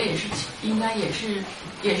那我也是应该也是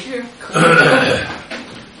可以的。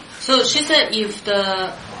So she said if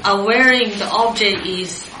the awareing the object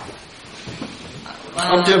is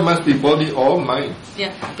object must be body or mind.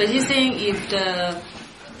 Yeah, but he's saying if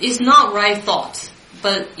it's not right thought,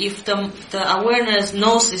 but if the awareness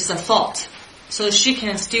knows it's a thought, so she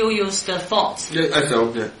can still use the thought. Yeah, as an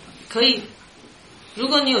object. 可以，如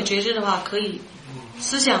果你有觉知的话，可以。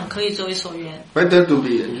思想可以作为所缘。Better to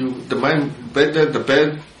be the mind. Better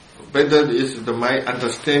is the mind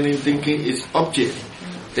understanding thinking is object.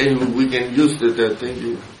 Then we can use the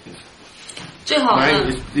thinking. 最好呢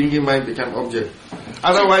mind is thinking mind become object.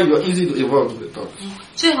 Otherwise, you're easy to evolve the thought.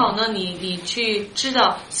 最好呢，你去知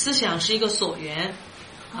道思想是一个所缘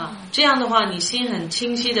啊，这样的话，你心很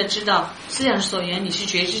清晰的知道思想是所缘，你去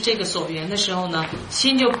觉知这个所缘的时候呢，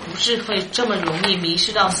心就不是会这么容易迷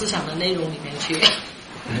失到思想的内容里面去。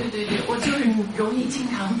对，我就是容易经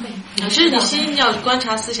常被。是你心要观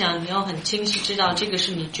察思想，你要很清晰知道这个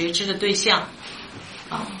是你觉知的对象，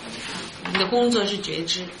啊，你的工作是觉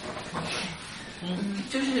知。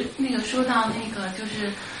就是那个说到那个就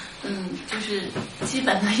是就是基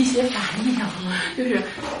本的一些法义啊，就是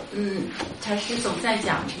禅师总在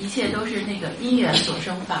讲一切都是那个因缘所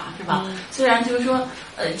生法，是吧？虽然就是说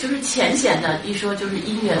就是浅显的一说就是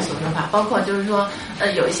因缘所生法，包括就是说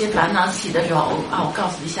有一些烦恼起的时候我告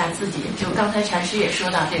诉一下自己，就刚才禅师也说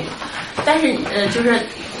到这个，但是就是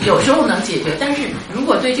有时候能解决，但是如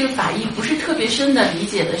果对这个法义不是特别深的理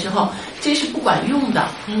解的时候，这是不管用的。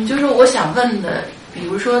就是我想问的。比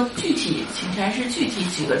如说具体，请禅师具体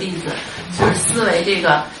举个例子，就是思维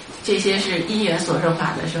这些是因缘所生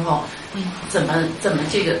法的时候，怎么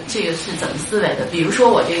这个是怎么思维的？比如说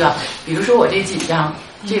我这紧张，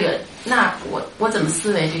这个那我怎么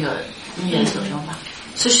思维这个因缘所生法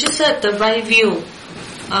？So she said the right view.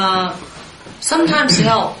 Sometimes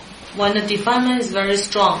help when the defilement is very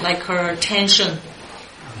strong, like her tension,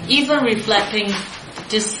 even reflecting.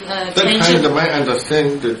 That time the mind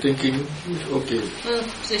understand the thinking is okay.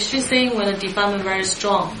 So she's saying when the defilement very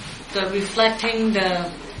strong, the reflecting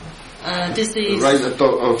this is right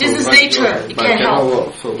this is nature. It can't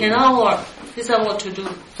help. Cannot work. This is what to do.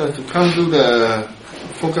 So to come to the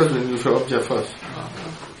focus on neutral object first.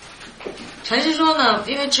 禅师说呢，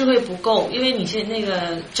因为智慧不够，因为你现那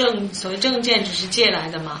个所谓正见只是借来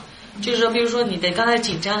的嘛。就是说，比如说你的刚才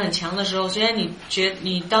紧张很强的时候，虽然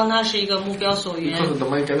你当它是一个目标所缘，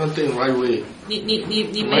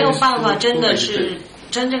你没有办法真的是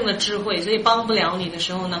真正的智慧，所以帮不了你的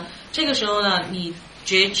时候呢，这个时候呢，你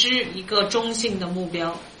觉知一个中性的目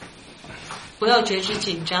标，不要觉知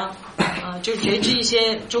紧张就觉知一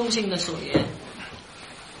些中性的所缘。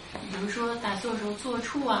比如说打坐的时候坐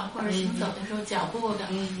处啊，或者行走的时候脚步的。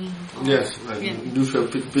Yes, neutral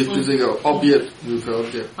physical object, neutral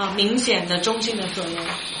object. 明显的中性的所缘。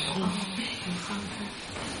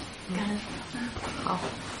好，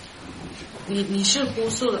你是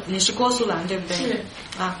郭素兰对不对？是。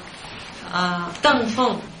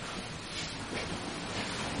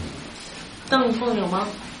邓凤有吗？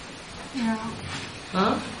有。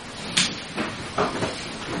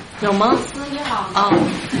有吗？师你好。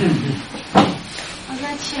我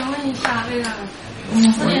想请问一下这个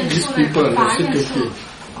4念处的法念处，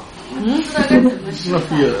不知道该怎么修。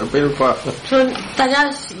说大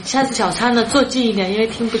家下次小餐呢坐近一点，因为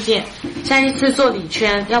听不见。下一次做礼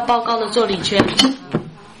圈，要报告的做礼圈。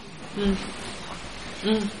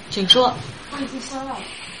请说。我已经说了。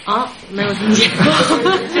没有听见，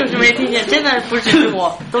就是没听见，真的不只是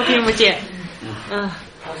我，都听不见。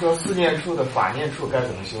他说4念处的法念处该怎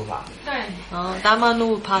么修法？对。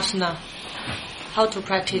Dhammanupassana. How to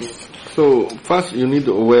practice? So first you need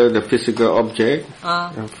to aware the physical object,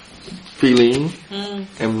 feeling,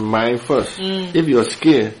 and mind first. If you are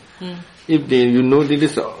scared, if you know this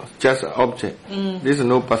is just an object, this is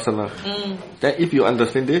no pasana. Then if you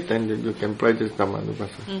understand it, then you can practice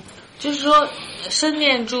Dhammanupassana. 就是说，身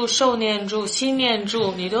念住、受念住、心念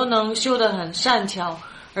住，你都能修得很善巧。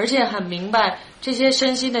而且很明白这些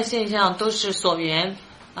身心的现象都是所缘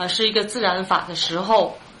是一个自然法的时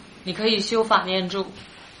候，你可以修法念住，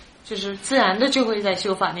就是自然的就会在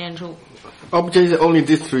修法念住。Object is only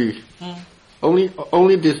these three.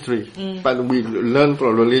 Only these three. But we learn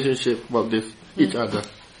from relationship about this each other.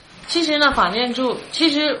 其实呢，法念住，其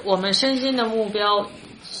实我们身心的目标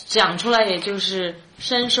讲出来也就是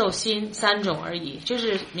身受心3种而已，就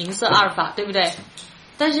是名色2法，对不对？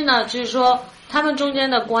但是呢，就是说他们中间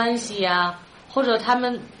的关系或者他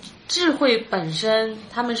们智慧本身，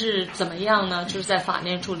他们是怎么样呢？就是在法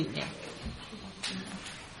念处里面，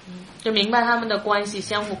就明白他们的关系，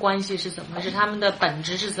相互关系是怎么回事，他们的本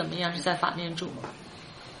质是怎么样，是在法念处。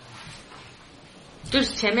就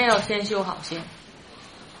是前面要先修好先。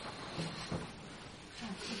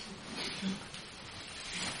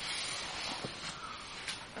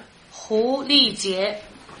胡丽杰，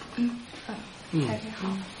还是好。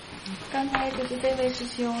刚才就是这位师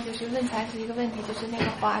兄就是问禅师一个问题，就是那个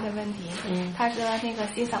花的问题。他说那个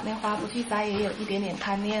欣赏那花不去摘也有一点点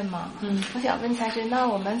贪念嘛。我想问禅师，那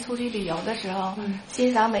我们出去旅游的时候，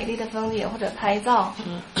欣赏美丽的风景或者拍照，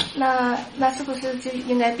那是不是就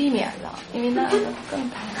应该避免了？因为那个更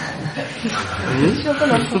贪，就不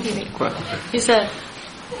能出去旅游。He said,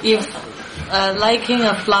 if liking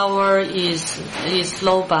a flower is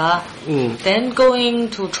loba, then going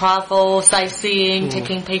to travel, sightseeing,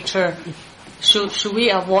 taking picture, should we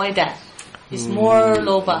avoid that? It's more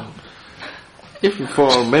loba. If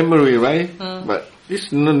for memory, right? But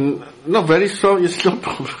it's not very strong. It's no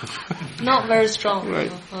problem. Not very strong.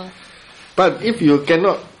 Right. But if you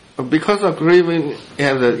cannot, because of craving,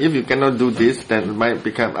 if you cannot do this, then it might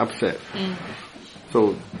become upset.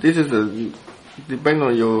 So this is depend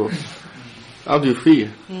on your how do you feel,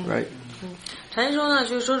 right? 禅师说呢，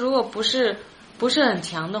就是说，如果不是很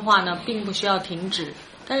强的话呢，并不需要停止。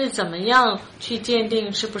但是怎么样去鉴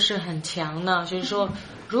定是不是很强呢？就是说，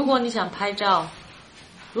如果你想拍照，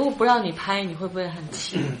如果不让你拍，你会不会很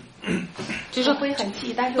气？就是说会很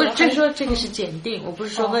气，但是不是，就是说这个是检定，我不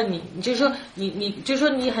是说问你，你就说你就说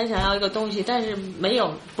你很想要一个东西，但是没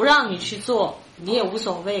有不让你去做，你也无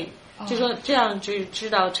所谓，就说这样就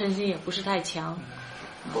知道嗔心也不是太强，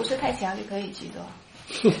不是太强就可以去做。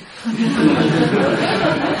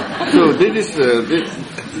So this is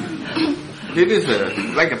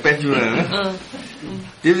like a pendulum.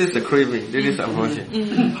 This is the craving. This is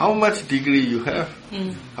aversion. How much degree you have?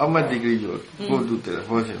 How much degree you go to the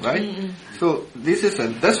aversion, right? So this is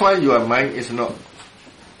that's why your mind is not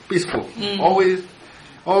peaceful. Always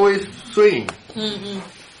swaying.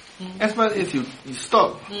 As much as you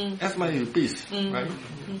stop, as much as you peace, right?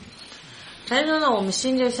 禅师说呢，我们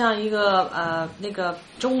心就像一个那个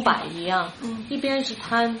钟摆一样，一边是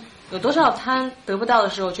贪，有多少贪得不到的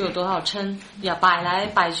时候就有多少嗔，要摆来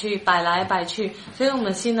摆去，摆来摆去，所以我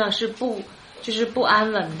们心呢是就是不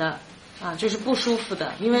安稳的啊，就是不舒服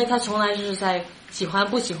的，因为它从来就是在喜欢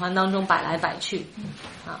不喜欢当中摆来摆去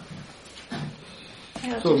啊。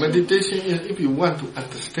So meditation is if you want to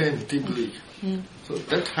understand deeply. So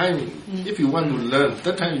that time, if you want to learn,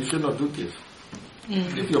 that time you should not do this.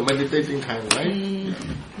 If you're meditating time, right?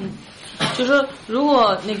 就说如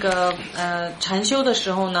果那个禅修的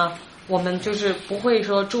时候呢，我们就是不会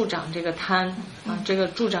说助长这个贪啊，这个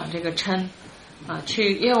助长这个嗔啊，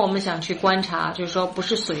去，因为我们想去观察，就是说不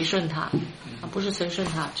是随顺它啊，不是随顺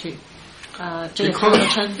它去这个贪和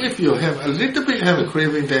嗔。If you have a little bit have a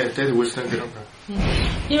craving, then wisdom cannot come.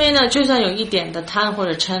 因为呢，就算有一点的贪或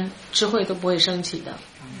者嗔，智慧都不会升起的。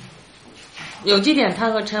有这点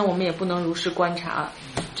贪和嗔，我们也不能如实观察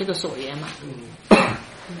这个所缘嘛。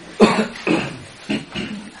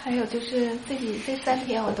还有就是自己这3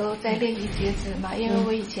天我都在练习觉知嘛，因为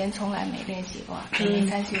我以前从来没练习过，没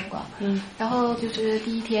参修过。然后就是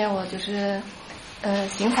第一天我就是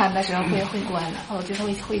行禅的时候会观了，我就是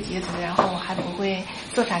会觉知，然后我还不会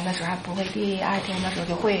坐禅的时候还不会，第2天的时候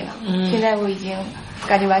就会了。现在我已经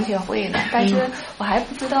感觉完全会了，但是我还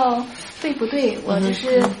不知道对不对。我就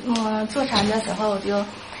是坐禅的时候就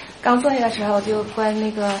刚坐下的时候就观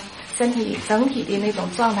那个身体整体的那种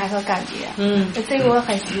状态和感觉。这个我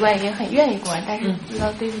很习惯，也很愿意观，但是不知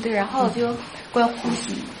道对不对。然后就观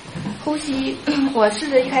呼吸，我试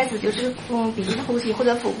着一开始就是鼻子呼吸或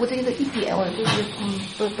者腹部这个一点，我就是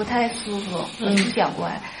不太舒服，不想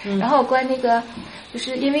观。然后观那个，就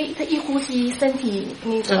是因为它一呼吸，身体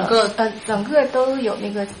那个整个都有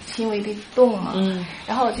那个轻微的动嘛。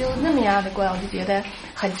然后就那么样的观，我就觉得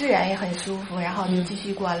很自然也很舒服，然后就继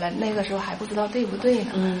续观了。那个时候还不知道对不对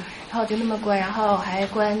呢。然后就那么观，然后还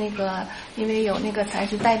观那个，因为有那个禅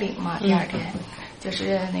师带领嘛，第2天。就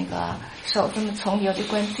是那个手这么从有就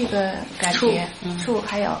观这个感觉触，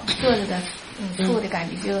还有坐着的触的感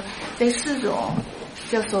觉，就这4种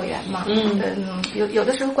叫所缘嘛。有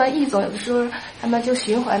的时候观1种，有的时候他们就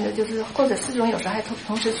循环的，就是或者4种，有时候还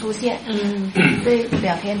同时出现。这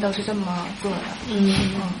2天都是这么做的。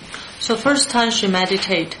So first time she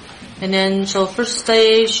meditate. And then, so first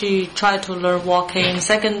day she tried to learn walking,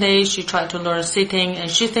 second day she tried to learn sitting, and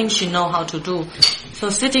she thinks she know how to do. So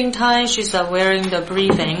sitting time, she's wearing the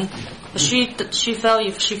breathing. She felt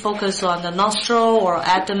if she focused on the nostril or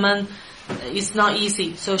abdomen, it's not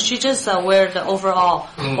easy. So she just wear the overall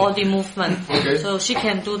body movement. Okay. So she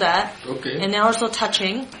can do that. Okay. And then also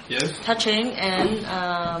touching. Yes. Touching and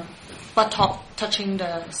buttock touching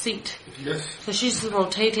the seat. Yes. So she's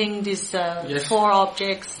rotating these yes. 4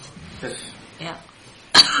 objects. Yes. Yeah.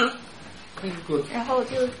 然后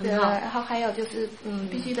就然后还有就是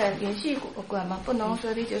必须得连续观嘛，不能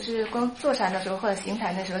说的就是光坐禅的时候或者行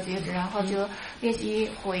禅的时候觉知，然后就练习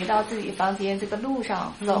回到自己房间这个路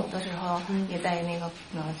上走的时候也在那个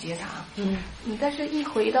觉察。但是一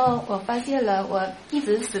回到我发现了，我一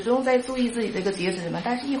直始终在注意自己这个觉知嘛，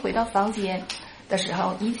但是一回到房间的时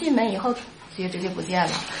候，一进门以后觉知就不见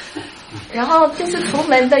了，然后就是出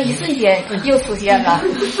门的一瞬间又出现了。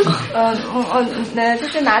就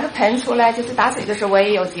是拿着盆出来，就是打水的时候我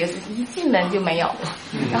也有觉知，一进门就没有了。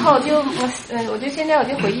然后我就现在我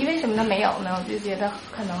就回忆为什么它没有呢？我就觉得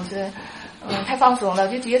可能是太放松了，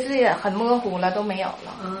就觉知也很模糊了，都没有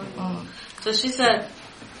了。So she said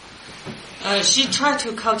She tried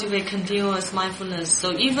to cultivate continuous mindfulness.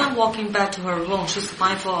 So even walking back to her room, she's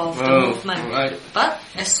mindful of the movement. Right. But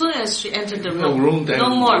as soon as she entered the room, no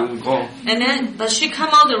more. Gone. And then, but she come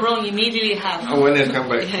out the room immediately have. Awareness come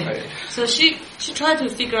back. Right. So she tried to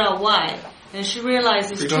figure out why, and she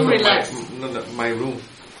realized it's because too relaxed. My room.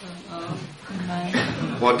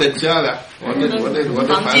 我的家了，我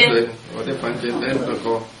的房间那个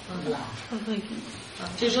过。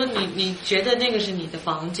就是说你觉得那个是你的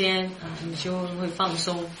房间啊，你就会放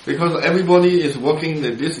松。Because everybody is working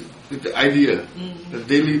this the idea, the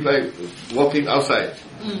daily life walking outside.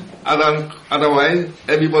 Otherwise,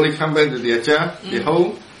 everybody come back to their chair, their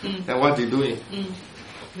home, and what they doing?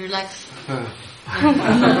 Relax.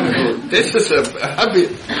 This is a habit.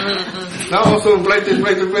 Now also practice,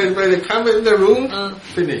 come in the room,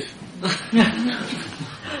 finish.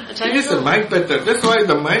 This is mind better. That's why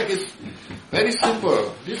the mind is very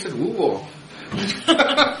simple. This is 无我。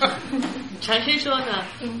禅师说呢，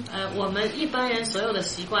我们一般人所有的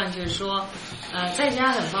习惯就是说，在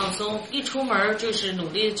家很放松，一出门就是努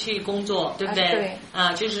力去工作，对不对？对。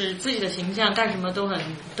就是自己的形象干什么都很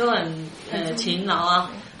勤劳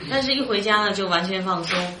啊。但是一回家呢就完全放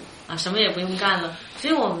松啊，什么也不用干了。所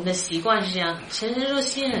以我们的习惯是这样。禅师说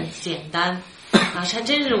心很简单啊，禅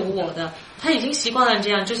真是无我的，他已经习惯了这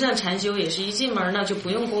样。就像禅修也是一进门呢就不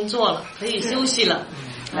用工作了，可以休息了。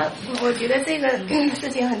我觉得这个事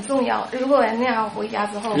情很重要。如果那样回家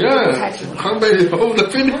之后，对。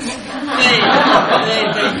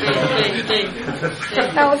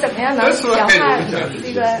那我怎么样能转化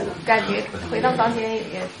这个感觉？回到房间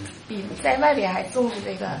也比在外边还重视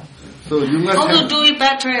这个。So you must how to do it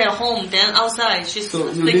better at home than outside? She's so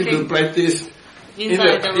you thinking. need to practice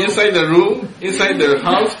inside the room, inside the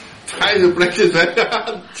house. Try to practice that.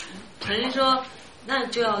 禅师说，那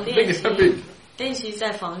就要练习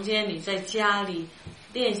在房间里，在家里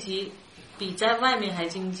练习，比在外面还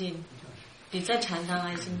精进，比在禅堂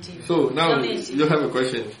还精进。So now you have a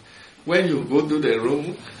question. When you go to the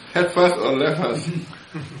room, head first or left first?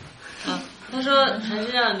 他说禅师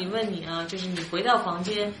让你问你啊，就是你回到房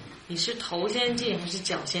间，你是头先进还是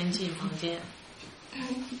脚先进房间？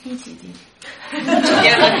一起进。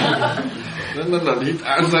No, his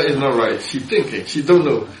answer is not right. She thinking, she don't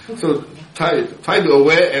know. So try to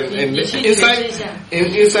aware and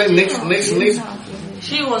inside next.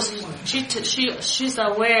 She's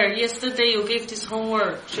aware. Yesterday you gave this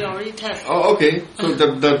homework. She already tested. Oh, okay. So the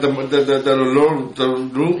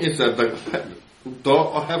room is at the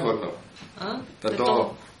door or have or no? The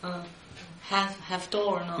door. Have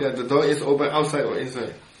door or no? Yeah, the door is open outside or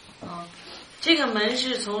inside. 这个门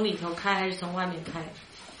是从里头开还是从外面开？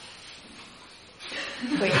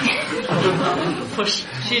不是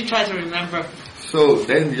She tried to remember. So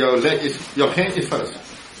then your hand is first.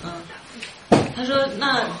 他说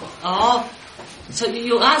那So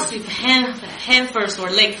you ask if hand first or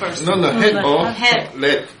leg first? No, head or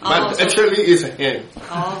leg. But actually it's hand.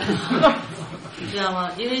 你知道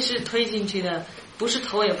吗？因为是推进去的，不是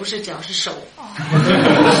头也不是脚，是手。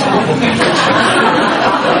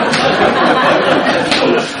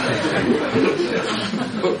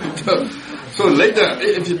So later,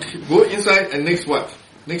 if you go inside and next what?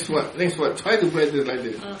 Try to practice like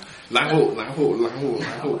this. 然后。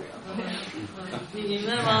你明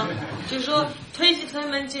白吗？就是说推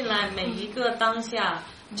门进来，每一个当下，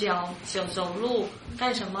脚走路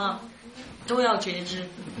干什么都要觉知，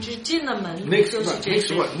就是进了门就是觉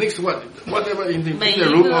知。Next one, whatever in the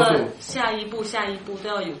room also. 每一个下一步都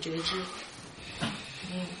要有觉知。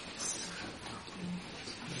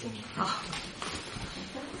好，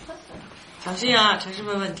小心啊，陈师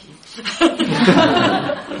问问题。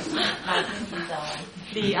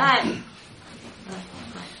李爱。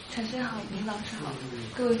禅师好，林老师好，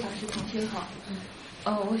各位法师同学好。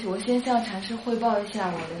我先向禅师汇报一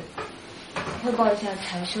下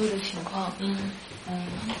禅修的情况。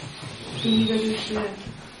第一个就是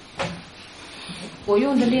我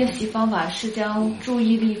用的练习方法是将注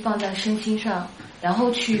意力放在身心上，然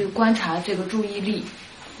后去观察这个注意力。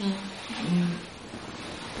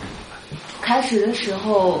开始的时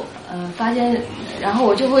候，发现，然后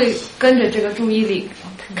我就会跟着这个注意力，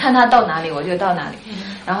看它到哪里我就到哪里。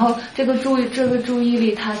然后这个注意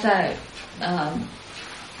力它在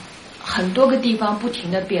很多个地方不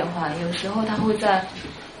停的变换，有时候它会在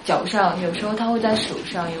脚上，有时候它会在手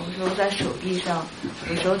上，有时候在手臂上，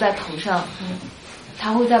有时候在头上，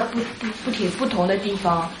它会在不同的地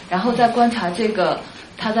方，然后在观察这个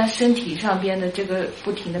它在身体上边的这个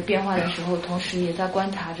不停的变化的时候，同时也在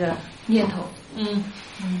观察着念头。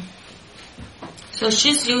So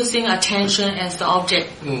she's using attention as the object.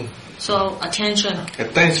 So attention.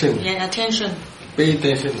 Attention. Yeah, attention. Pay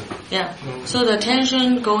attention. Yeah. So the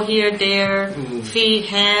attention go here, there, feet,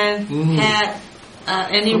 hand, head,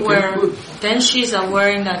 anywhere. Okay, then she's aware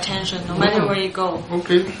in the attention, no matter where you go.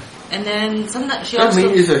 Okay. And then sometimes she that also.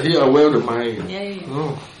 That means he aware of the mind. Yeah.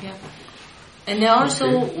 Oh. Yeah. And then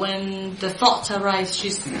also when the thoughts arise,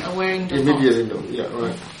 she's aware in the Immediately, thoughts. yeah,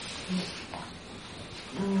 right.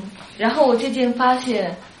 然后我渐渐发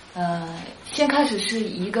现，先开始是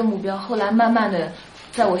一个目标，后来慢慢的，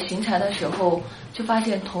在我行禅的时候，就发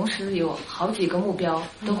现同时有好几个目标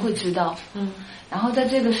都会知道。然后在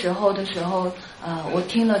这个时候，我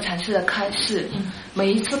听了禅师的开示，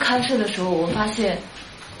每一次开示的时候，我发现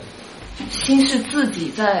心是自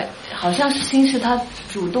己在，好像心是他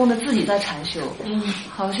主动的自己在禅修，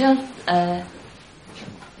好像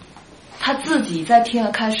他自己在听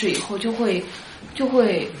了开示以后，就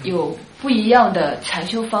会有不一样的禅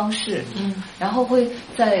修方式，然后会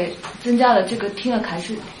在增加了这个听了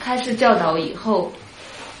开示教导以后，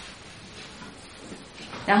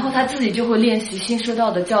然后他自己就会练习新收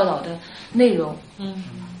到的教导的内容。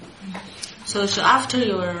So after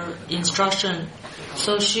your instruction,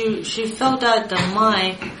 so she felt that the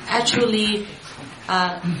mind actually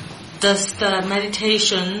does the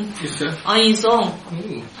meditation on its own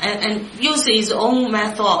and use his own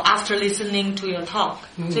method after listening to your talk.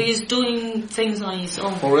 So he's doing things on his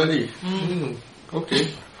own. Already? Okay.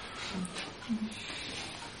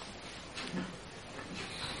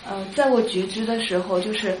 在我觉知的时候，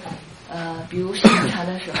就是比如行禅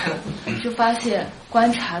的时候，就发现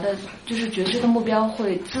观察的，就是觉知的目标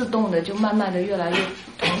会自动的就慢慢的越来越，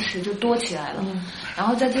同时就多起来了。然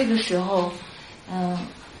后在这个时候，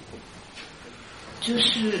就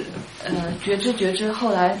是觉知，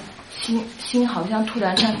后来心好像突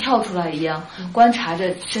然像跳出来一样，观察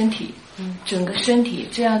着身体，整个身体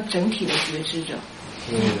这样整体的觉知着。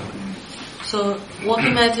So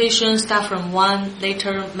walking meditation start from one,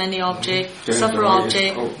 later many objects, several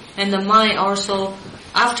objects, and the mind also.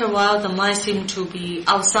 After a while, the mind seems to be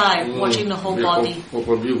outside, watching the whole body.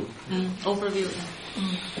 Overview. Overview.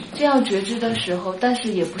 这样觉知的时候，但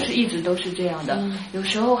是也不是一直都是这样的，有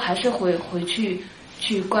时候还是会回去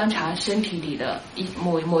观察身体里的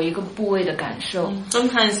某一个部位的感受。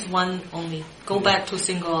Sometimes one only go back to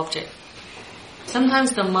single object.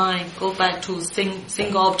 Sometimes the mind go back to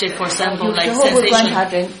single object, for example, like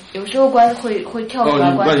sensation. 有时候会跳出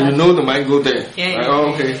来观察。But you know the mind go there.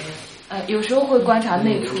 Okay. 有时候会观察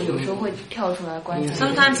内处，有时候会跳出来观察。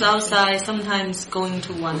Sometimes outside, sometimes going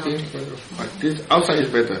to one object. This outside is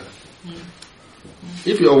better.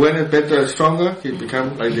 If your awareness better, stronger, it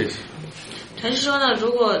becomes like this. 禅师说呢，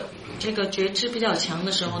如果这个觉知比较强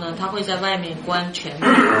的时候呢，他会在外面观全部。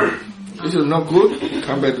This is not good.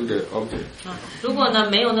 Come back to the object. 如果呢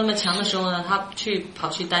没有那么强的时候呢，他跑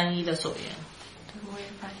去单一的所缘。我也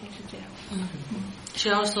发现是这样。She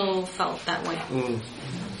also felt that way.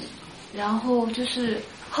 然后就是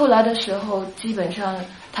后来的时候，基本上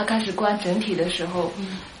他开始观整体的时候，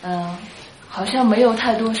好像没有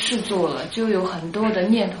太多事做了，就有很多的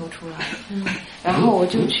念头出来，然后我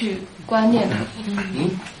就去观念头。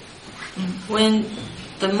When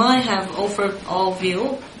the mind have overall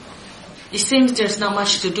view, it seems there's not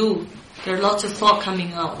much to do. There are lots of thought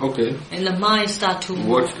coming out. Okay. And the mind start to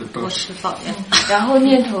watch the thought. 然后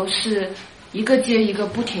念头是一个接一个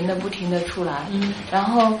不停的出来，然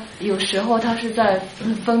后有时候他是在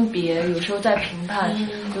分别，有时候在评判，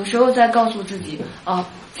有时候在告诉自己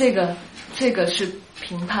这个是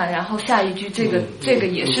评判，然后下一句这个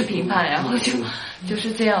也是评判，然后就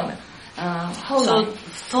是这样的。后来 So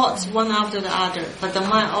thoughts one after the other, but the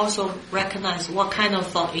mind also recognize what kind of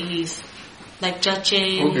thought it is, like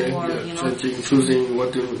judging or judging, choosing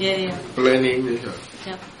what to planning.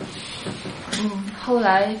 Yeah. 后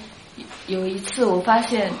来有一次我发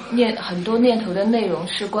现很多念头的内容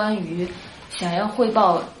是关于想要汇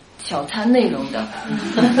报小餐内容的，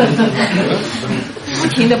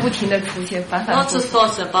不停的出现，反反复复。Lots of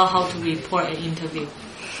thoughts about how to report an interview.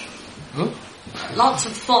 Lots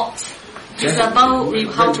of thoughts. It's about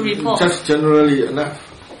how to report. Just generally enough.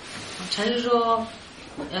 禅师说，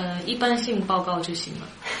一般性报告就行了。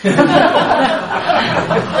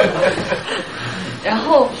然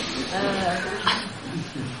后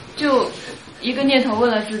就一个念头问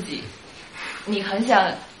了自己：你很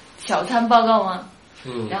想小餐报告吗？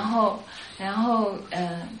然后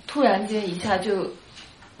突然间一下就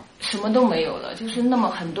什么都没有了，就是那么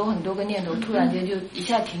很多个念头突然间就一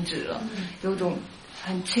下停止了，有种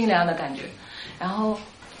很清凉的感觉。然后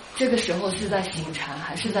这个时候是在行禅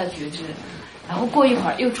还是在觉知？然后过一会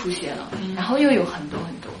儿又出现了，然后又有很多，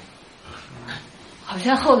好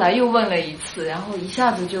像后来又问了一次，然后一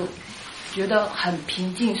下子就觉得很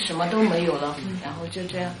平静，什么都没有了，然后就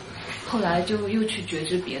这样，后来就又去觉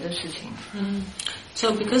知别的事情。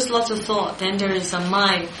So because lots of thought, then there is a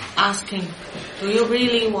mind asking, do you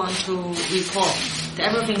really want to report?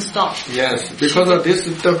 Everything stops. Yes, because of this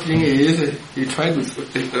talking is, he tried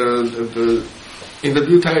to,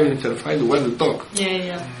 interview time and try to want to talk.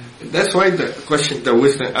 Yeah. That's why the question, the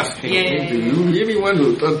wisdom asking, do you really want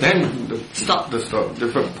to talk? Then stop.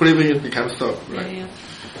 The previous becomes stop, right?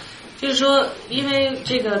 就是说，因为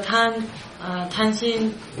这个贪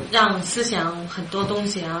心让思想很多东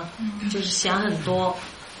西啊，就是想很多。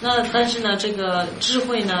那但是呢，这个智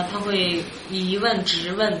慧呢，它会疑问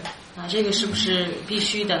直问啊，这个是不是必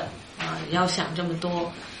须的啊？要想这么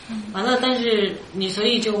多。完了，但是你所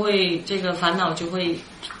以就会这个烦恼就会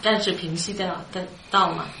暂时平息掉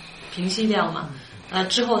嘛，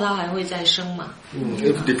之后它还会再生嘛。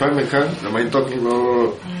If defilement comes, the mind talking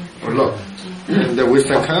about a lot, and the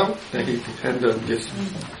wisdom comes, then he handle this.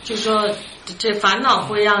 就是说，这烦恼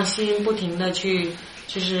会让心不停的去，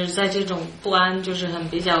就是在这种不安，就是很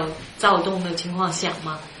比较躁动的情况想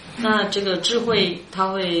嘛。那这个智慧它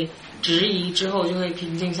会质疑之后就会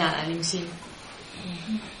平静下来，灵性。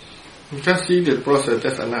Just see the process,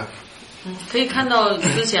 that's enough. 可以看到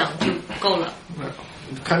思想就够了。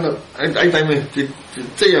看到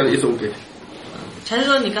这样也是 OK。禅师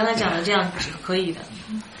说你刚才讲的这样是可以的。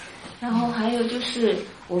然后还有就是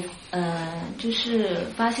我就是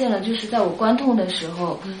发现了，就是在我观痛的时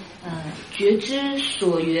候，觉知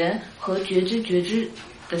所缘和觉知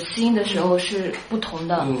的心的时候是不同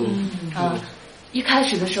的。一开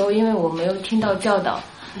始的时候，因为我没有听到教导，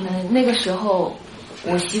那个时候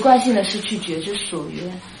我习惯性的是去觉知所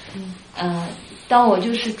缘。当我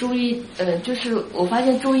就是就是我发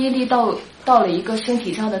现注意力到了一个身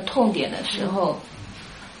体上的痛点的时候，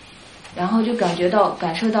然后就感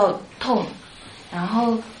受到痛，然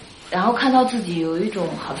后看到自己有一种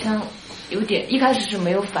好像有点，一开始是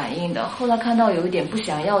没有反应的，后来看到有一点不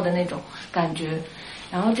想要的那种感觉，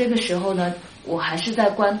然后这个时候呢，我还是在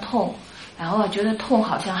观痛，然后觉得痛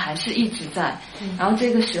好像还是一直在，然后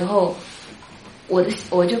这个时候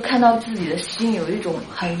我就看到自己的心有一种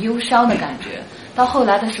很忧伤的感觉，到后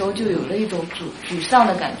来的时候就有了一种沮丧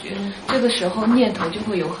的感觉，这个时候念头就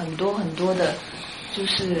会有很多很多的，就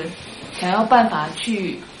是想要办法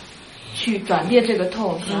去转变这个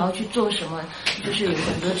痛，想要去做什么，就是有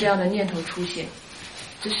很多这样的念头出现。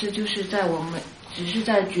这是就是在我们只是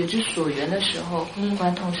在觉知所缘的时候，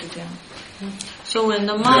观痛是这样。So when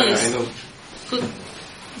the mind is good，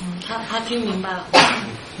他听明白了。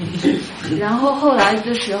然后后来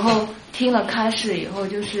的时候听了开示以后，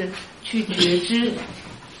就是去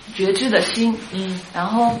觉知的心。然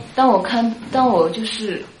后当我就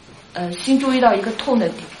是心注意到一个痛的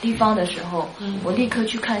地方的时候，我立刻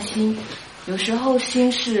去看心。有时候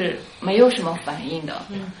心是没有什么反应的，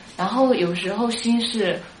然后有时候心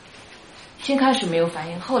开始没有反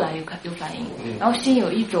应，后来有反应，然后心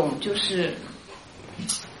有一种就是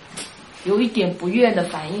有一点不悦的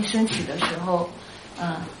反应升起的时候，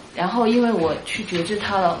然后因为我去觉知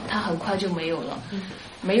它了，它很快就没有了，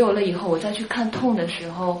没有了以后我再去看痛的时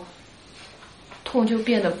候，痛就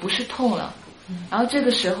变得不是痛了，然后这个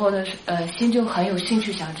时候的心就很有兴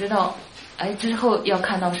趣想知道之后要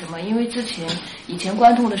看到什么，因为以前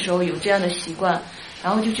观痛的时候有这样的习惯，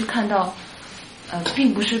然后就去看到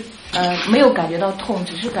并不是没有感觉到痛，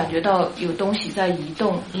只是感觉到有东西在移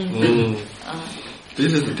动。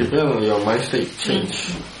This is depend on your mind state change.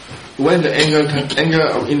 When the anger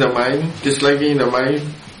in the mind, disliking in the mind,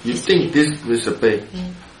 you think this is a pain.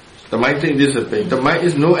 The mind thinks this is a pain. The mind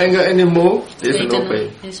is no anger anymore. There is no pain.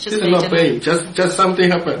 This is not pain. Just something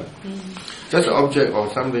happened. Just an object or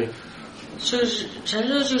something. 就是陈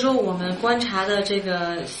师就说我们观察的这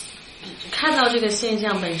个看到这个现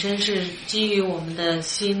象本身是基于我们的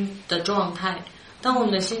心的状态。当我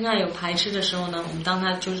们的心上有排斥的时候呢，我们当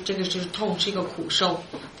它就是这个就是痛，是一个苦受。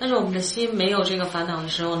但是我们的心没有这个烦恼的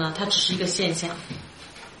时候呢，它只是一个现象。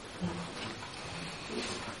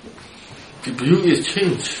The view is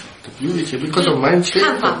changed. The view is changed because of mind change.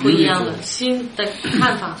 看法不一样了，心的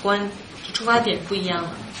看法观出发点不一样了。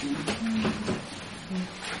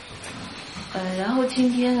然后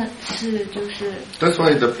今天呢是就是。That's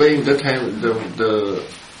why the pain that time the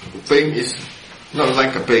pain is not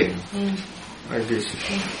like a pain. Like this.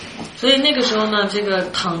 所以那个时候呢，这个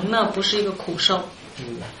疼呢不是一个苦受。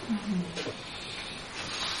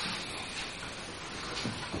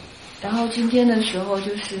然后今天的时候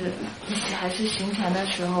就是还是行禅的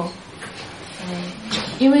时候，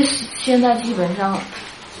因为现在基本上。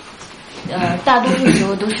大多数时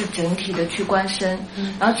候都是整体的去观身，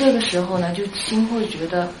然后这个时候呢，就心会觉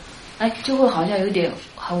得，就会好像有点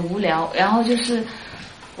很无聊，然后就是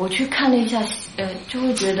我去看了一下，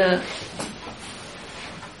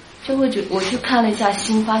我去看了一下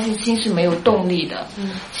心，发现心是没有动力的，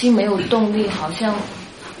心没有动力，好像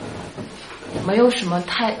没有什么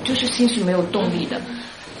就是心是没有动力的。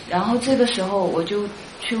然后这个时候我就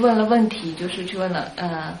去问了问题，就是去问了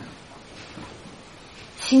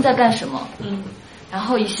心在干什么？然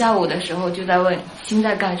后一下午的时候就在问心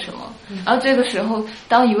在干什么，然后这个时候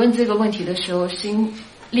当一问这个问题的时候，心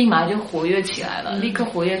立马就活跃起来了，立刻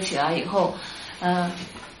活跃起来以后，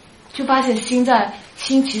就发现心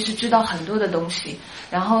其实知道很多的东西，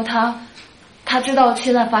然后他知道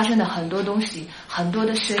现在发生的很多东西，很多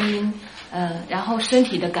的声音，然后身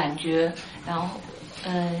体的感觉，然后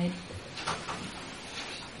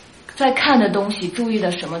在看的东西，注意的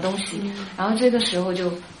什么东西，然后这个时候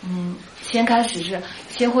就先开始是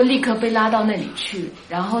先会立刻被拉到那里去，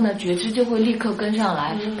然后呢觉知就会立刻跟上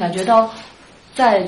来，感觉到在